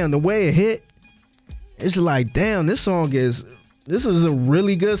like, damn, the way it hit. It's like, damn, this is a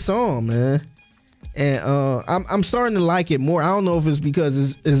really good song, man. And I'm starting to like it more. I don't know if it's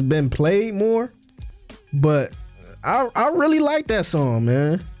because it's been played more, but I really like that song,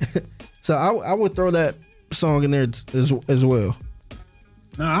 man. So I would throw that song in there as well.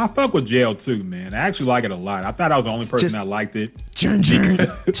 No, I fuck with Jail too, man. I actually like it a lot. I thought I was the only person that liked it. Yeah,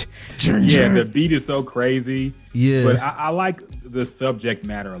 the beat is so crazy. Yeah. But I like the subject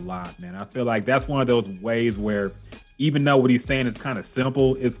matter a lot, man. I feel like that's one of those ways where even though what he's saying is kind of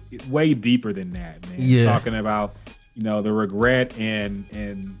simple, it's way deeper than that, man. Yeah. Talking about, the regret and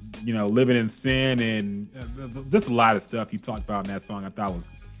living in sin and just a lot of stuff he talked about in that song I thought was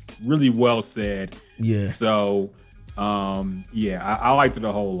really well said. Yeah. So, I liked it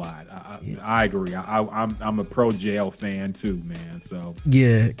a whole lot. I agree. I'm a pro Jail fan too, man. So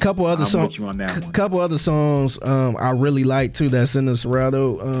yeah, couple other songs. With you on that one. Couple other songs I really like too. That's in the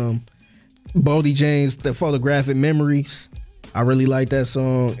Serato. Bodie James, The Photographic Memories. I really like that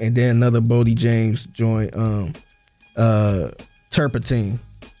song. And then another Bodie James joint, Turpentine.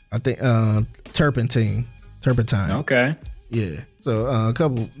 I think Turpentine. Okay. Yeah. So a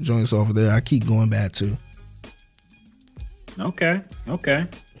couple joints off of there. I keep going back to. Okay.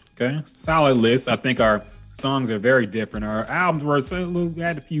 Solid list. I think our songs are very different. Our albums we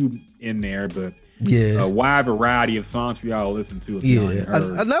had a few in there, but yeah, a wide variety of songs for y'all to listen to. If y'all ain't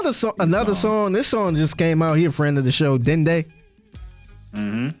heard another song. This song just came out here. Friend of the show, Dende.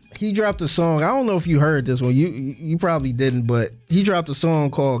 Mm-hmm. He dropped a song. I don't know if you heard this one. You probably didn't, but he dropped a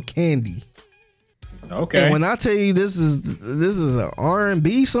song called Candy. Okay. And when I tell you this is an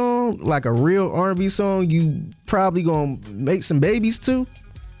R&B song, like a real R&B song, you probably gonna make some babies too.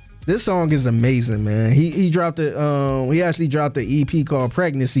 This song is amazing, man. He dropped it. He actually dropped an EP called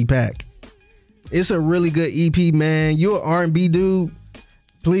Pregnancy Pack. It's a really good EP, man. You're an R&B dude.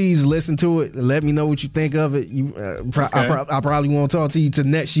 Please listen to it and let me know what you think of it. I probably won't talk to you till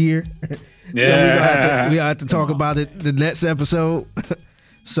next year. Yeah. So we have to talk about it the next episode.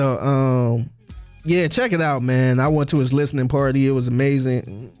 So yeah, check it out, man. I went to his listening party. It was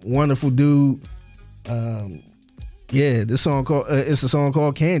amazing. Wonderful dude. Yeah, it's a song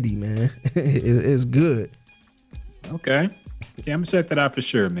called Candy, man. It's good. Okay. Yeah, I'm gonna check that out for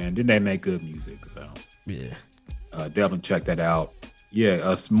sure, man. Didn't they make good music? So yeah, definitely check that out. Yeah,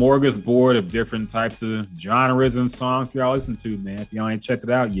 a smorgasbord of different types of genres and songs for y'all listen to, man. If y'all ain't checked it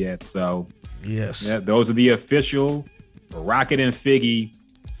out yet, so yes, yeah, those are the official Rocket and Figgy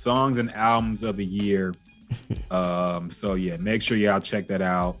songs and albums of the year. So yeah, make sure y'all check that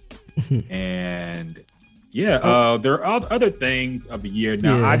out. And yeah, there are other things of the year.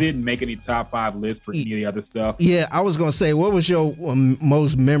 Now, I didn't make any top 5 lists for any of the other stuff. Yeah, I was gonna say, what was your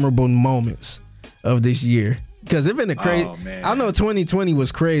most memorable moments of this year? Because it been a crazy. Oh, man. I know 2020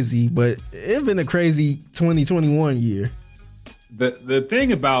 was crazy, but it been a crazy 2021 year. The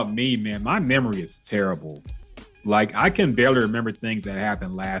thing about me, man, my memory is terrible. Like, I can barely remember things that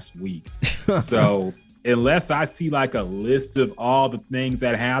happened last week. So unless I see like a list of all the things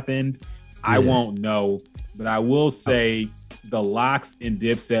that happened, I won't know. But I will say the Lox and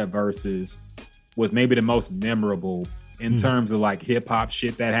Dipset versus was maybe the most memorable in terms of like hip hop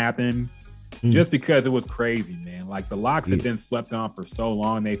shit that happened. Just because it was crazy, man. Like the Lox had been slept on for so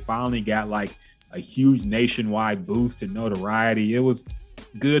long. They finally got like a huge nationwide boost in notoriety. It was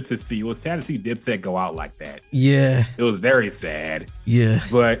good to see. It was sad to see Dipset go out like that. Yeah. It was very sad. Yeah.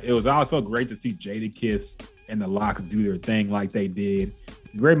 But it was also great to see Jadakiss and the Lox do their thing like they did.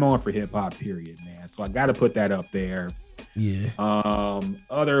 Great moment for hip hop, period, man. So I got to put that up there. Yeah.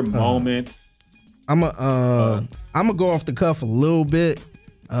 Other moments. I'm gonna go off the cuff a little bit.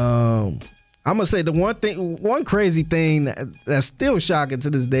 I'm gonna say the one crazy thing that's still shocking to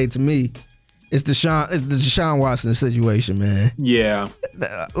this day to me It's the Deshaun Watson situation, man. Yeah.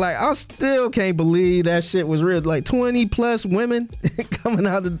 Like, I still can't believe that shit was real. Like 20 plus women coming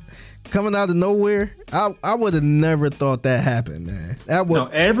out of nowhere. I would have never thought that happened, man.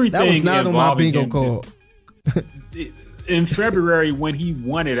 Everything that was not on my bingo card. In February, when he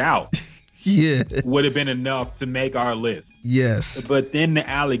won it out, yeah, would have been enough to make our list. Yes. But then the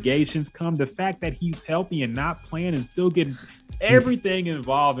allegations come. The fact that he's healthy and not playing and still getting everything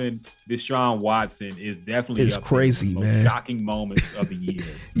involving Deshaun Watson is definitely it's crazy, man. Man. Shocking moments of the year.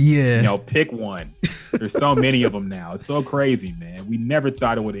 Yeah. Pick one. There's so many of them now. It's so crazy, man. We never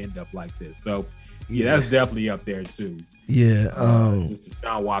thought it would end up like this. So, yeah, that's definitely up there too. Yeah. It's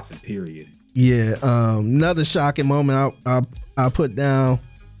Deshaun Watson, period. Yeah. Another shocking moment I put down.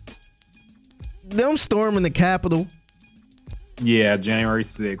 Them storming the Capitol. Yeah, January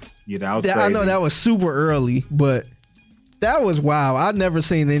 6th. Yeah, that was crazy. I know that was super early, but that was wild. I've never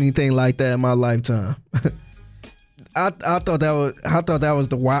seen anything like that in my lifetime. I thought that was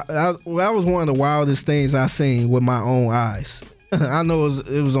that was one of the wildest things I seen with my own eyes. I know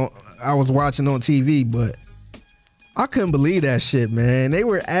it was on. I was watching on TV, but I couldn't believe that shit, man. They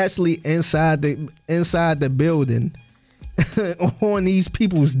were actually inside the building on these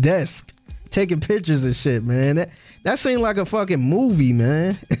people's desk taking pictures and shit, man. That seemed like a fucking movie,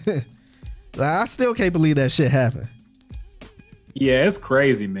 man. Like, I still can't believe that shit happened. Yeah, it's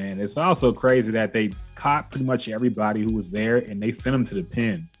crazy, man. It's also crazy that they caught pretty much everybody who was there and they sent them to the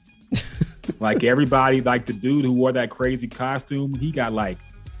pen. Like everybody, like the dude who wore that crazy costume, he got like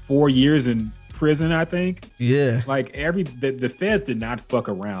 4 years in prison, I think. Yeah. Like the feds did not fuck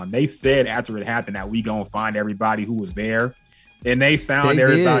around. They said after it happened that we gonna find everybody who was there. And they found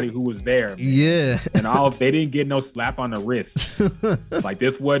everybody who was there. Man. Yeah. And they didn't get no slap on the wrist. Like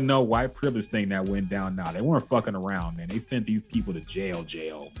this wasn't no white privilege thing that went down. Nah, they weren't fucking around, man. They sent these people to jail.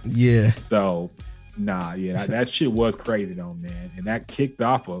 Yeah. So, that shit was crazy though, man. And that kicked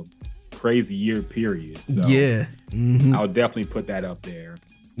off a crazy year period. So yeah. Mm-hmm. I would definitely put that up there.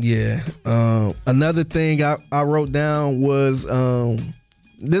 Yeah. Another thing I wrote down was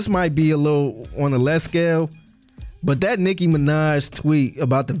this might be a little on a less scale, but that Nicki Minaj tweet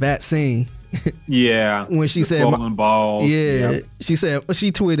about the vaccine. Yeah. When she said balls. Yeah. Yep.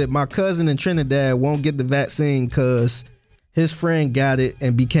 She tweeted, "My cousin in Trinidad won't get the vaccine because his friend got it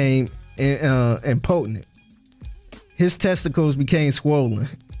and became impotent. His testicles became swollen.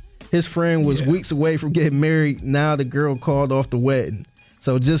 His friend was weeks away from getting married. Now the girl called off the wedding.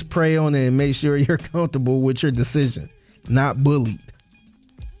 So just pray on it and make sure you're comfortable with your decision, not bullied."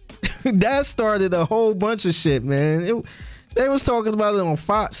 That started a whole bunch of shit, man. They was talking about it on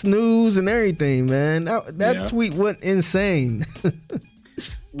Fox News and everything, man. That tweet went insane.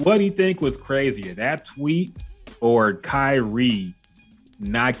 What do you think was crazier, that tweet or Kyrie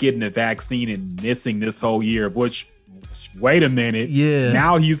not getting the vaccine and missing this whole year? Which, wait a minute. Yeah.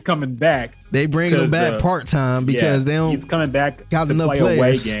 Now he's coming back. They bring him back part-time because they don't. He's coming back to play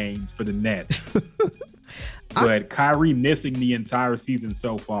away games for the Nets. But Kyrie missing the entire season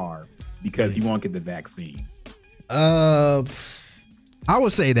so far because he won't get the vaccine. I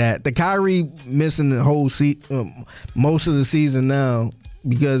would say that the Kyrie missing the whole most of the season now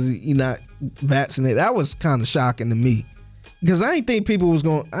because he's not vaccinated. That was kind of shocking to me because I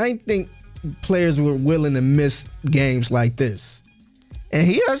didn't think players were willing to miss games like this. And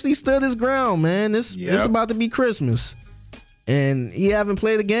he actually stood his ground, man. It's about to be Christmas. And he haven't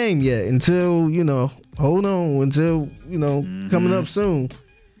played a game yet until, coming up soon.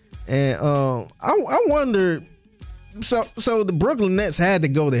 And I wonder, so the Brooklyn Nets had to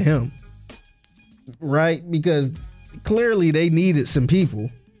go to him, right? Because clearly they needed some people.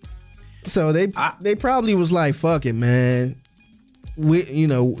 So they probably was like, fuck it, man.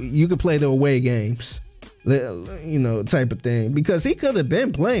 You could play the away games, type of thing. Because he could have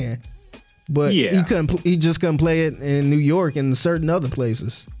been playing. But he just couldn't play it in New York and certain other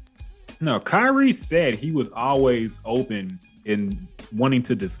places. No, Kyrie said he was always open in wanting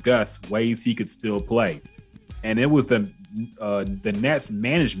to discuss ways he could still play. And it was the Nets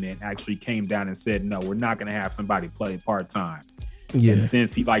management actually came down and said, no, we're not going to have somebody play part-time. Yeah. And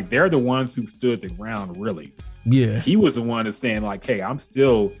since they're the ones who stood the ground, really. Yeah. He was the one that's saying like, hey, I'm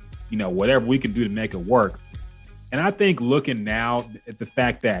still, whatever we can do to make it work. And I think looking now at the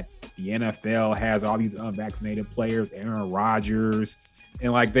fact that the NFL has all these unvaccinated players, Aaron Rodgers,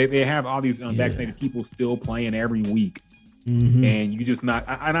 and like they have all these unvaccinated people still playing every week. Mm-hmm. And you just not,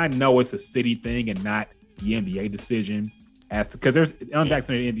 and I know it's a city thing and not the NBA decision because there's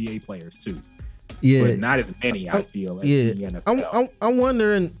unvaccinated NBA players too. Yeah. But not as many, I feel, as the NFL. I'm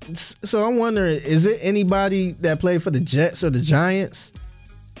wondering, is it anybody that played for the Jets or the Giants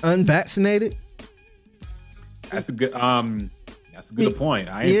unvaccinated? That's a good point.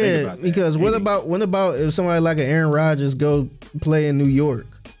 I didn't think about that. Because what about if somebody like an Aaron Rodgers go play in New York?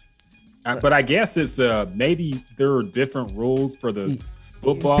 But I guess it's maybe there are different rules for the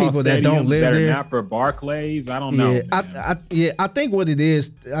football people that don't live that there. are not for Barclays. I don't know. I think what it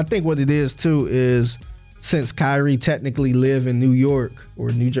is. I think what it is too is since Kyrie technically live in New York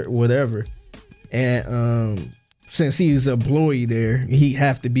or New Jersey, whatever, and since he's an employee there, he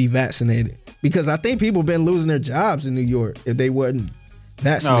have to be vaccinated. Because I think people been losing their jobs in New York if they wasn't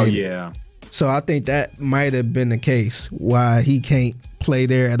vaccinated. Oh yeah. So I think that might have been the case why he can't play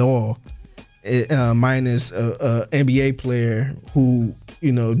there at all. Minus a NBA player who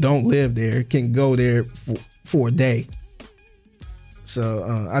don't live there can go there for a day.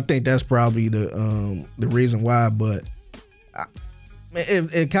 So I think that's probably the reason why. But I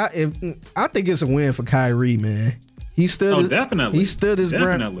think it's a win for Kyrie, man. He stood. Definitely. He stood his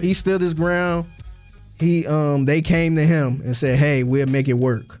ground. He stood his ground. They came to him and said, "Hey, we'll make it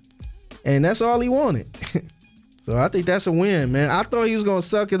work," and that's all he wanted. So I think that's a win, man. I thought he was gonna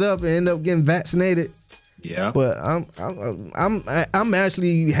suck it up and end up getting vaccinated. Yeah. But I'm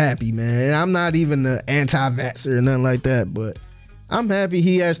actually happy, man. I'm not even the anti-vaxxer or nothing like that, but I'm happy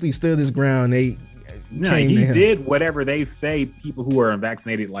he actually stood his ground. He did whatever they say. People who are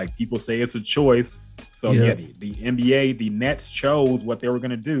unvaccinated, like people say, it's a choice. So the NBA, the Nets chose what they were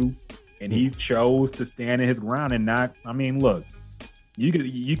gonna do, and he chose to stand in his ground and not. I mean, look.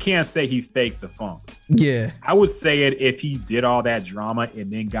 You can't say he faked the funk. Yeah. I would say it if he did all that drama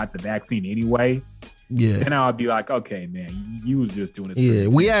and then got the vaccine anyway. Yeah. Then I would be like, okay, man, you was just doing this. Yeah,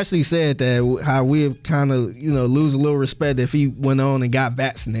 we actually said that how we kind of, lose a little respect if he went on and got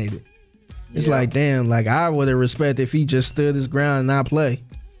vaccinated. It's like, damn, like I would have respect if he just stood his ground and not play.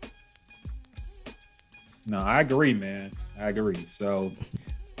 No, I agree, man. I agree. So,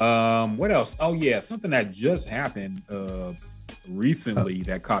 what else? Oh yeah, something that just happened recently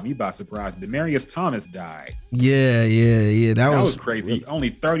that caught me by surprise. Demaryius Thomas died. Yeah. That was crazy.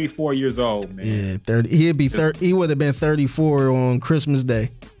 Only 34 years old, man. Yeah, 30. He'd be 30. He would have been 34 on Christmas Day.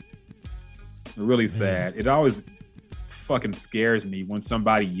 Really sad. It always fucking scares me when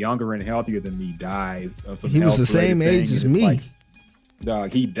somebody younger and healthier than me dies of some. He was the same age as me. Like,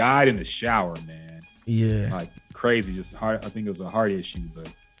 dog, he died in the shower, man. Yeah, like crazy. Just heart. I think it was a heart issue, but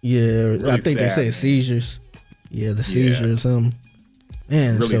yeah, really I think sad, they say man. Seizures. Yeah, the seizure or something.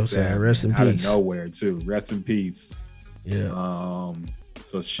 Man, it's really so sad. Rest in out peace. Out of nowhere too. Rest in peace. Yeah.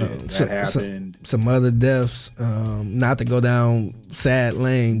 So shit that happened. Some other deaths. Not to go down sad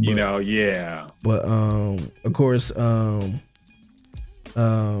lane, but, yeah. But of course,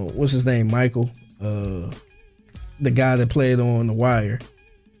 what's his name? Michael. The guy that played on The Wire.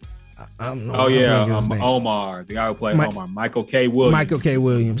 I don't know. Oh yeah, Omar, the guy who played Omar, Michael K. Williams. Michael K.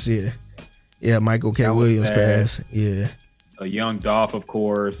 Williams, yeah. Yeah, Michael K. Williams passed. Yeah. A young Dolph, of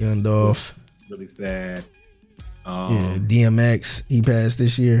course. Young Dolph. Really sad. Yeah, DMX, he passed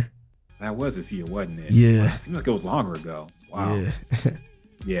this year. That was this year, wasn't it? Yeah. Wow, it seems like it was longer ago. Wow. Yeah.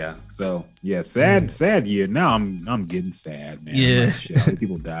 Yeah. So yeah, sad year. Now I'm getting sad, man. Yeah. Like, shit, all these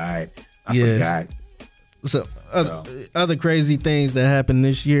people died. I forgot. So other crazy things that happened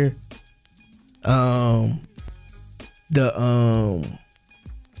this year. What's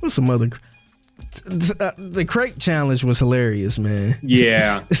some other? The crate challenge was hilarious, man.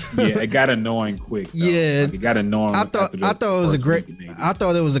 Yeah, it got annoying quick. Though. Yeah, like, it got annoying. I thought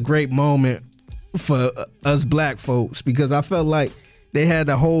it was a great moment for us black folks because I felt like they had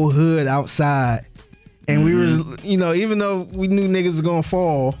the whole hood outside, and we were, even though we knew niggas was gonna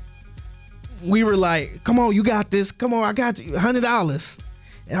fall, we were like, "Come on, you got this. Come on, I got you. $100.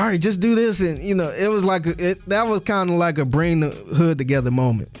 All right, just do this." And it was like that was kind of like a bring the hood together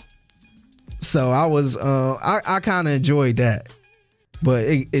moment. So I was, I kind of enjoyed that, but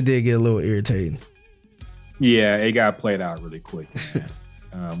it did get a little irritating. Yeah, it got played out really quick,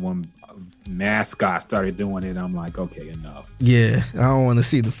 man. When mascot started doing it, I'm like, okay, enough. Yeah, I don't want to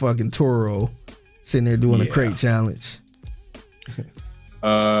see the fucking Toro sitting there doing a crate challenge.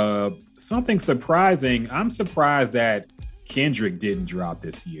 Something surprising. I'm surprised that Kendrick didn't drop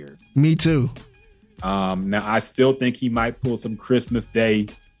this year. Me too. Now I still think he might pull some Christmas Day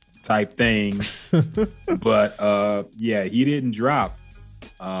type thing, but he didn't drop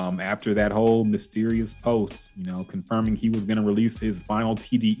after that whole mysterious post, confirming he was going to release his final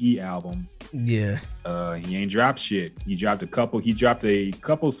TDE album. Yeah. He ain't dropped shit. He dropped a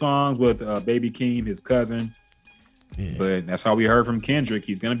couple songs with Baby Keem, his cousin. Yeah. But that's all we heard from Kendrick.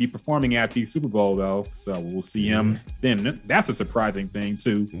 He's going to be performing at the Super Bowl, though, so we'll see him then. That's a surprising thing,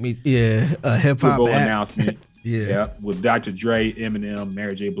 too. A hip-hop announcement. Yeah, with Dr. Dre, Eminem,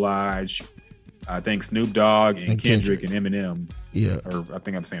 Mary J. Blige, I think Snoop Dogg and And Kendrick and Eminem. Yeah. Or I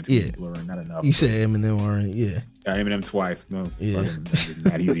think I'm saying two people, or not enough. You said Eminem, all right? Yeah. Eminem twice. No, Yeah. it's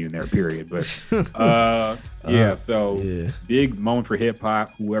not easy in there, period. But so big moment for hip hop,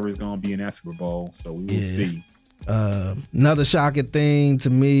 whoever's gonna be in that Super Bowl. So we will see. Another shocking thing to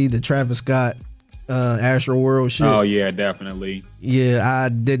me, the Travis Scott Astro World shit. Oh yeah, definitely. Yeah, I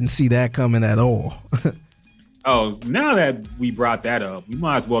didn't see that coming at all. Oh, now that we brought that up, we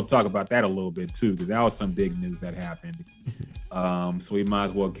might as well talk about that a little bit too, because that was some big news that happened. So we might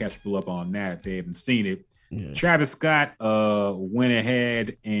as well catch people up on that if they haven't seen it. Yeah. Travis Scott went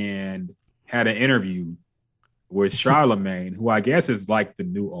ahead and had an interview with Charlemagne, who I guess is like the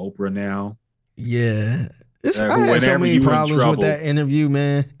new Oprah now. Yeah. I had so many problems with that interview,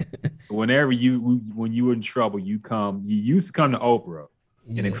 man. when you were in trouble, you used to come to Oprah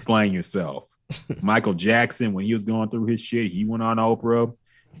and explain yourself. Michael Jackson, when he was going through his shit, he went on Oprah.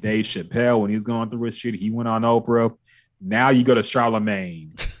 Dave Chappelle, when he was going through his shit, he went on Oprah. Now you go to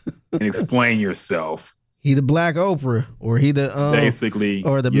Charlemagne and explain yourself. He the black Oprah, or he the basically,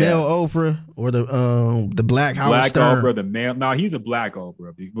 or the male Oprah, or the black Howard Stern. Oprah, the male. No, he's a black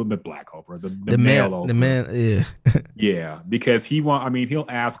Oprah. The black Oprah, the male Oprah. The man, yeah, yeah. Because he'll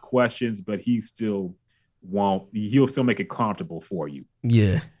ask questions, but he still won't. He'll still make it comfortable for you.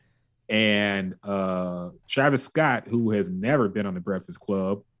 Yeah. And Travis Scott, who has never been on the Breakfast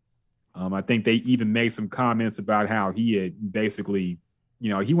Club, I think they even made some comments about how he had basically,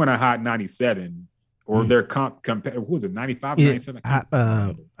 he went on Hot 97. Or their what was it, 95, 97?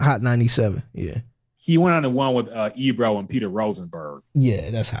 Hot 97, yeah. He went on the one with Ebro and Peter Rosenberg. Yeah,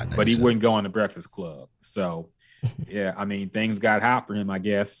 that's Hot 97. But he wouldn't go on the Breakfast Club. So, yeah, I mean, things got hot for him, I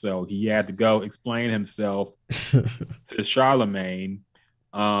guess. So he had to go explain himself to Charlemagne.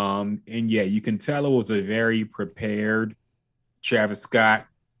 And yeah, you can tell it was a very prepared Travis Scott.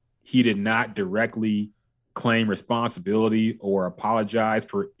 He did not directly claim responsibility or apologize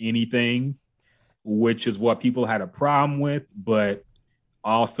for anything, which is what people had a problem with, but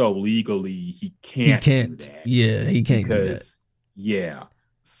also legally he can't do that. Yeah, he can't do that. Yeah.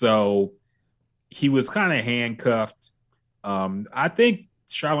 So he was kind of handcuffed. I think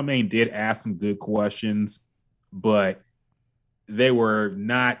Charlemagne did ask some good questions, but they were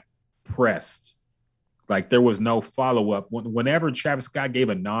not pressed. Like there was no follow-up. Whenever Travis Scott gave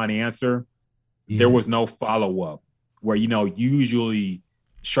a non-answer, there was no follow-up where, usually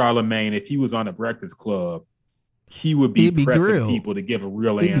Charlemagne, if he was on the Breakfast Club, he would be pressing grilled. People to give a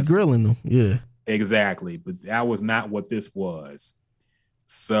real answer. He'd be grilling them, yeah. Exactly, but that was not what this was.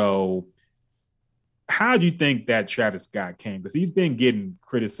 So how do you think that Travis Scott came? Because he's been getting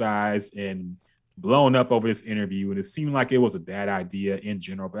criticized and blown up over this interview, and it seemed like it was a bad idea in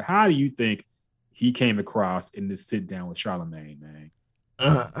general. But how do you think he came across in this sit down with Charlemagne, man?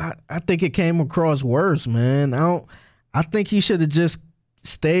 I think it came across worse, man. I think he should have just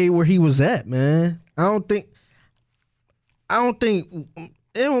stayed where he was at, man. I don't think it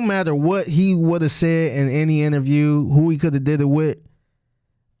don't matter what he would have said in any interview, who he could have did it with.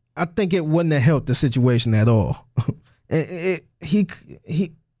 I think it wouldn't have helped the situation at all. There's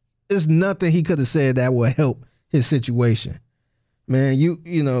nothing he could have said that would help his situation. Man,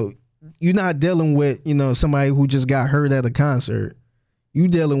 you're not dealing with, somebody who just got hurt at a concert. You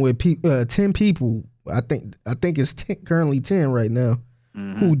dealing with 10 people. I think it's currently 10 right now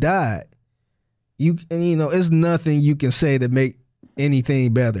who died. It's nothing you can say to make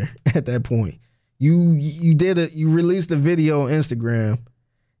anything better at that point. You released a video on Instagram,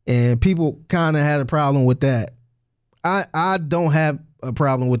 and people kind of had a problem with that. I don't have a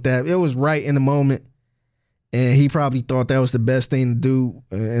problem with that. It was right in the moment, and he probably thought that was the best thing to do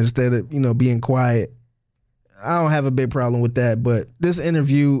instead of being quiet. I don't have a big problem with that, but this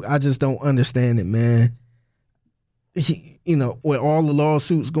interview, I just don't understand it, man. With all the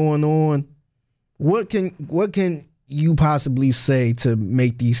lawsuits going on, what can you possibly say to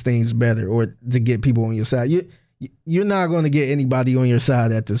make these things better or to get people on your side? You're not going to get anybody on your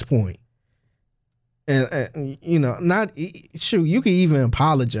side at this point. And you can even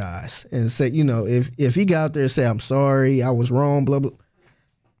apologize and say, if he got out there and say, I'm sorry, I was wrong, blah, blah.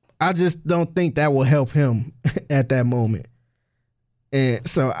 I just don't think that will help him at that moment. And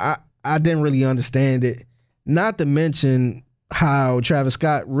so I didn't really understand it. Not to mention how Travis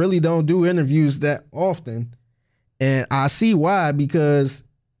Scott really don't do interviews that often. And I see why, because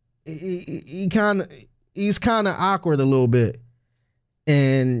he's kind of awkward a little bit.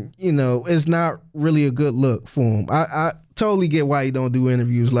 And, it's not really a good look for him. I totally get why he don't do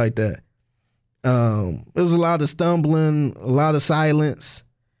interviews like that. There was a lot of stumbling, a lot of silence.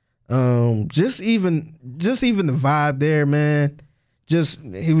 Just even the vibe there, man.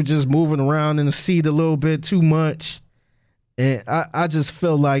 he was just moving around in the seat a little bit too much. And I just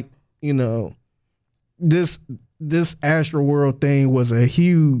feel like, you know, this Astroworld thing was a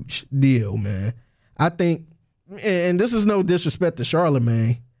huge deal, man. I think, and this is no disrespect to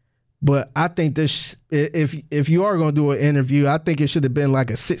Charlamagne, but I think this, if you are going to do an interview, I think it should have been like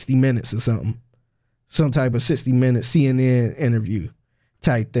a 60 minutes or something. Some type of 60-minute CNN interview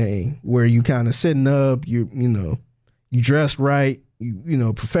type thing where you kind of sitting up, you dressed right, you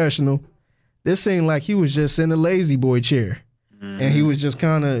know, professional. This seemed like he was just in a lazy boy chair. And he was just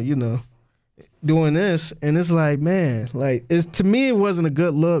kind of, you know, doing this. And it's like, man, like, to me, it wasn't a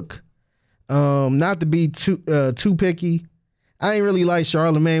good look. Not to be too picky. I ain't really like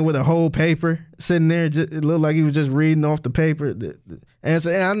Charlamagne with a whole paper sitting there. It looked like he was just reading off the paper. And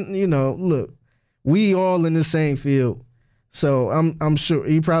so, you know, look, we all in the same field. So I'm sure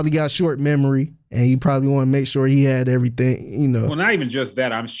he probably got short memory. And he probably want to make sure he had everything, you know. Well, not even just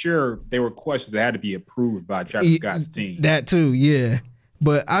that. I'm sure there were questions that had to be approved by Travis Scott's team. That too, yeah.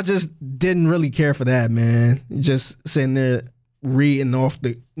 But I just didn't really care for that, man. Just sitting there reading off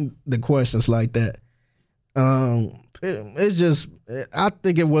the questions like that. It's just, I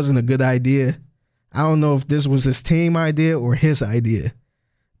think it wasn't a good idea. I don't know if this was his team idea or his idea.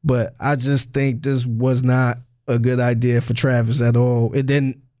 But I just think this was not a good idea for Travis at all. It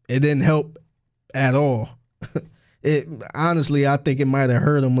didn't help at all. Honestly, I think it might have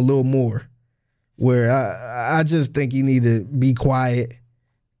hurt him a little more. Where I just think he need to be quiet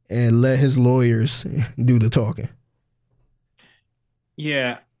and let his lawyers do the talking.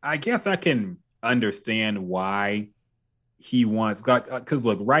 Yeah, I guess I can understand why he wants, because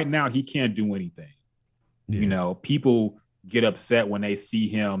look, right now he can't do anything. Yeah. You know, people get upset when they see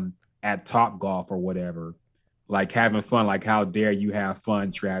him at Topgolf or whatever, like having fun, like, how dare you have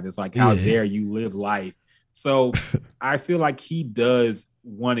fun, Travis? Like, how dare you live life? So I feel like he does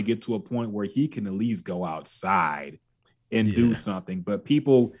want to get to a point where he can at least go outside and do something. But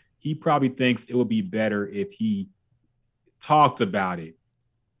he probably thinks it would be better if he talked about it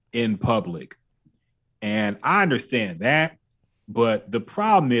in public. And I understand that. But the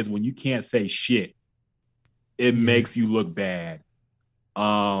problem is when you can't say shit, it makes you look bad.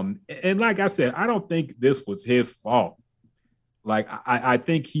 And like I said, I don't think this was his fault. Like, I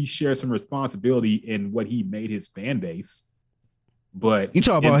think he shares some responsibility in what he made his fan base. But you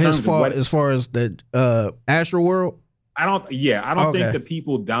talk about his fault as far as the Astroworld? I don't think the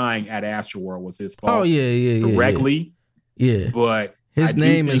people dying at Astroworld was his fault. Oh, yeah. Directly. Yeah. But his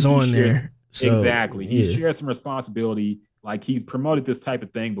name is on there. So, exactly. He shares some responsibility. Like, he's promoted this type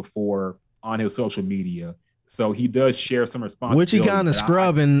of thing before on his social media. So he does share some responsibility. Which he kind of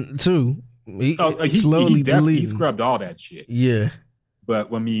scrubbing too. He scrubbed all that shit. Yeah.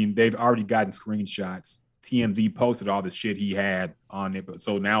 But I mean, they've already gotten screenshots. TMZ posted all the shit he had on it, but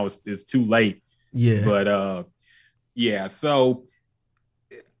so now it's too late. Yeah. But yeah. So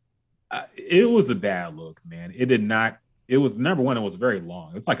it was a bad look, man. It did not. It was, number one, it was very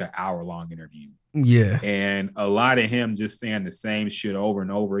long. It's like an hour-long interview. Yeah. And a lot of him just saying the same shit over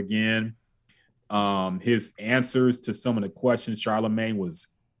and over again. His answers to some of the questions Charlamagne was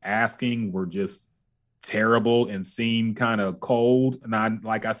asking were just terrible and seemed kind of cold. And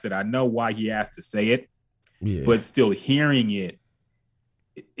like I said, I know why he has to say it, but still hearing it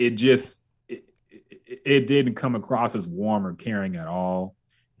didn't come across as warm or caring at all.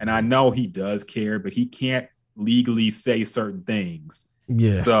 And I know he does care, but he can't legally say certain things.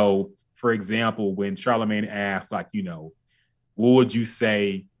 Yeah. So, for example, when Charlamagne asked, like, you know, what would you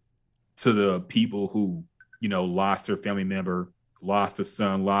say to the people who, you know, lost their family member, lost a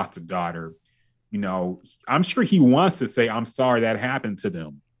son, lost a daughter, you know, I'm sure he wants to say, I'm sorry that happened to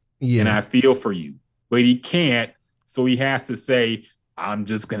them. Yeah. And I feel for you, but he can't. So he has to say, I'm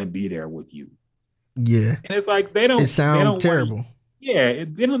just going to be there with you. Yeah. And it's like, it sounds terrible.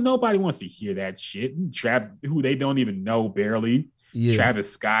 Nobody wants to hear that shit. Who they don't even know barely. Yeah.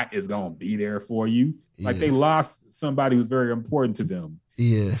 Travis Scott is going to be there for you. Like, they lost somebody who's very important to them.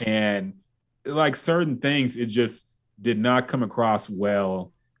 Yeah. And like certain things, it just did not come across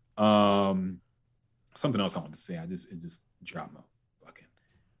well. Something else I wanted to say. It just dropped my fucking,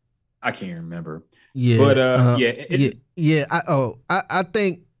 I can't remember. Yeah. But I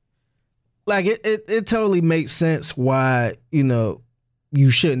think like it totally makes sense why, you know, you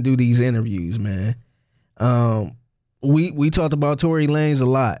shouldn't do these interviews, man. We talked about Tory Lanez a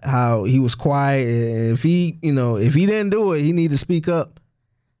lot, how he was quiet. If he didn't do it, he need to speak up.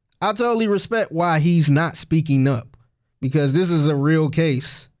 I totally respect why he's not speaking up, because this is a real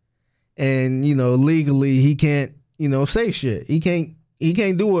case, and, you know, legally he can't, you know, say shit. He can't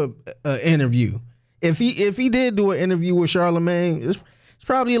do a interview. if he did do an interview with Charlemagne, it's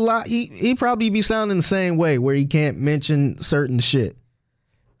probably a lot. He probably be sounding the same way where he can't mention certain shit.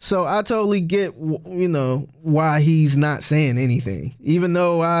 So I totally get, why he's not saying anything, even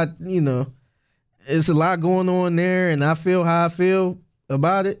though it's a lot going on there, and I feel how I feel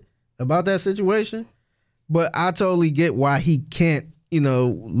about that situation. But I totally get why he can't,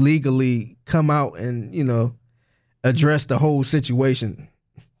 legally come out and, address the whole situation.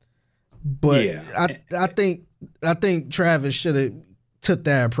 But Yeah. I think Travis should have took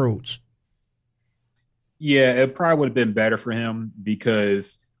that approach. Yeah, it probably would have been better for him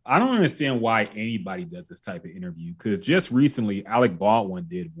because I don't understand why anybody does this type of interview. Because just recently, Alec Baldwin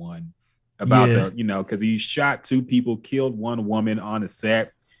did one about because he shot 2 people, killed 1 woman on the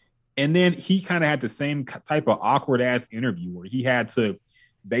set. And then he kind of had the same type of awkward ass interview where he had to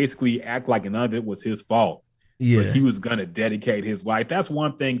basically act like none of it was his fault. Yeah. But he was going to dedicate his life. That's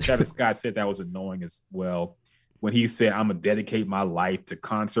one thing Travis Scott said that was annoying as well. When he said, I'm going to dedicate my life to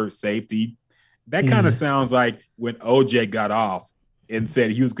concert safety. That kind of sounds like when OJ got off and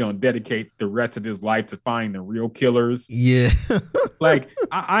said he was going to dedicate the rest of his life to finding the real killers. Yeah. Like,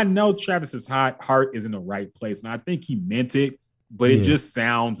 I know Travis's heart is in the right place, and I think he meant it, but it just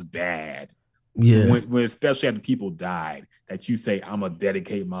sounds bad. Yeah. When especially after people died, that you say, I'm going to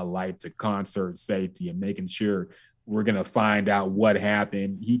dedicate my life to concert safety and making sure we're going to find out what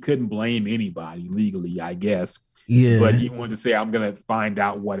happened. He couldn't blame anybody legally, I guess. Yeah. But he wanted to say, I'm going to find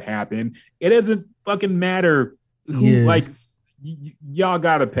out what happened. It doesn't fucking matter who, y'all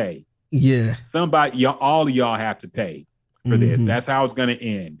got to pay. Yeah. Somebody, all of y'all have to pay for this. That's how it's going to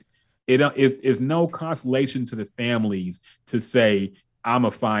end. It is no consolation to the families to say, I'm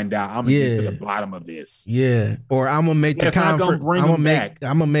going to find out. I'm going to get to the bottom of this. Yeah. Or I'm going to make I'm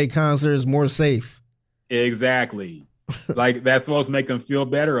going to make concerts more safe. Exactly. Like, that's supposed to make them feel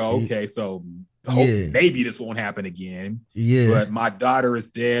better. Okay, so maybe this won't happen again. Yeah. But my daughter is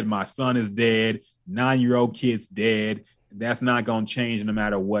dead. My son is dead. 9-year-old kid's dead. That's not going to change no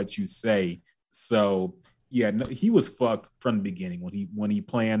matter what you say. So, yeah, no, he was fucked from the beginning when he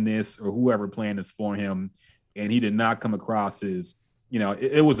planned this, or whoever planned this for him, and he did not come across as,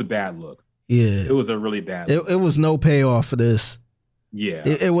 it was a bad look. Yeah. It was a really bad look. It was no payoff for this. Yeah.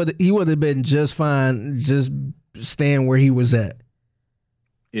 He would have been just fine just staying where he was at.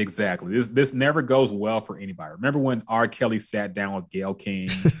 Exactly. This never goes well for anybody. Remember when R. Kelly sat down with Gayle King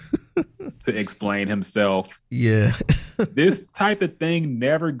to explain himself? Yeah. This type of thing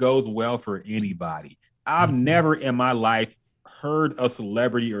never goes well for anybody. I've never in my life heard a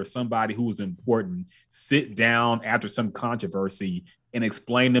celebrity or somebody who was important sit down after some controversy and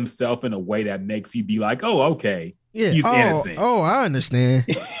explain themselves in a way that makes you be like, oh, okay, he's innocent. Oh, I understand.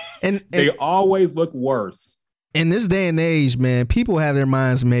 And they always look worse. In this day and age, man, people have their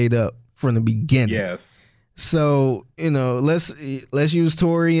minds made up from the beginning. Yes. So, let's use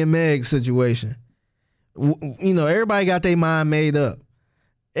Tory and Meg's situation. Everybody got their mind made up.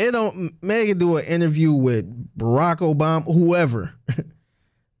 Meg can do an interview with Barack Obama, whoever.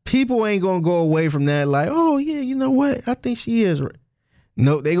 People ain't gonna go away from that like, oh yeah, you know what? I think she is right.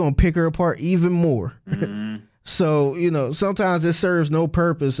 No, they gonna pick her apart even more. Mm-hmm. So, sometimes it serves no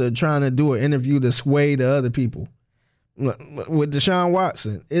purpose of trying to do an interview to sway the other people. With Deshaun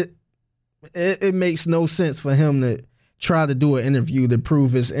Watson, it makes no sense for him to try to do an interview to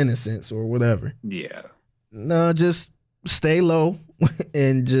prove his innocence or whatever. Yeah. No, just stay low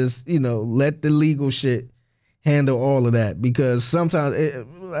and just, let the legal shit handle all of that. Because sometimes,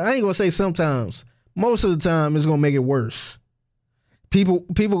 I ain't gonna say sometimes, most of the time it's gonna make it worse. People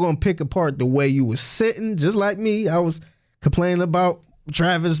gonna pick apart the way you was sitting, just like me. I was complaining about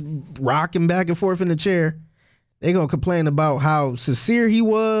Travis rocking back and forth in the chair. They gonna complain about how sincere he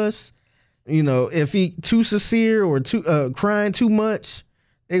was. If he too sincere or too crying too much,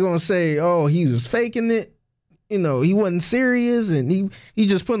 they gonna say, oh, he was faking it. He wasn't serious and he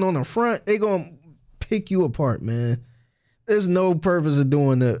just putting on the front. They gonna pick you apart, man. There's no purpose of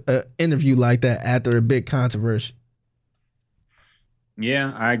doing an interview like that after a big controversy.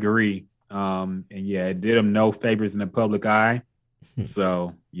 Yeah, I agree. And yeah, it did him no favors in the public eye.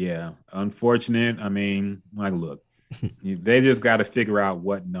 So yeah, unfortunate. I mean, look, they just got to figure out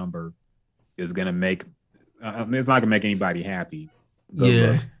what number is going to make. It's not going to make anybody happy. But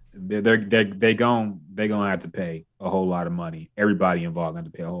yeah, look, they gonna have to pay a whole lot of money. Everybody involved going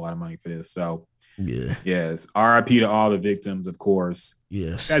to pay a whole lot of money for this. So yeah, yes, RIP to all the victims, of course.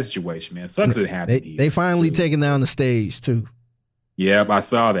 Yes, that situation, man, sucks. It happened. They finally taking down the stage too. Yep, I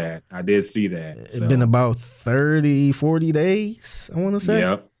saw that. I did see that. It's been about 30, 40 days, I want to say.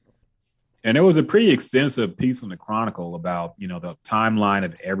 Yep. And it was a pretty extensive piece in the Chronicle about, the timeline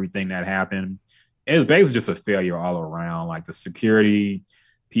of everything that happened. It was basically just a failure all around. Like the security,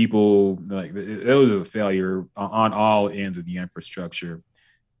 people, like it was a failure on all ends of the infrastructure.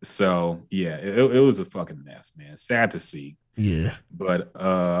 So yeah, it was a fucking mess, man. Sad to see. Yeah. But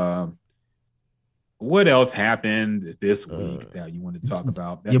what else happened this week that you want to talk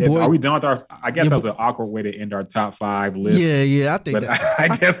about? Are we done with our? I guess that was an awkward way to end our top 5 list. Yeah. I think. But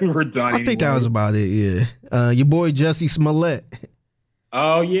I guess we were done. I think that was about it. Yeah. Your boy Jussie Smollett.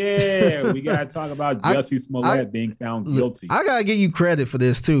 Oh yeah, we gotta talk about Jussie Smollett being found guilty. I gotta give you credit for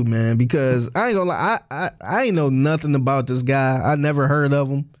this too, man, because I ain't gonna lie, I ain't know nothing about this guy. I never heard of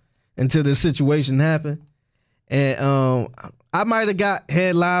him until this situation happened, and I might have got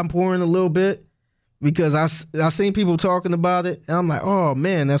headline porn a little bit because I seen people talking about it, and I'm like, oh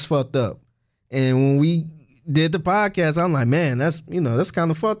man, that's fucked up. And when we did the podcast, I'm like, man, that's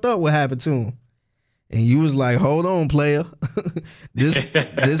kind of fucked up what happened to him. And you was like, hold on, player. this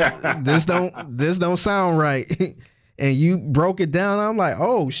don't sound right. And you broke it down. I'm like,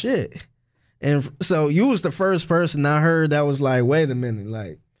 oh shit. And so you was the first person I heard that was like, wait a minute,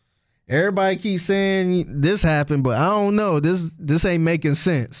 like everybody keeps saying this happened, but I don't know. This ain't making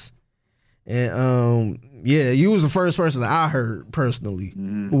sense. And yeah, you was the first person that I heard personally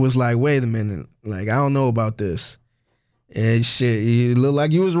who was like, wait a minute, like I don't know about this. And shit, you look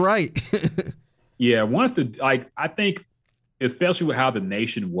like you was right. Yeah, I think, especially with how the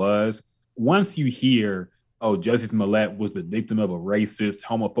nation was, once you hear, oh, Jussie Smollett was the victim of a racist,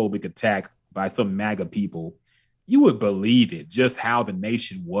 homophobic attack by some MAGA people, you would believe it, just how the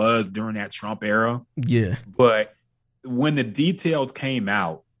nation was during that Trump era. Yeah. But when the details came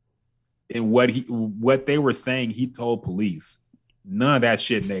out and what they were saying he told police, none of that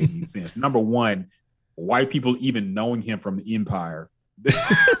shit made any sense. Number one, white people even knowing him from the Empire.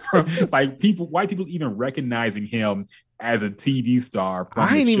 Like white people even recognizing him as a TV star.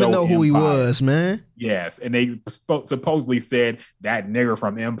 I didn't even know who he was, man. Yes, and they supposedly said that nigger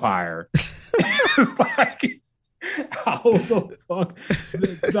from Empire. It's like, how the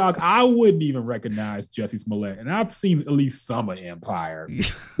fuck, dog? I wouldn't even recognize Jussie Smollett, and I've seen at least some of Empire.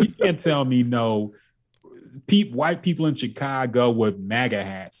 You can't tell me no. White people in Chicago with MAGA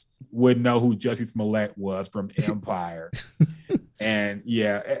hats would know who Jussie Smollett was from Empire. And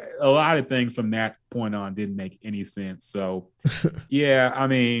yeah, a lot of things from that point on didn't make any sense. So yeah, I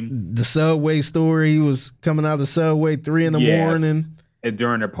mean, the subway story, he was coming out of the subway 3 a.m. morning. And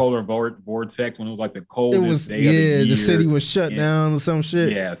during the polar vortex when it was like the coldest day of the year. The city was shut down or some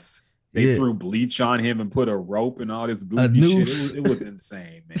shit. Yes. They threw bleach on him and put a rope and all this goofy shit. It was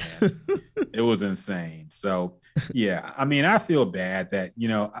insane, man. It was insane. So, yeah, I mean, I feel bad that,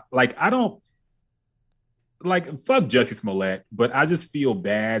 like, I don't, like, fuck Jussie Smollett, but I just feel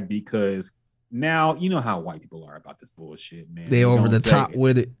bad because now, you know how white people are about this bullshit, man. They over the top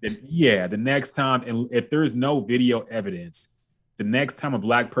with it. Yeah, the next time, and if there's no video evidence, the next time a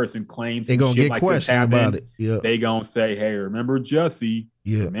black person claims they gonna shit get like questioned this happened, about it. Yep. They gonna say, "Hey, remember Jussie?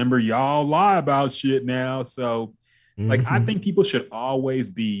 Yeah. Remember y'all lie about shit now." So, like, I think people should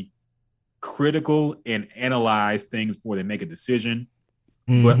always be critical and analyze things before they make a decision.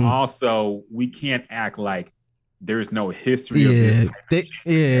 But also, we can't act like there's no history of this type of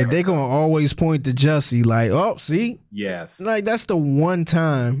shit. They're gonna always point to Jussie, like, oh, see, yes, like that's the one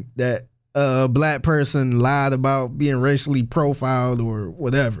time that a black person lied about being racially profiled or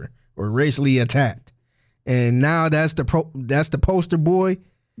whatever, or racially attacked, and now that's the poster boy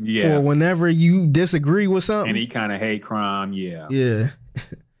for whenever you disagree with something. And he kind of hate crime, yeah.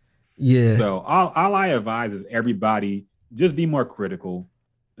 So all I advise is everybody just be more critical.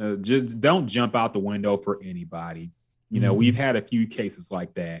 Just don't jump out the window for anybody. We've had a few cases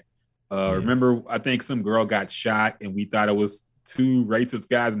like that. Remember, I think some girl got shot, and we thought it was 2 racist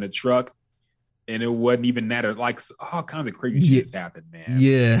guys in the truck. And it wasn't even that. Like, all kinds of crazy shit's happened, man.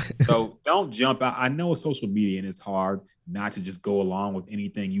 Yeah. So don't jump out. I know it's social media and it's hard not to just go along with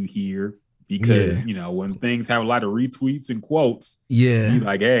anything you hear because, when things have a lot of retweets and quotes, you're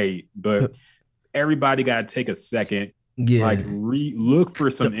like, hey, but everybody got to take a second. Yeah. Like, look for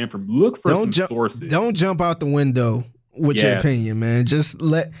some information. Look for some sources. Don't jump out the window with your opinion, man. Just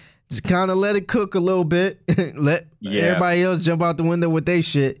kind of let it cook a little bit. Let everybody else jump out the window with their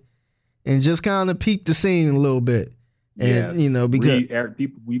shit. And just kind of peep the scene a little bit. And, because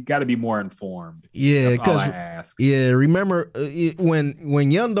we've got to be more informed. Yeah. That's all I ask. Yeah. Remember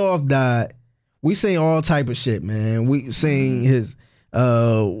when Young Dolph died, we seen all type of shit, man. We seen his,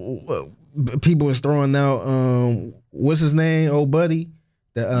 people was throwing out, what's his name? Old buddy.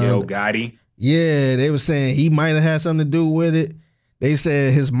 Yo Gotti. Yeah. They were saying he might have had something to do with it. They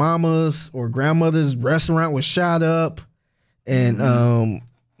said his mama's or grandmother's restaurant was shot up. And,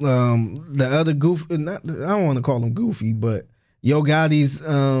 the other goofy, I don't want to call him goofy, but Yo Gotti's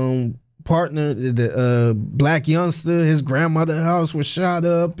partner, the black youngster, his grandmother's house was shot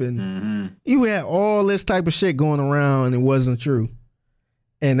up, and you had all this type of shit going around, and it wasn't true.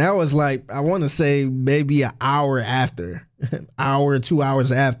 And that was like, I want to say maybe an hour after, 2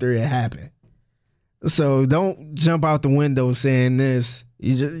 hours after it happened. So don't jump out the window saying this.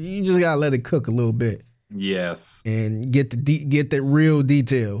 You just gotta let it cook a little bit. Yes. And get the real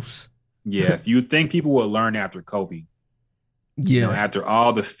details. Yes. You'd think people would learn after Kobe. Yeah. You know, after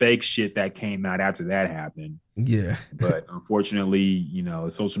all the fake shit that came out after that happened. Yeah. But unfortunately, you know,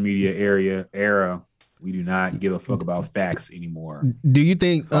 social media era, we do not give a fuck about facts anymore. Do you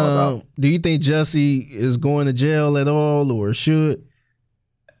think Jussie is going to jail at all or should?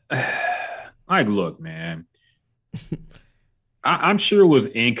 Like, look, man. I'm sure it was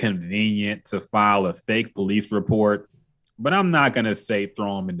inconvenient to file a fake police report, but I'm not gonna say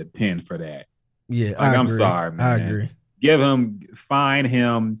throw him in the pen for that. Yeah, like, I'm sorry, man. I agree. Fine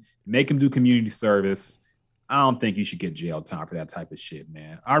him, make him do community service. I don't think he should get jail time for that type of shit,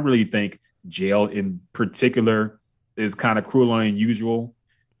 man. I really think jail in particular is kind of cruel and unusual.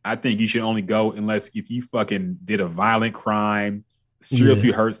 I think you should only go unless if you fucking did a violent crime,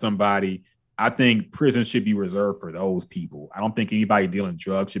 seriously hurt somebody. I think prison should be reserved for those people. I don't think anybody dealing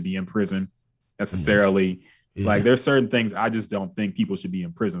drugs should be in prison necessarily. Yeah. Like, there's certain things I just don't think people should be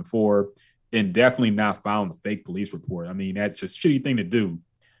in prison for, and definitely not filing a fake police report. I mean, that's just a shitty thing to do.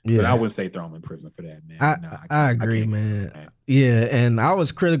 Yeah. But I wouldn't say throw him in prison for that, man. I agree, man. Yeah, and I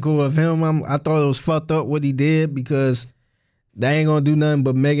was critical of him. I thought it was fucked up what he did, because they ain't gonna do nothing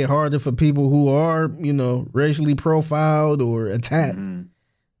but make it harder for people who are, you know, racially profiled or attacked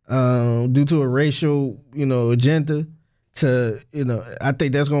due to a racial, you know, agenda. To, you know, I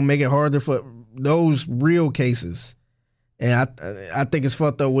think that's gonna make it harder for those real cases. And I think it's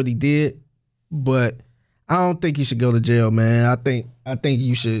fucked up what he did, but I don't think he should go to jail, man. I think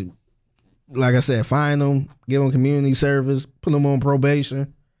you should, like I said, fine him, give him community service, put him on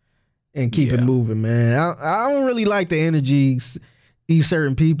probation, and keep it moving, man. I don't really like the energies these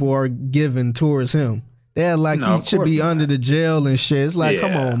certain people are giving towards him. They're like, he should be under the jail and shit. It's like,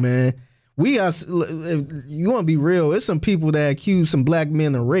 come on, man. We got, if you want to be real, it's some people that accuse some black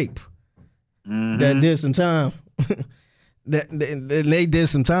men of rape that did some time. They did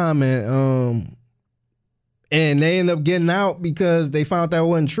some time, and they ended up getting out because they found that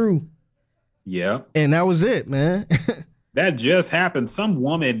wasn't true. Yeah. And that was it, man. That just happened. Some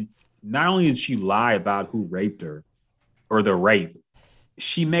woman, not only did she lie about who raped her or the rape,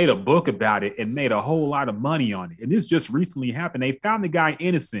 she made a book about it and made a whole lot of money on it. And this just recently happened. They found the guy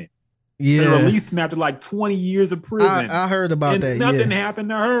innocent. Yeah. They released him after like 20 years of prison. I heard about that. Nothing happened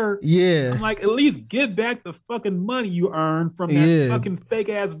to her. Yeah. I'm like, at least get back the fucking money you earned from that fucking fake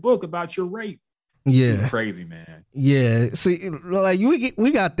ass book about your rape. Yeah. It's crazy, man. Yeah. See, like,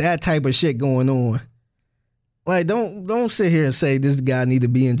 we got that type of shit going on. Like, don't sit here and say this guy need to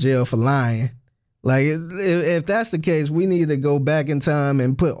be in jail for lying. Like, if that's the case, we need to go back in time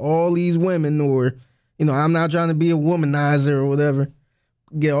and put all these women, or, you know, I'm not trying to be a womanizer or whatever,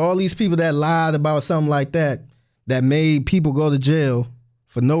 get all these people that lied about something like that made people go to jail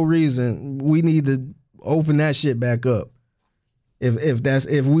for no reason. We need to open that shit back up.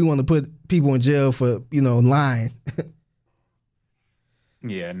 If we want to put people in jail for, you know, lying.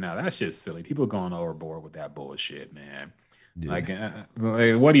 Yeah, no, that's just silly. People going overboard with that bullshit, man. Yeah. Like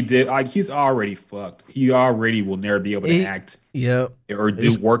what he did, like, he's already fucked. He already will never be able to act or do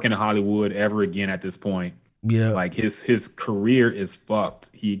work in Hollywood ever again at this point. Yeah, like his career is fucked.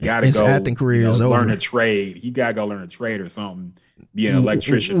 He got to go. His acting career is over. Learn a trade. He got to go learn a trade or something. Be an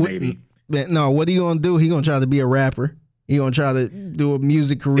electrician, maybe. No, what are you gonna do? He gonna try to be a rapper. He gonna try to do a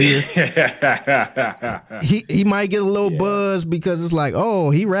music career. he might get a little buzz because it's like,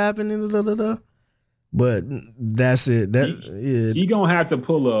 oh, he rapping and da da da. But that's it. He gonna have to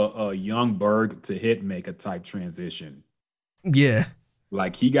pull a Young Berg to Hitmaker type transition. Yeah,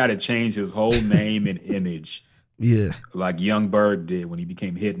 like he got to change his whole name and image. Yeah, like Young Berg did when he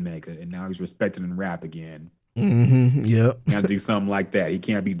became Hitmaker, and now he's respected in rap again. Mm-hmm. Yep, got to do something like that. He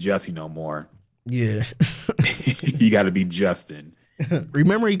can't be Jussie no more. Yeah, he got to be Justin.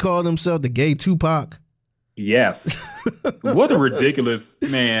 Remember, he called himself the gay Tupac. Yes, what a ridiculous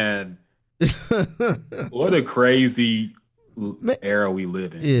man. What a crazy era we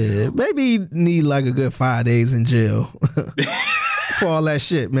live in. Yeah, maybe he need like a good 5 days in jail for all that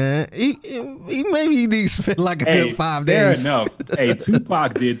shit, man. He maybe he needs to spend like a good 5 days. Fair enough. Hey,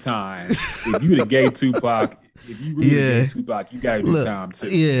 Tupac did time. If you the gay Tupac, if you really gay Tupac, you gotta do time too.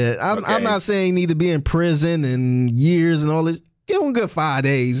 Yeah, I'm not saying he need to be in prison and years and all this. Give him a good 5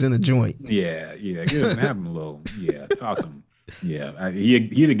 days in the joint. Yeah. Give him, have him a little. Yeah, toss him. Yeah, he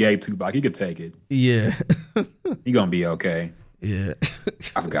the gay Tupac. He could take it. Yeah. He gonna be okay. Yeah.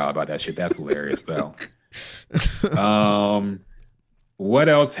 I forgot about that shit. That's hilarious though. What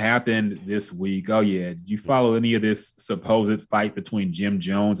else happened this week? Oh yeah, did you follow any of this supposed fight between Jim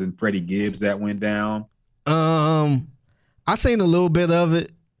Jones and Freddie Gibbs that went down? I seen a little bit of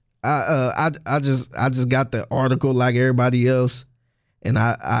it. I just got the article like everybody else, and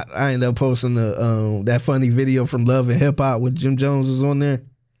I ended up posting the that funny video from Love and Hip Hop with Jim Jones was on there,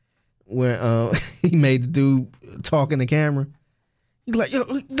 where he made the dude talk in the camera. He's like, yo,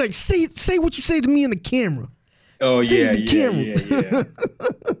 like say what you say to me in the camera. Oh say yeah.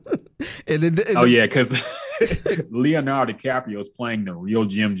 And Because Leonardo DiCaprio is playing the real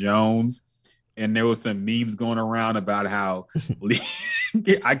Jim Jones. And there was some memes going around about how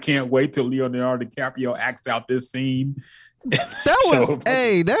I can't wait till Leonardo DiCaprio acts out this scene.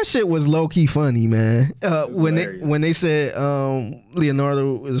 That shit was low key funny, man. When they said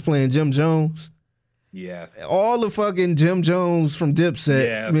Leonardo was playing Jim Jones. Yes. All the fucking Jim Jones from Dipset.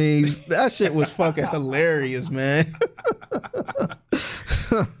 Yes. I mean, that shit was fucking hilarious, man.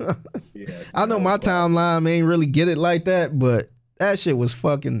 Yes, I know my timeline ain't really get it like that, but that shit was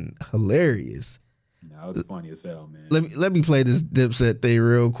fucking hilarious. No, it was funny as hell, man. Let me play this Dipset thing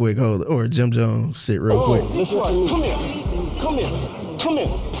real quick, or Jim Jones shit real quick. Listen, come here.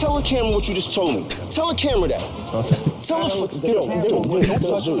 Tell the camera what you just told me. Tell the camera that. Tell the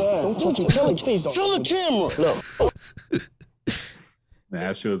camera. Man,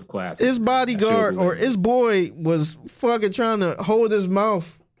 that shit was classic. His bodyguard or his boy was fucking trying to hold his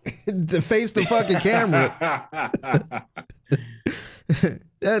mouth to face the fucking camera.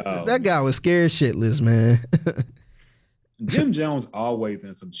 That guy was scared shitless, man. Jim Jones always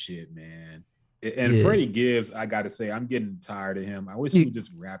in some shit, man. And Freddie Gibbs, I got to say, I'm getting tired of him. I wish he would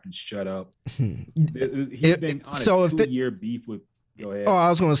just rap and shut up. He's been on a 2-year beef with. Go ahead. Oh, I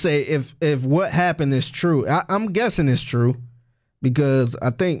was gonna say if what happened is true, I'm guessing it's true because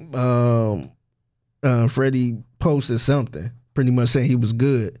I think Freddie posted something pretty much saying he was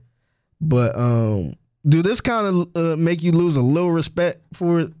good. But do this kind of make you lose a little respect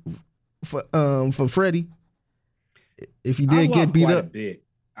for Freddie if he did get beat up?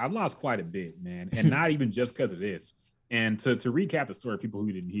 I've lost quite a bit, man, and not even just because of this. And to recap the story, people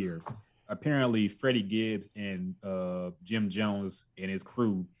who didn't hear, apparently Freddie Gibbs and Jim Jones and his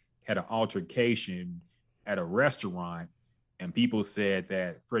crew had an altercation at a restaurant, and people said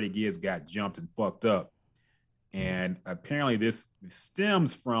that Freddie Gibbs got jumped and fucked up. And apparently this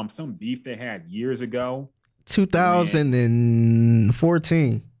stems from some beef they had years ago.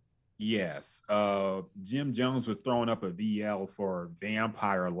 2014. Yes. Jim Jones was throwing up a VL for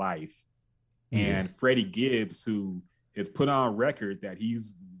Vampire Life. And Freddie Gibbs, who is put on record that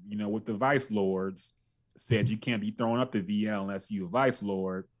he's, with the Vice Lords, said you can't be throwing up the VL unless you're a Vice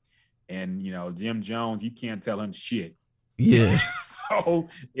Lord. And, Jim Jones, you can't tell him shit. Yeah. So,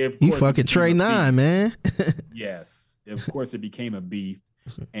 he fucking Trey 9, man. Yes. Of course, it became a beef.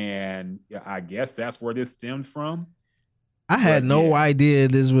 And I guess that's where this stemmed from. I had no idea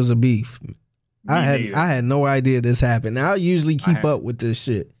this was a beef. I had no idea this happened. I usually keep up with this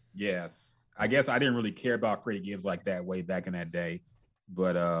shit. Yes. I guess I didn't really care about Freddie Gibbs like that way back in that day.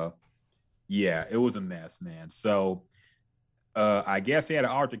 But yeah, it was a mess, man. So I guess he had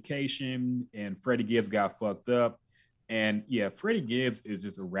an altercation and Freddie Gibbs got fucked up. And yeah, Freddie Gibbs is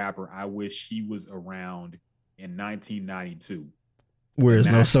just a rapper I wish he was around in 1992. Where there's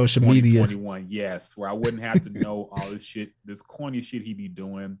no social media. Yes, where I wouldn't have to know all this shit, this corny shit he be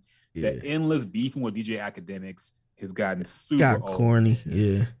doing. Yeah. The endless beefing with DJ Academics has gotten super old. Corny,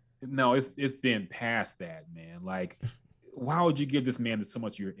 yeah. No, it's been past that, man. Like, why would you give this man so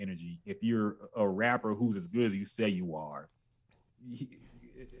much of your energy if you're a rapper who's as good as you say you are?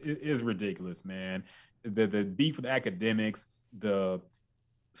 It is ridiculous, man. The beef with Academics, the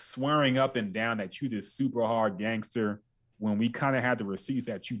swearing up and down that you this super hard gangster when we kind of had the receipts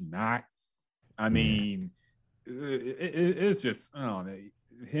that you not. I mean, it's just, I don't know,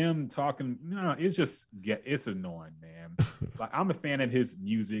 him talking, no, it's annoying, man. Like, I'm a fan of his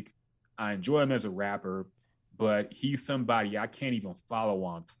music. I enjoy him as a rapper, but he's somebody I can't even follow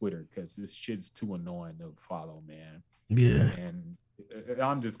on Twitter because this shit's too annoying to follow, man. Yeah. And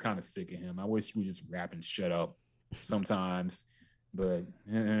I'm just kind of sick of him. I wish he would just rap and shut up sometimes. But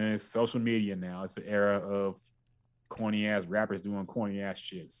it's social media now. It's the era of corny ass rappers doing corny ass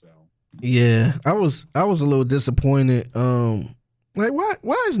shit. So yeah, I was a little disappointed. Like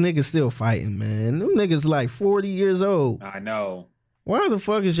why is niggas still fighting, man? Them niggas like 40 years old. I know. Why the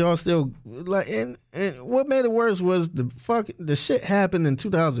fuck is y'all still like? And what made it worse was the shit happened in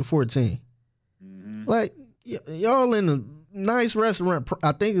 2014. Mm-hmm. Like y'all in a nice restaurant.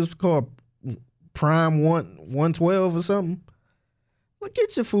 I think it's called Prime 112 or something. Well,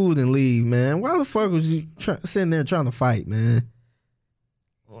 get your food and leave, man. Why the fuck was you sitting there trying to fight, man?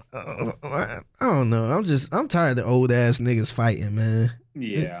 I don't know. I'm tired of old ass niggas fighting, man.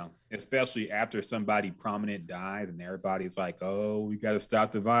 Yeah, especially after somebody prominent dies and everybody's like, "Oh, we got to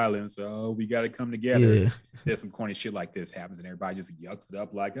stop the violence. Oh, we got to come together." Yeah. There's some corny shit like this happens and everybody just yucks it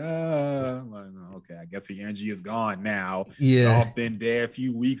up like, okay, I guess the energy is gone now. Yeah. Y'all been dead a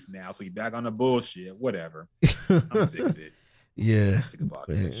few weeks now, so you back on the bullshit. Whatever. I'm sick of it. Yeah. I'm sick of all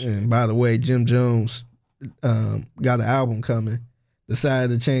that shit. And by the way, Jim Jones got an album coming.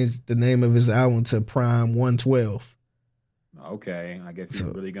 Decided to change the name of his album to Prime 112. Okay, I guess he's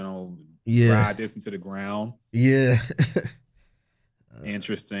really gonna Yeah. ride this into the ground. Yeah.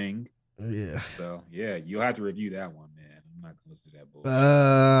 Interesting. Yeah. So yeah, you'll have to review that one, man. I'm not gonna listen to that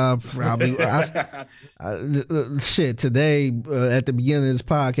bullshit. Probably. Shit. Today, at the beginning of this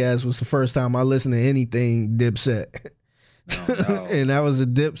podcast, was the first time I listened to anything Dipset, No. and that was a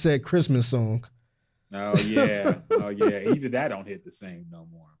Dipset Christmas song. Oh yeah. Even that don't hit the same no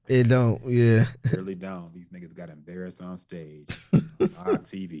more. It don't. Yeah. Really don't. These niggas got embarrassed on stage on live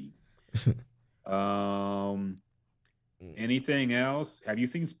TV. Anything else? Have you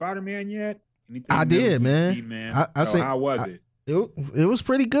seen Spider-Man yet? Anything I new did, you've man. seen, man? I seen- how was it? It was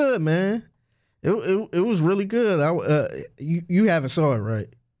pretty good, man. It was really good. You haven't saw it, right?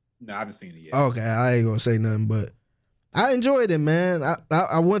 No, I haven't seen it yet. Okay, I ain't gonna say nothing, but I enjoyed it, man.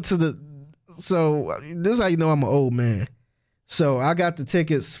 I went to so this is how you know I'm an old man. So I got the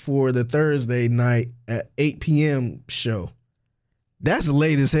tickets for the Thursday night at 8 p.m. show. That's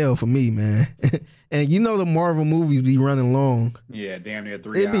late as hell for me, man. And you know the Marvel movies be running long. Yeah, damn near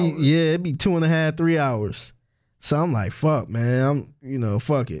 3 hours. It'd be 2.5, 3 hours. So I'm like, fuck, man.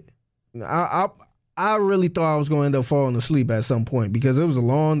 Fuck it. I really thought I was going to end up falling asleep at some point because it was a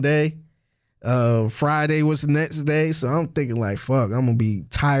long day. Friday was the next day, so I'm thinking like, fuck, I'm gonna be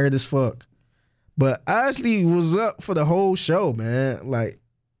tired as fuck. But I actually was up for the whole show, man. Like,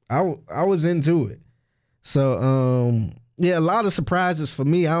 I was into it. So, yeah, a lot of surprises for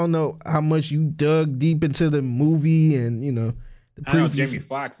me. I don't know how much you dug deep into the movie and the I know previews. Jamie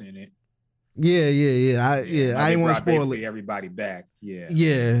Foxx in it. Yeah. I didn't want to spoil basically it. everybody back. Yeah.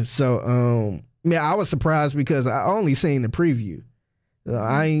 Yeah. So, I was surprised because I only seen the preview.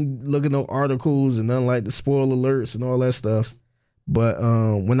 I ain't looking no articles and nothing like the spoiler alerts and all that stuff. But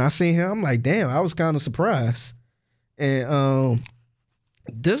when I seen him, I'm like, damn, I was kind of surprised. And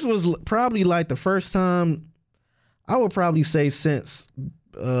this was probably like the first time, I would probably say since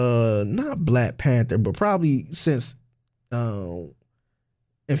not Black Panther, but probably since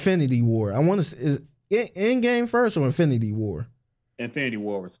Infinity War. I want to is Endgame first or Infinity War? Infinity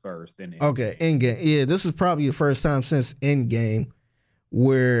War was first, then Okay, Endgame. Yeah, this is probably the first time since Endgame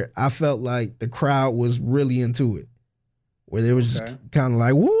where I felt like the crowd was really into it. Where they was just kind of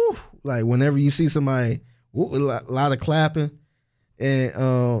like, woo, like whenever you see somebody, woo, a lot of clapping.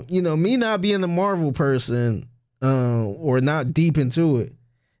 And, me not being a Marvel person or not deep into it,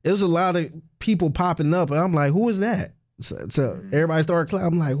 it was a lot of people popping up. And I'm like, who is that? So everybody started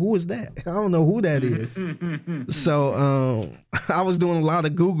clapping. I'm like, who is that? I don't know who that is. So I was doing a lot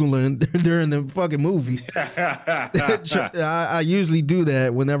of Googling during the fucking movie. I usually do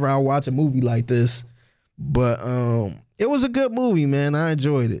that whenever I watch a movie like this. But it was a good movie, man. I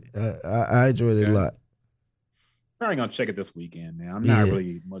enjoyed it. I enjoyed it a lot. Probably gonna check it this weekend, man. I'm not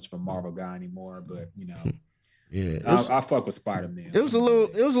really much of a Marvel guy anymore, but yeah, I fuck with Spider-Man. It was a little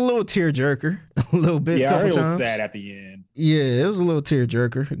tearjerker, a little bit. Yeah, couple it was times. sad at the end. Yeah, it was a little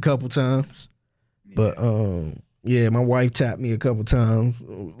tearjerker a couple times. Yeah. But yeah, my wife tapped me a couple times,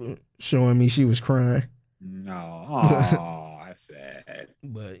 showing me she was crying. No, that's sad.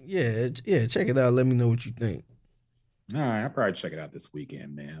 But yeah, check it out. Let me know what you think. All right, I'll probably check it out this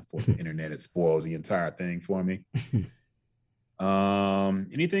weekend, man. For the internet, it spoils the entire thing for me.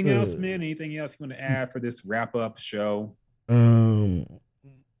 Anything else, man? Anything else you want to add for this wrap-up show? Have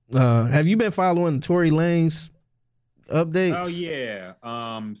you been following Tory Lanez updates? Oh yeah.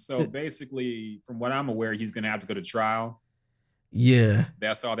 So basically, from what I'm aware, he's gonna have to go to trial. Yeah,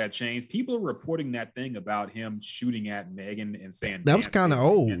 That's all that changed. People are reporting that thing about him shooting at Megan and saying that was kind of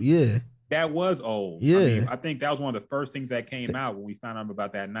old. Yeah. That was old. Yeah. I think that was one of the first things that came out when we found out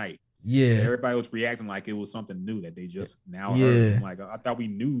about that night. Yeah. Everybody was reacting like it was something new that they just now Yeah. heard. I'm like, I thought we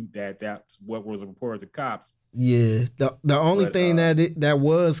knew that that's what was reported to cops. Yeah. The only thing that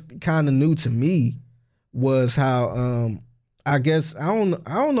was kind of new to me was how I guess I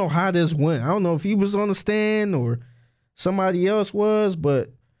don't know how this went. I don't know if he was on the stand or somebody else was, but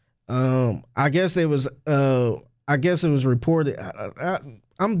I guess it was reported.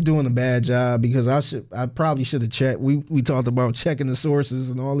 I'm doing a bad job because I probably should have checked. We talked about checking the sources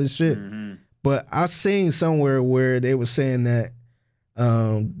and all this shit. Mm-hmm. But I seen somewhere where they were saying that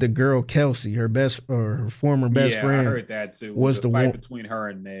the girl Kelsey, her former best friend, I heard that too. Was the the fight one between her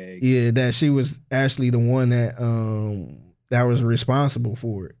and Meg? Yeah, that she was actually the one that was responsible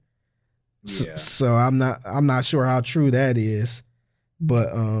for it. Yeah. So I'm not sure how true that is, but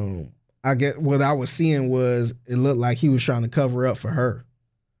I get what I was seeing was it looked like he was trying to cover up for her.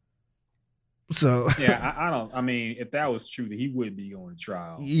 So yeah, I mean, if that was true, then he would be on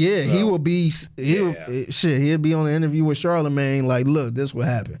trial. Yeah, so, he would be. He'd be on the interview with Charlamagne. Like, look, this what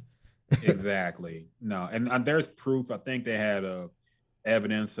happened. Exactly. No, and there's proof. I think they had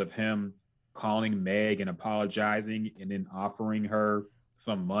evidence of him calling Meg and apologizing, and then offering her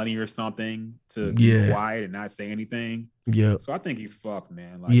some money or something to be quiet and not say anything. Yeah. So I think he's fucked,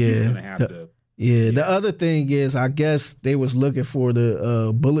 man. Like, he's gonna have to. Yeah, the other thing is, I guess they was looking for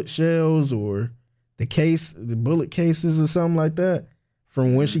the bullet shells or the bullet cases or something like that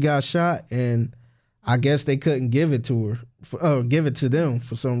from when she got shot, and I guess they couldn't give it to her, give it to them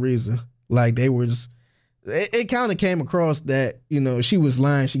for some reason. Like they were just, it kind of came across that she was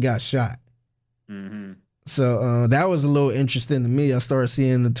lying, she got shot. Mm-hmm. So that was a little interesting to me. I started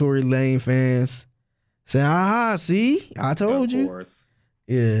seeing the Tory Lane fans saying, "Aha, see, I told you." Of course.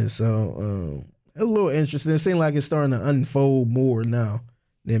 Yeah, so a little interesting. It seemed like it's starting to unfold more now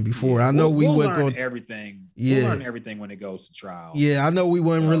than before. I know we'll learn everything. Yeah, we'll learn everything when it goes to trial. Yeah, I know we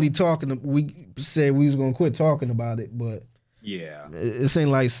weren't really talking. We said we was going to quit talking about it, but yeah, it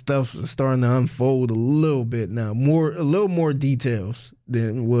seemed like stuff is starting to unfold a little bit now. A little more details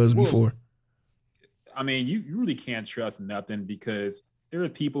than it was before. I mean, you really can't trust nothing because there are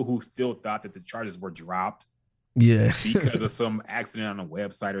people who still thought that the charges were dropped. Yeah. Because of some accident on a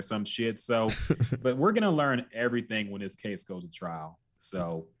website or some shit. So, but we're going to learn everything when this case goes to trial.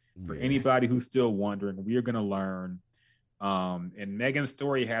 So for anybody who's still wondering, we are going to learn. And Megan's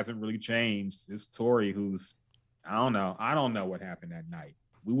story hasn't really changed. This Tory who's, I don't know what happened that night.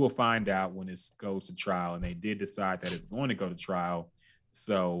 We will find out when this goes to trial, and they did decide that it's going to go to trial.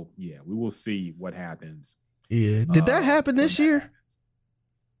 So yeah, we will see what happens. Yeah. Did that happen this year?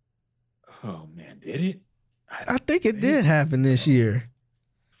 Oh man, did it? I think it did happen this year.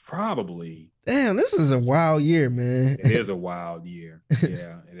 Probably. Damn, this is a wild year, man. It is a wild year.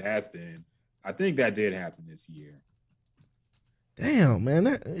 Yeah, it has been. I think that did happen this year. Damn, man.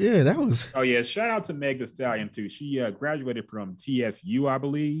 That was. Oh yeah, shout out to Meg Thee Stallion too. She graduated from TSU, I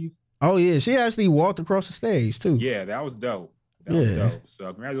believe. Oh yeah, she actually walked across the stage too. Yeah, that was dope. That was dope.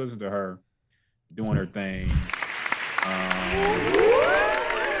 So congratulations to her doing her thing.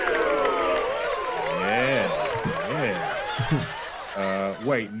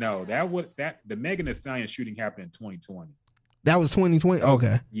 Wait, no, the Megan Thee Stallion shooting happened in 2020. That was 2020.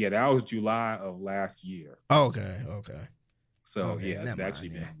 Okay. Yeah, that was July of last year. Okay. So it's actually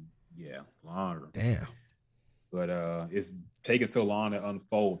been longer. Damn. But it's taken so long to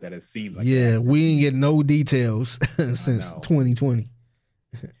unfold that it seems like we ain't get no details since 2020.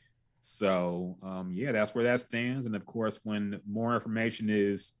 So that's where that stands. And of course, when more information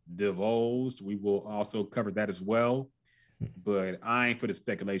is divulged, we will also cover that as well. But I ain't for the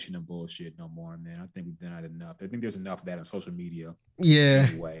speculation and bullshit no more, man. I think we've done that enough. I think there's enough of that on social media. Yeah.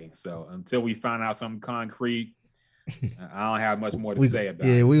 Anyway, so until we find out something concrete, I don't have much more to say about it.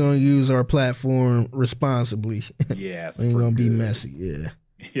 Yeah, we're going to use our platform responsibly. Yes. We ain't going to be messy. Yeah.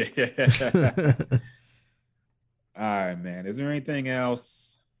 All right, man. Is there anything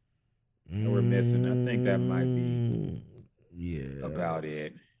else that we're missing? I think that might be about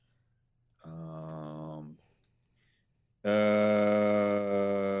it. Are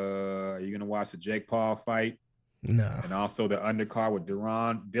you gonna watch the Jake Paul fight? No. And also the undercard with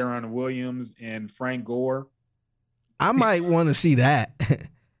Deron Williams and Frank Gore. I might want to see that.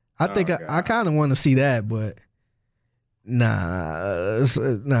 I think I kind of want to see that, but nah,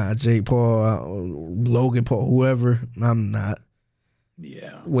 Jake Paul, Logan Paul, whoever. I'm not.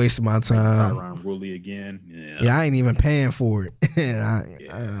 Yeah. Wasting my time. Tyron Woodley again. Yeah, I ain't even paying for it. I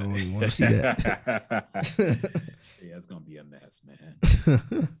don't even want to see that. Yeah, it's gonna be a mess, man.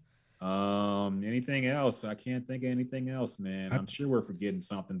 Anything else? I can't think of anything else, man. I'm sure we're forgetting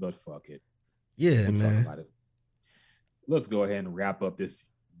something, but fuck it. Yeah, we'll man. talk about it. Let's go ahead and wrap up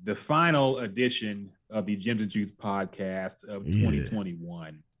the final edition of the Gems and Juice podcast of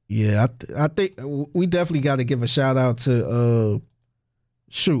 2021. Yeah, I think we definitely got to give a shout out to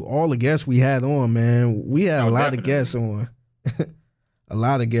all the guests we had on, man. We had a lot of guests on. A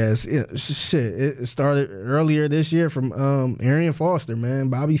lot of guests. Shit, it started earlier this year from Arian Foster, man,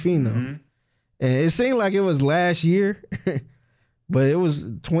 Bobby Fino. Mm-hmm. And it seemed like it was last year, but it was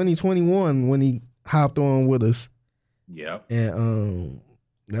 2021 when he hopped on with us. Yep. And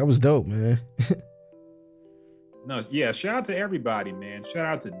that was dope, man. No, yeah, shout out to everybody, man. Shout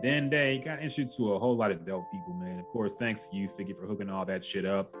out to Dende. Got introduced to a whole lot of dope people, man. Of course, thanks to you, Figgy, for hooking all that shit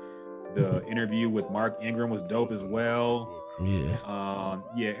up. The interview with Mark Ingram was dope as well. Yeah.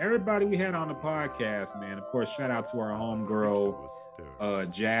 Everybody we had on the podcast, man. Of course, shout out to our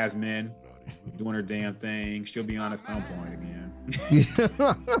homegirl, Jasmine, doing her damn thing. She'll be on at some point again.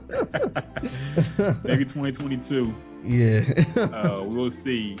 Maybe 2022. Yeah. We'll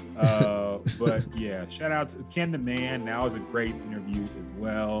see. But yeah, shout out to Ken the Man. That was a great interview as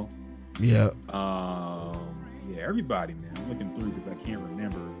well. Yeah. Everybody, man. I'm looking through because I can't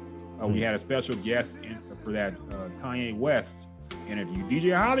remember. We had a special guest for that Kanye West interview.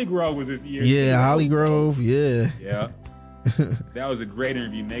 DJ Hollygrove was this year. Yeah, Hollygrove. Yeah. Yeah. That was a great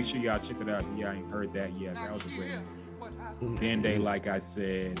interview. Make sure y'all check it out if you ain't heard that yet. That was a great interview. Dende, like I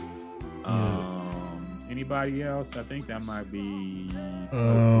said. Anybody else? I think that might be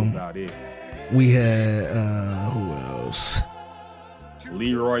those two about it. We had who else?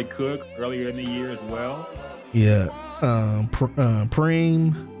 Leroy Cook earlier in the year as well. Yeah.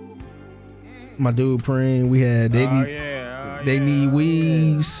 Preem. My dude Preem. We had They Need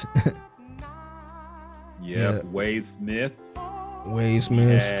Weez. Yep. Wade Smith. We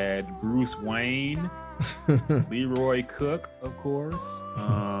had Bruce Wayne. Leroy Cook, of course.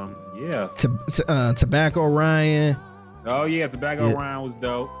 Tobacco Ryan. Oh yeah, Tobacco Ryan was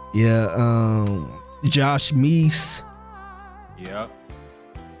dope. Yeah. Josh Meese. Yep.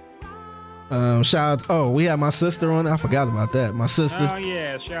 Shout out. Oh, we had my sister on. I forgot about that. My sister. Oh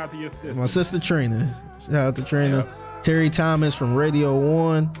yeah, shout out to your sister. My sister Trina. Shout out to Trina. Yep. Terry Thomas from Radio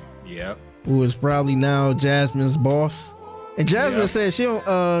 1. Yep. Who is probably now Jasmine's boss. And Jasmine said she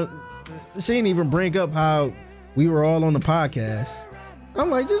don't. She didn't even bring up how we were all on the podcast. I'm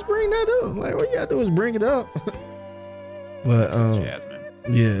like, just bring that up. Like, all you gotta do is bring it up. But Jasmine.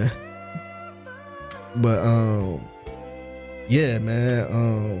 Yeah. But yeah,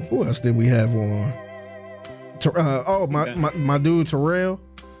 man. Who else did we have on? My dude Terrell.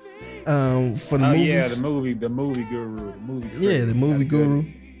 For the movies. Yeah, the movie guru. The movie guru.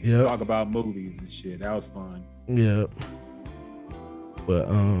 Yeah. Talk about movies and shit. That was fun. Yeah. But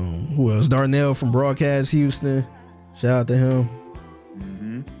who else? Darnell from Broadcast Houston. Shout out to him.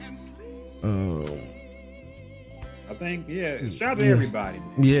 I think, shout out to everybody,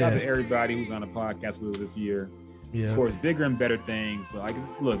 man. Yeah. Shout out to everybody who's on the podcast with us this year. Yeah. Of course, bigger and better things. Like,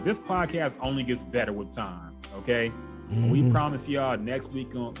 look, this podcast only gets better with time, okay? We promise y'all next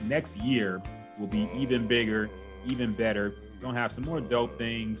year will be even bigger, even better. Gonna have some more dope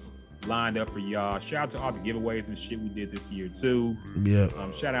things lined up for y'all. Shout out to all the giveaways and shit we did this year too. Yeah.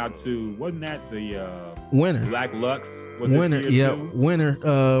 Shout out to, wasn't that the Winner? Black Lux was Winner. this year Yeah. too? Winner.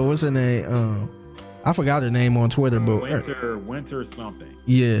 What's her name? I forgot her name on Twitter, but Winter something.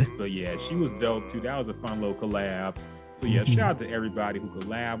 Yeah. But yeah, she was dope too. That was a fun little collab. So yeah, shout out to everybody who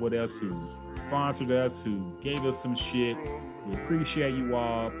collabed with us, who sponsored us, who gave us some shit. We appreciate you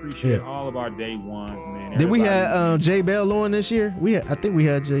all. Appreciate all of our day ones, man. Did we have J Bell on this year? I think we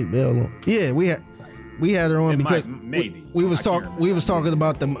had J Bell on. Yeah, we had her on because we was talking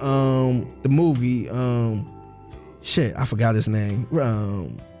about the movie. Shit, I forgot his name.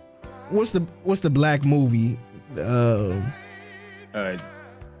 What's the black movie?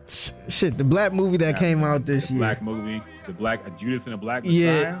 Shit, the black movie that came out this year. Black movie, Judas and the Black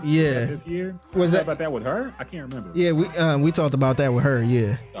Messiah. Yeah. This year. Was that about that with her? I can't remember. Yeah, we talked about that with her.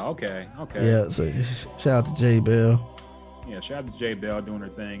 Yeah. Oh, okay. Yeah. So shout out to J Bell. Yeah, shout out to J Bell doing her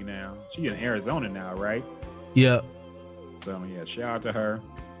thing now. She in Arizona now, right? Yeah. So yeah, shout out to her.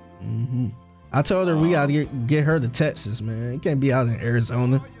 I told her we gotta get her to Texas, man. It can't be out in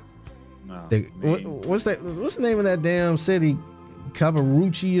Arizona. No. What's the name of that damn city?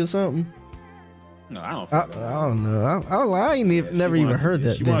 Cavarucci or something? No, I don't. I don't know. I ain't never even heard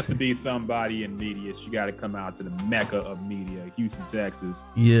that. She wants to be somebody in media. She got to come out to the mecca of media, Houston, Texas.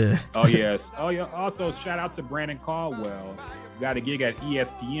 Yeah. Oh yes. Oh yeah. Also, shout out to Brandon Caldwell. Got a gig at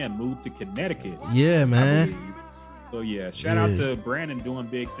ESPN. Moved to Connecticut. Yeah, man. So yeah, shout out to Brandon doing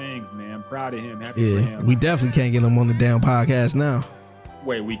big things, man. Proud of him. Happy for him. We definitely can't get him on the damn podcast now.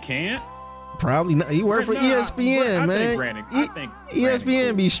 Wait, we can't? Probably not. He worked for ESPN, man. I think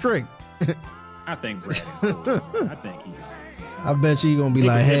ESPN be strict. I think Brandon. I think he. I bet you gonna be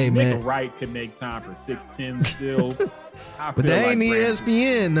like, hey, man. Nick Wright could make time for 6'10" still. But they ain't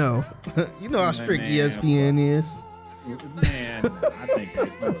ESPN though. You know how strict ESPN is. Man, I think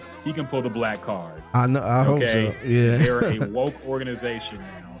look, he can pull the black card. I know. I hope so. Yeah. They're a woke organization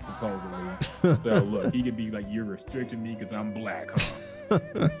now, supposedly. So look, he could be like, "You're restricting me because I'm black."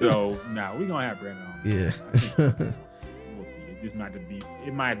 Huh? So now we're gonna have Brandon on. Yeah. I think we'll see. It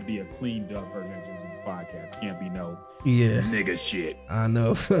might have to be a cleaned up version of this podcast. Can't be no nigga shit. I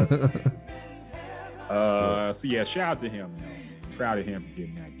know. So yeah, shout out to him, man. Proud of him for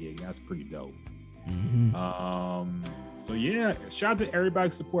getting that gig. That's pretty dope. So yeah, shout out to everybody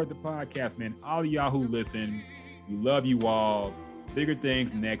who support the podcast, man. All of y'all who listen, we love you all. Bigger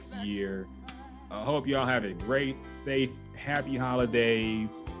things next year. I hope y'all have a great, safe, happy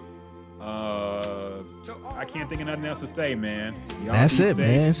holidays. I can't think of nothing else to say, man. Y'all That's it, safe.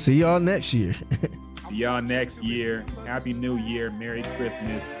 man. See y'all next year. See y'all next year. Happy New Year. Merry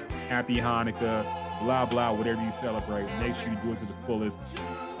Christmas. Happy Hanukkah. Blah, blah, whatever you celebrate. Make sure you do it to the fullest.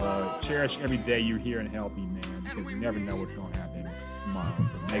 Cherish every day you're here and healthy, man, because you never know what's going to happen tomorrow.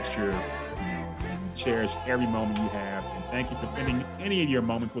 So make sure you cherish every moment you have. And thank you for spending any of your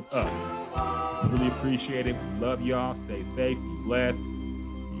moments with us. Really appreciate it. We love y'all. Stay safe. Be blessed.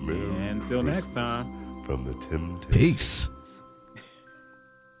 And until next time. From the Tim. Peace.